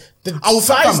wickedness is the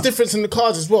size difference in the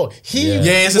cars as well.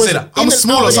 I'm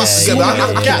smaller, so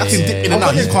I can dip in and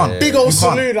out. You can't. Big old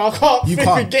saloon. I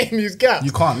can't get in his gap.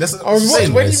 You can't. Shout out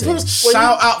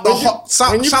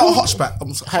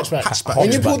hatchback.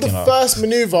 When you pulled the first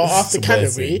maneuver after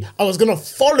Canterbury, I was gonna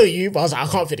follow you, but I was like, I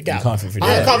can't fit the gap. I can't fit the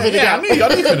gap. I knew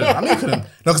you couldn't.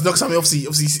 No, because obviously,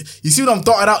 you see when I'm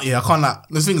dotted out here, I can't like.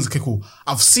 The thing is, okay, cool.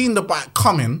 I've seen the bike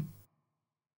coming,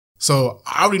 so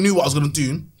I already knew what I was gonna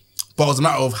do. But it was a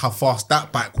matter of how fast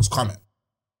that bike was coming.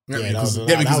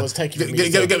 That was taking me.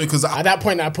 Get me because at that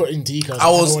point I put in decals. I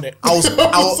was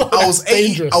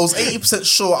 80%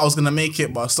 sure I was gonna make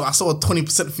it, but I saw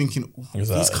 20% thinking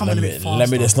he's coming a bit faster.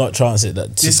 Let me just not chance it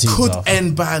that this could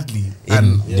end badly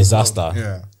in disaster.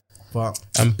 Yeah.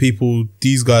 And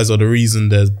these guys are the reason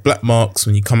there's black marks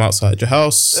when you come outside your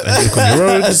house and you look on your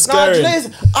road.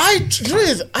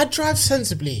 I drive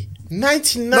sensibly.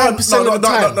 99% of the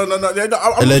time.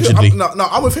 Allegedly.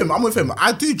 I'm with him.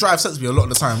 I do drive sensibly a lot of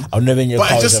the time. I'm never in your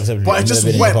car. But it just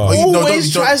went.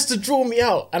 Always tries to draw me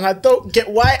out, and I don't get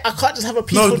why I can't just have a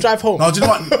peaceful drive home. No, do you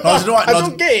know what? I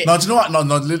don't get it. No, do you know what? No.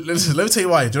 Listen, let me tell you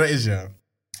why. Do you know what it is? Yeah.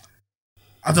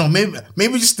 I don't know.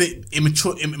 Maybe just the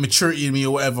immaturity in me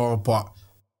or whatever. But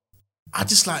I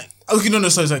just like. Okay, no.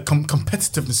 So it's like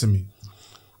competitiveness in me.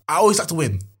 I always like to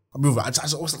win. I'll be over. I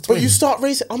just always like But you start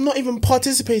racing. I'm not even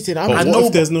participating. But I what know.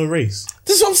 if there's no race?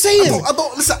 This is what I'm saying. I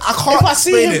don't listen. I can't If I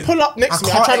see explain him it. pull up next to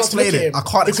me, I can't try not to look explain at him. it. I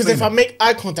can't Because explain if I it. make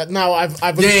eye contact now, I've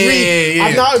agreed. Yeah.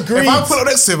 I've now agreed. If I pull up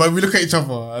next to him and we look at each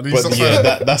other, and he's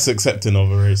But that's accepting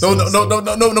of a race. no.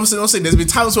 I'm saying there's been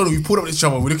times when we pulled up with each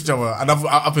other, we look at each other, and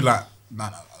I've been like,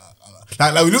 nah.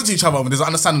 Like we looked at each other, and there's an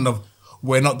understanding of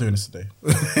we're not doing this today.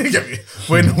 You get me?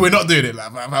 We're not doing it.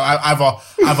 Like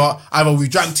either we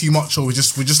drank too much or we're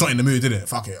just not in the mood, did it?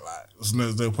 Fuck it. Like there's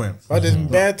no point. But there's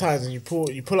bad times and you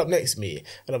pull up next to me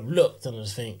and I've looked and I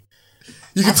just think.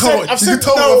 You can I've tell. said- I've You said can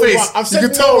tell no, by my face. but I've You said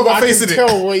can tell no, by my but I face, can innit?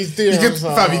 tell what he's doing. You I'm can, just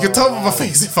like, fam, you can tell by my wow.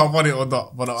 face if I want it or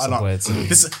not. But I know. weird too.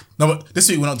 But this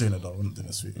week we're not doing it though. We're not doing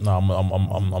this week. No, I'm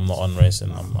not on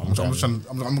racing. I'm I'm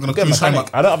gonna get a cruise home. mechanic.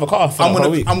 I don't have a car for like a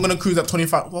week. I'm gonna cruise at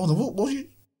 25. What was you?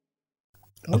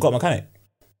 I've got a mechanic.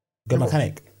 Got a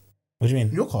mechanic. What do you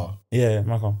mean? Your car? Yeah,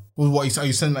 my car. What are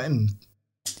you sending that in?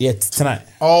 Yeah, tonight.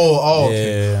 Oh,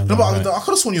 okay. Yeah, No, but right. I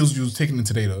could have sworn you was taking it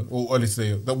today though, or early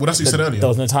today. Well, that's what you said earlier. There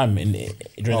was no time during the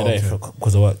day okay.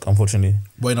 because of work, unfortunately.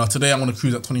 Wait, no, today I'm gonna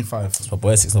cruise at 25. My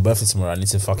boy's 6th birthday tomorrow. I need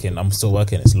to I'm still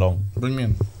working. It's long. Bring me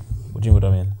in. What do you mean? What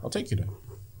I mean? I'll take you there.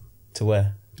 To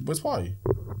where? The boys' party.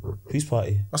 Whose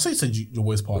party? I said you said your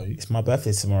boys' party. It's my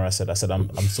birthday tomorrow. I said I'm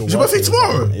still. It's your working. birthday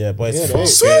tomorrow? Yeah, boys. Yeah, fuck. they-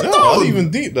 Swear No, down. I didn't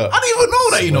even deep that. I didn't even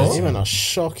know that, you know. You men are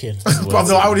shocking. But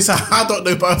no, I already said I don't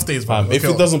know birthdays, man. If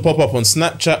Okay. it doesn't pop up on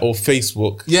Snapchat or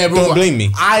Facebook, Yeah, bro. don't blame me.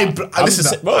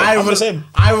 Listen. I'm the same.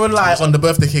 I rely on the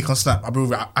birthday cake on Snap.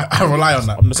 I rely on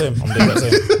that. I'm the same. I'm the exact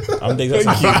same. I'm the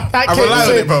exact same. That I rely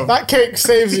on it, bro. That cake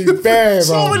saves you bare,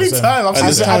 So bro. many times. And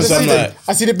there's times I'm like,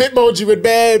 I see the Bitmoji with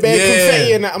bare Yeah.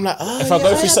 confetti and that. I'm like, oh, If I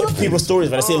go through some people's stories,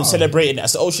 when I see them celebrating, I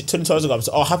say, "Oh shit, 20 hours ago." I'm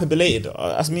saying, "Oh, happy belated."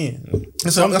 That's me.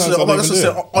 Listen, that's I what don't I even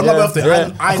said. do On my birthday,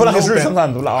 Yeah. I feel like know it's rude Ben-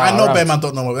 sometimes. Like, I know alright. Ben man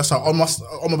don't know. That's why on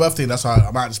my birthday. That's why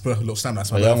I might just put a little snap.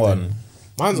 That's my A young birthday. one.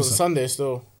 mine's on Sunday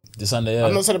still. This Sunday, yeah.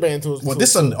 I'm not celebrating until. What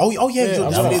this Sunday? Oh yeah. Yeah,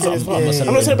 I'm Sunday. not I'm celebrating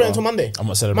celebrating until Monday. I'm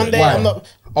not celebrating. Monday, Why? I'm not.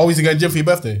 Oh, is he going to gym for your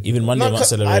birthday? Even Monday, I'm not I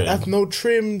celebrating. have no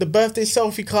trim. The birthday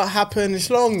selfie can't happen. It's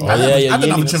long. Oh, I yeah, didn't yeah, have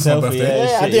you a need trim for my selfie, birthday.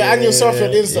 Yeah, I shit, did annual selfie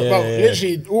on Insta, yeah, bro. yeah.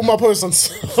 Literally, all my posts on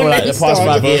For like the past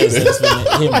 5 years, it's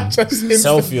been him Just him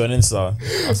selfie on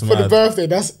Insta. That's for the mad. birthday.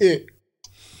 That's it.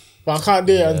 But I can't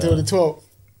do it until the 12th.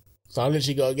 So I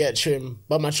literally gotta get trim.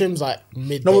 But my trim's like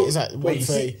midday. It's like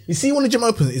 1:30. You see when the gym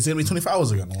opens, is it going to be 24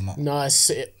 hours again or not? No, I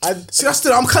see. See, that's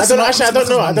still, I'm I cussing. don't know. Actually,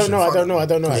 I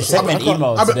don't know. They sent me an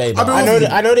email today. but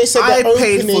I know they said I they're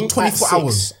paid opening for 24 at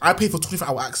hours. 6. I paid for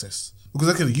 24-hour access. Because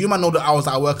okay, you might know the hours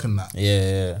that I work in that.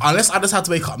 Yeah. Unless I just had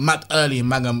to wake up mad early in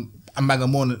Maga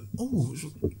morning. Ooh.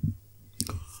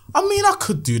 I mean, I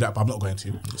could do that, but I'm not going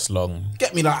to. It's long.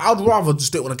 Get me? Like, I'd rather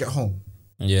just do it when I get home.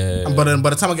 Yeah. But then by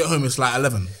the time I get home, it's like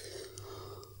 11.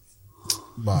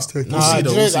 But we'll Nah, see though. do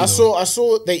you We'll know, see I though.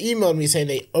 saw. They emailed me saying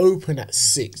they open at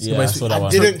 6. Yeah, I saw that I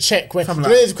one. didn't check when. I'm Do like,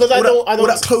 you know, it's because I all don't.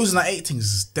 that closing at 8 things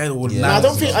is dead. Or Yeah. No, I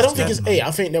don't think dead, it's man. 8.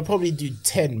 I think they'll probably do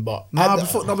 10. But Nah, I-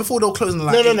 before they were closing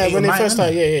like no. 8 When or they 9, first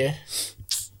started, innit? yeah.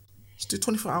 Just do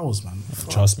 24 hours, man.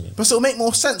 Trust me. But it'll make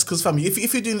more sense because, family,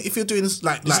 if you're doing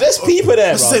like There's people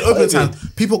there, let's bro. say opening Okay.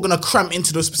 time, people are gonna cramp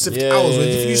into those specific Yeah, hours. yeah,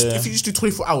 Whereas yeah. if you just do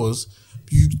 24 hours,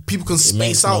 people can space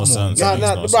makes out no more. sense. No, makes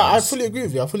no but I sense. fully agree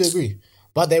with you. I fully agree.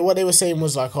 But what they were saying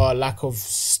was like our lack of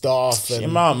staff and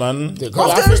Him out, man.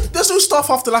 But there's no staff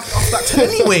after that 10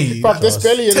 anyway. Bruv, there's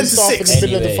barely 10 any to staff in 6. the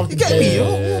middle of the Anyway. fucking You get me? day.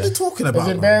 What are they talking There's about?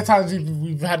 been man? bare times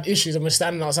we've had issues and we're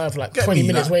standing outside for like Get 20 me,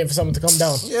 minutes like- waiting for someone to come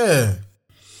down. Yeah.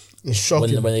 It's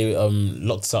shocking. When they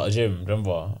locked us out of gym,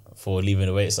 remember, for leaving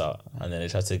the weights out, and then they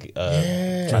tried to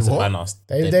ban us.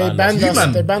 They banned us. You,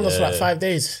 man. They banned us for Yeah. like 5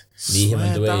 days. Me, him,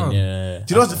 and Swear down. Dwayne. Yeah.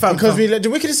 Do you know what the fam? Because the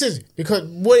wickedest is because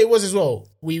what it was as well.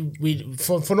 We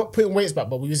for not putting weights back,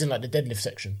 but we was in like the deadlift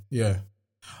section. Yeah.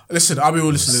 Listen, I'll be real.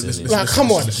 Listen. Like,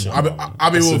 come on. I'll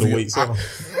be real with the you. weights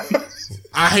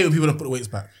I hate when people don't put the weights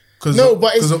back. No,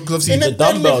 but it's obviously in a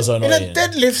dumbbells are in a annoying.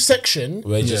 deadlift section.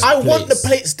 Where just I want the plates.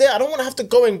 plates there. I don't want to have to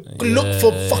go and look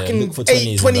for fucking look for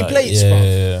 20 20s and that. plates, Yeah, bro.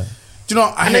 yeah. do you know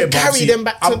what? I And hate then it, but carry obviously, them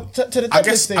back to the I deadlift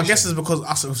guess station. it's because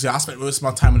obviously I spent most of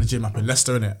my time in the gym up in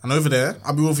Leicester, innit? And over there,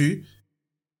 I'll be with you.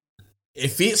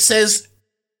 If it says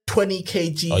 20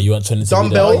 kg Oh, you want 20 to be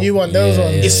dumbbell, there? You want those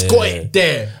ones. it's got it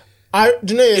there.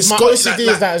 Do you know It's my got OCD like-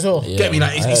 is that as well. Yeah. Get me?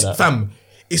 Like, I heard it's that. fam.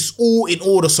 It's all in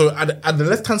order. So at the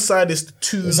left hand side is the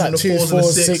 2s It's like and the 2, 4s and 4, the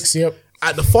 6. 6. Yep.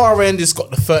 At the far end, it's got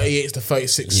the 38s, the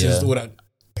 36s, Yeah. all that.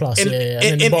 Plus, In- yeah. And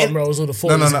then the in- bottom row is all the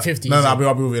 40s and 50s. No, I'll be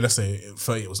with you. Let's say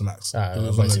 30 was the max. Ah, It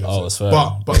was I was one of Oh, I those. swear.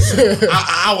 But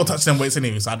I will touch them weights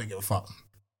anyway, so I didn't give a fuck.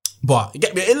 But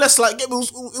get me, unless like get me,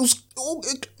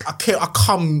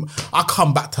 I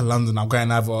come back to London. I'm going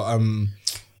to have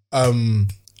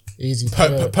Easy.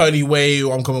 Pearly Way,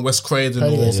 or I'm coming West Croydon,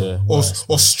 or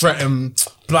Streatham.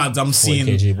 Blood, I'm seeing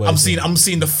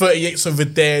the 38s over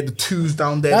there, the 2s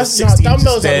down there. That's the not 16s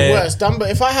dumbbells are there. the worst. Dumbbell.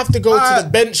 If I have to go to the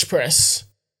bench press,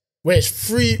 where it's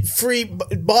free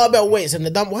barbell weights and the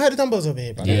dumbbell. Why are the dumbbells over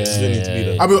here, bro? Yeah.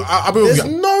 There's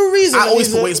no reason. I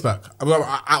always put weights back.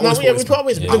 I always put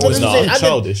weights back. I'm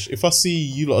childish. If I see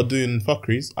you lot are doing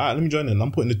fuckeries, alright, let me join in.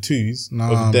 I'm putting the 2s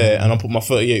over there, and I'm putting my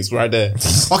 38s right there.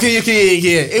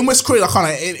 Okay. In West Croydon, I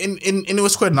can't. In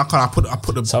West Croydon, I can't. I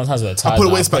put the. Sometimes I put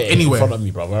the weights back anywhere. In front of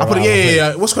me, bro. I put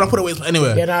it. West Croydon, I put the weights back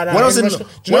anywhere. Yeah, nah. When I was in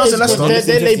Leicester,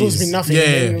 their labels mean nothing.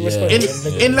 In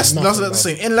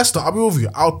Leicester, I'll be with you.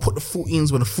 I'll put the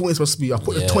 14s where the 14s supposed to be. I'll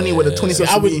put the 20 where the 20s supposed to be.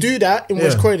 I would do that in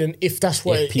West Croydon if that's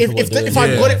what. If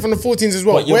I got it from the 14s as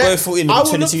well. What, you're going 14 I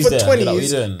with will look 22s for there?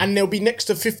 20s and they'll be next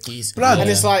to 50s. And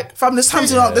it's like, fam, there's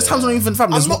times not even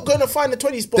fam. I'm not going to find the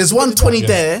 20s. There's 120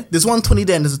 there. There's 120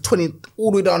 there, and there's a 20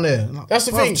 all the way down there. That's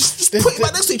the thing. Just put it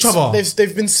back next to each other.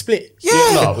 They've been split. Yeah.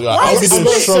 I'll be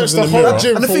doing shrugs in the mirror.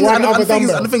 And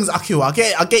the thing is, Akil, I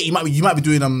get you might be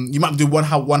doing one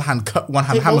hand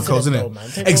hammer curls,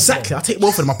 innit? Exactly. I take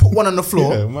both of them. I put one on the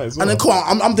floor, and then come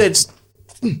on, I'm dead.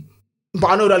 But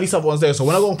I know that at least one's there, so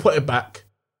when I go and put it back,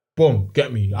 boom,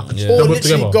 get me. I can just Or double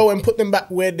literally together. go and put them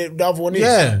back where the other one is.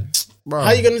 Yeah. Bro. How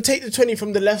are you going to take the 20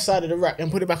 from the left side of the rack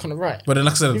and put it back on the right? But then,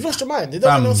 like I said, You've lost your mind. It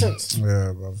don't make no sense.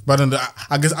 Yeah, bro. But then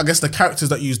I guess the characters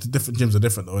that use the different gyms are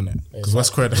different, though, innit? Because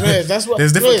West Croydon, that's what,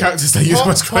 there's different characters that use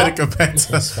West Croydon compared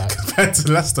to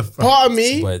Leicester. Part of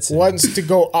me wants to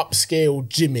go upscale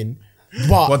gymming,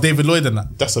 but What, David Lloyd and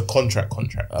that? That's a contract. one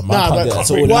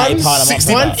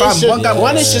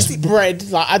is just bread.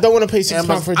 Like, I don't want to pay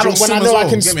 £60 for a gym when I know I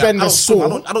can spend a score. I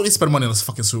don't need to spend money on this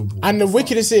fucking Super Bowl. And the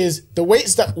wickedest is the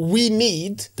weights that we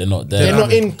need. They're not there. They're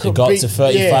not in. They got up to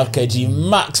 35 kg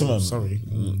maximum. Sorry.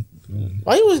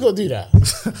 Why you always got to do that?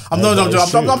 I'm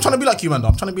trying to be like you, man.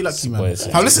 Now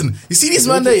listen, you see these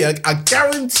man there, yeah, I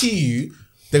guarantee you,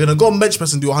 they're gonna go on bench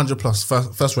press and do 100 plus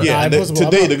first rep. Yeah, impossible.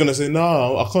 today they're gonna say,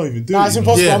 no, I can't even do it. It's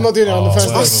impossible. Yeah. I'm not doing it on the first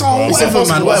day. So whatever,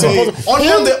 man. Whatever. On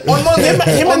Monday,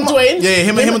 Him and Dwayne. Yeah,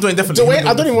 him and Dwayne definitely. Dwayne,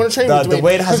 I don't even want to train with Dwayne.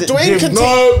 Dwayne has Because Dwayne can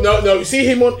No. See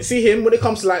him when it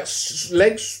comes to like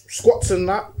legs, squats and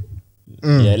that.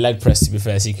 Yeah, leg press, to be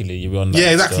fair, secretly, you'll be on that.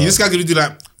 Yeah, exactly. This guy gonna do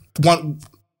like one.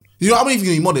 You know, I'm not even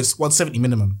gonna be modest. 170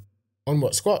 minimum. on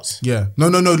what squats? Yeah. No.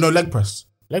 Leg press.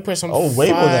 Leg press on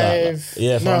way more than that. 5.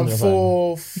 Yeah, no, I'm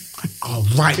 4. Oh,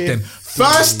 right then.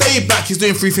 First day back, he's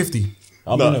doing 350.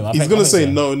 He's gonna say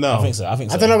no now. I think so. I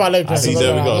don't know about leg press. there we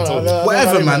go.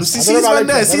 Whatever, man. See his man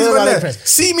there.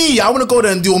 See me. I want to go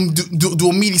there and do a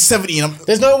meaty 70. And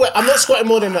There's no way. I'm not squatting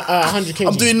more than 100 kg.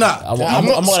 I'm doing that. I'm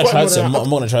not gonna try to. I'm not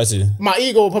gonna try to. My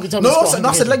ego will probably tell me. No,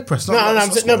 I said leg press.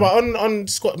 No, but on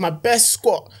squat, my best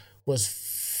squat was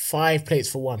 5 plates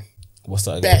for 1. What's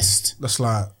that again? Best. That's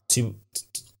like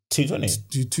 220.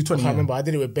 220. I can't remember. I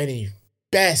did it with Benny.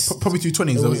 Best. Probably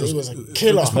 220. It was a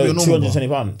killer. No, 220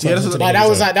 pounds. Yeah,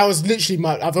 that was literally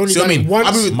my. I've only done it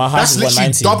once. My that's house is literally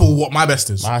 190. double what my best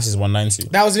is. My house is 190.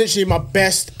 That was literally my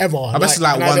best ever. My best is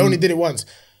like and one. I only did it once.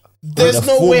 There's The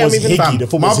no form way I'm was even. hickey, the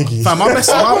form was hickey. My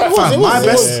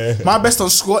best on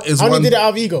squat is I only did it out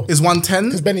of ego. is 110.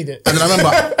 Because Benny did. And then I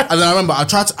remember I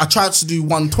tried to do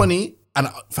 120 and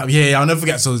I'll never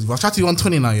forget. So I tried to do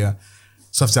 120 now, yeah.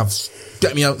 So I've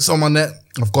get me out on my net.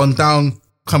 I've gone down,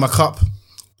 come back up.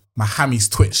 My hammies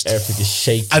twitched. Everything is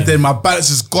shaking. And then my balance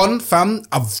is gone, fam.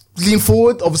 I've leaned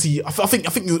forward. Obviously, I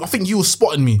think you were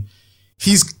spotting me.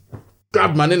 He's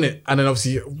grabbed man in it, and then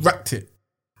obviously wrecked it.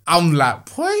 I'm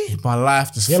like, boy, my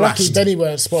life just You're lucky flashed. Benny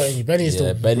weren't spotting you. Benny is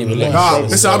still. Benny will let Nah,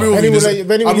 listen, I'll be with you.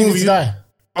 Benny will leave you to die.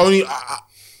 The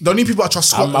only people I trust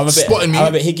spotting me. I'm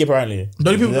a bit hickey apparently. The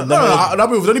only people,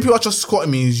 the only people I trust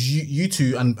squatting me is you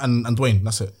two and Dwayne.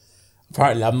 That's it.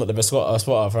 Apparently, I'm not the best spotter.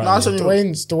 Apparently,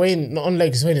 Dwayne, not on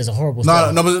legs. Dwayne is a horrible. No.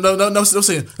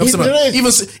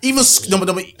 Even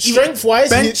strength wise,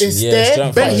 it's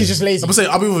there. Bench, he's just lazy. I'm saying,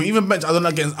 I'll be with you. Even bench, I don't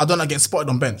like getting spotted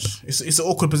on bench. It's an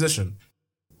awkward position.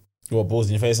 You got balls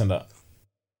in your face and that.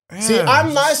 See,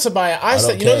 I'm nice about it. I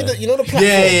said, you know the platform.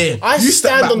 Yeah. I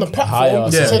stand on the platform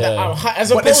so that I'm high,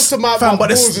 as opposed to my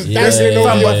balls just dancing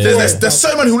over. But there's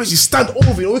so many who literally stand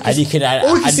over you. And you can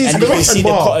all you can see is the cotton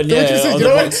bar. You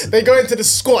know what? They go into the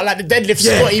squat like the deadlift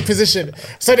squatty position,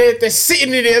 so they're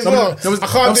sitting in it as well. I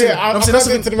can't do it. I can't do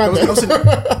it to the man.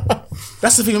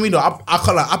 That's the thing with me though.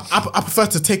 I prefer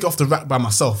to take it off the rack by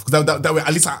myself because that way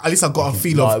at least I got a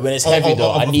feel of when it's heavy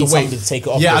though. I need something to take it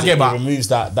off. Yeah, I get it removes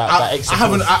that extra.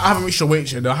 I haven't reached a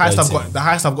weight yet. The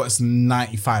highest I've got is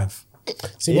 95.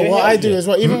 See, but what I do as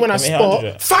well, even when I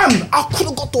spot, fam, I could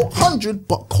have got to 100,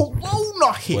 but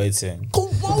Corona hit. Waiting.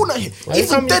 Corona Corona hit. You Even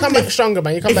come back deadlift. stronger,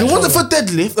 man. You come If back it wasn't for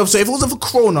stronger. deadlift, so if it wasn't for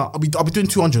Corona, I'll be doing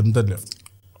 200 on deadlift.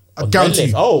 I guarantee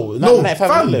you. Oh, No,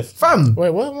 95 deadlift. fam. Wait,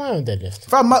 what am I on deadlift?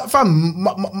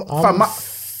 Fam,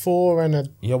 4 and a.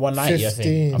 You're 190, I 15.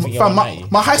 think. I think you're Fam,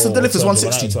 190. my highest on Or deadlift is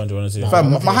 160. 200.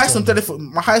 Fam, nothing my highest on 200.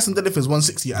 deadlift, is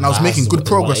 160, and I was My making highest good is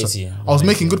progress. 180, I was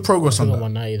making good progress on I'm that.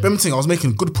 190 then. Remember, I was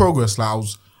making good progress. Like I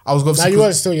was Now you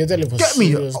were still your deadlift was. Get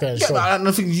me, was going get strong. me. And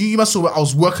I think you must have. I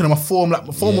was working on my form. Like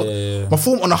my form, my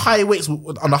form on the high weights.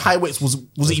 wasn't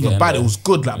even getting bad. there. It was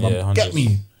good. Like, Yeah, man, get 100.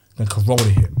 me. Then Corona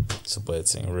hit. It's a weird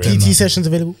thing, PT really. sessions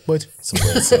available, but It's a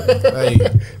weird thing.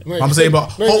 Hey, I'm saying,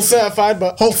 but not even certified,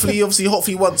 but hopefully,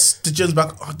 once the gym's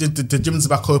back, the gym's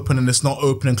back open and it's not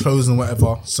open and closing,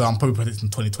 whatever. So I'm probably predicting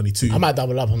 2022. I might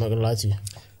double up. I'm not gonna lie to you.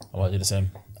 I might do the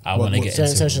same. I want to what get certain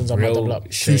into sessions I might real double up.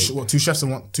 two shape.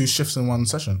 two shifts in one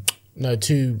session. No,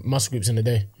 2 muscle groups in a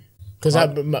day. Because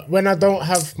when I don't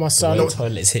have my son,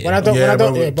 Toilet's hitting. when I don't,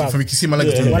 bruv. You can see my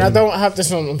legs. When I don't have this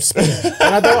one, I'm spinning.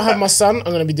 When I don't have my son,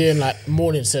 I'm gonna be doing like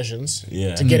morning sessions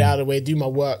Yeah. to get it out of the way, do my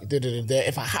work.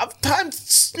 If I have time to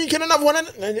sneak in another one,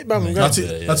 then I'm going. Now,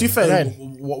 to be fair, Right.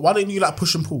 why don't you like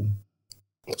push and pull?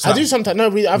 I do sometimes. No,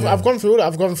 I've gone through all that.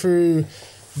 I've gone through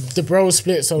the bro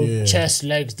split, so chest,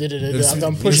 legs. I've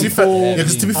done push and pull. Yeah,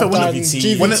 because to be fair, I've when done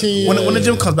GVT. GVT. when the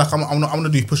gym comes back, I'm gonna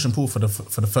do push and pull for the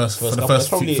first few months.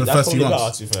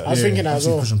 I was thinking that as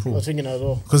well. push and pull. I was thinking that as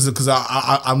well. Because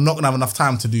I'm not gonna have enough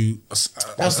time to do.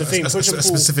 That's the thing, A push and pull.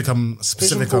 specific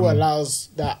Push and pull allows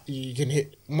that you can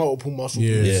hit multiple muscle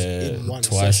groups in one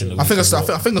twice session. in I think I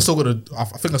still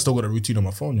got a routine on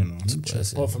my phone. You know.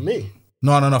 Well, for me,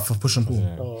 No, for push and pull.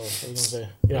 what was I gonna say?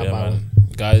 Yeah, Yeah, man. man.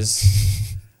 Guys,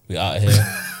 we out here.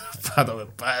 I'm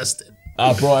bastard.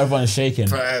 Bro, everyone's shaking.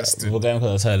 Bastard. We're going to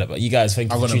the toilet, but you guys, thank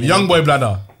you I'm for gonna tuning young in. boy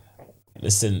bladder.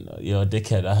 Listen, you're a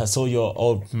dickhead. I saw your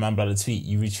old man brother tweet.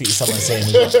 You retweeted someone saying,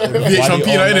 VH1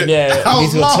 Pino, innit? Yeah, I you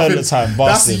was need to laughing. toilet time,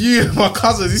 That's bastard. you, my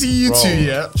cousins. Is he you Bro, two?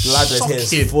 Yeah. Bladder here is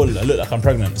Shocking. full. I look like I'm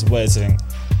pregnant. It's a weird thing.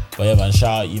 But yeah, man,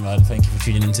 shout out you, man. Thank you for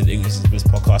tuning into the English is Bliss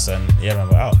podcast. And yeah, man,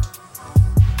 we're out.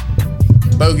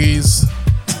 Bogies.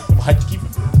 Why'd you keep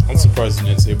it? I'm surprised you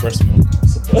didn't say breast milk.